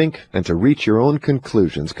to think and to reach your own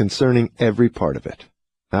conclusions concerning every part of it.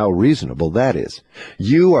 How reasonable that is.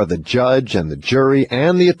 You are the judge and the jury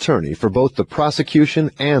and the attorney for both the prosecution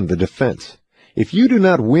and the defense. If you do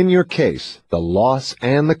not win your case, the loss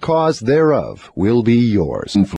and the cause thereof will be yours.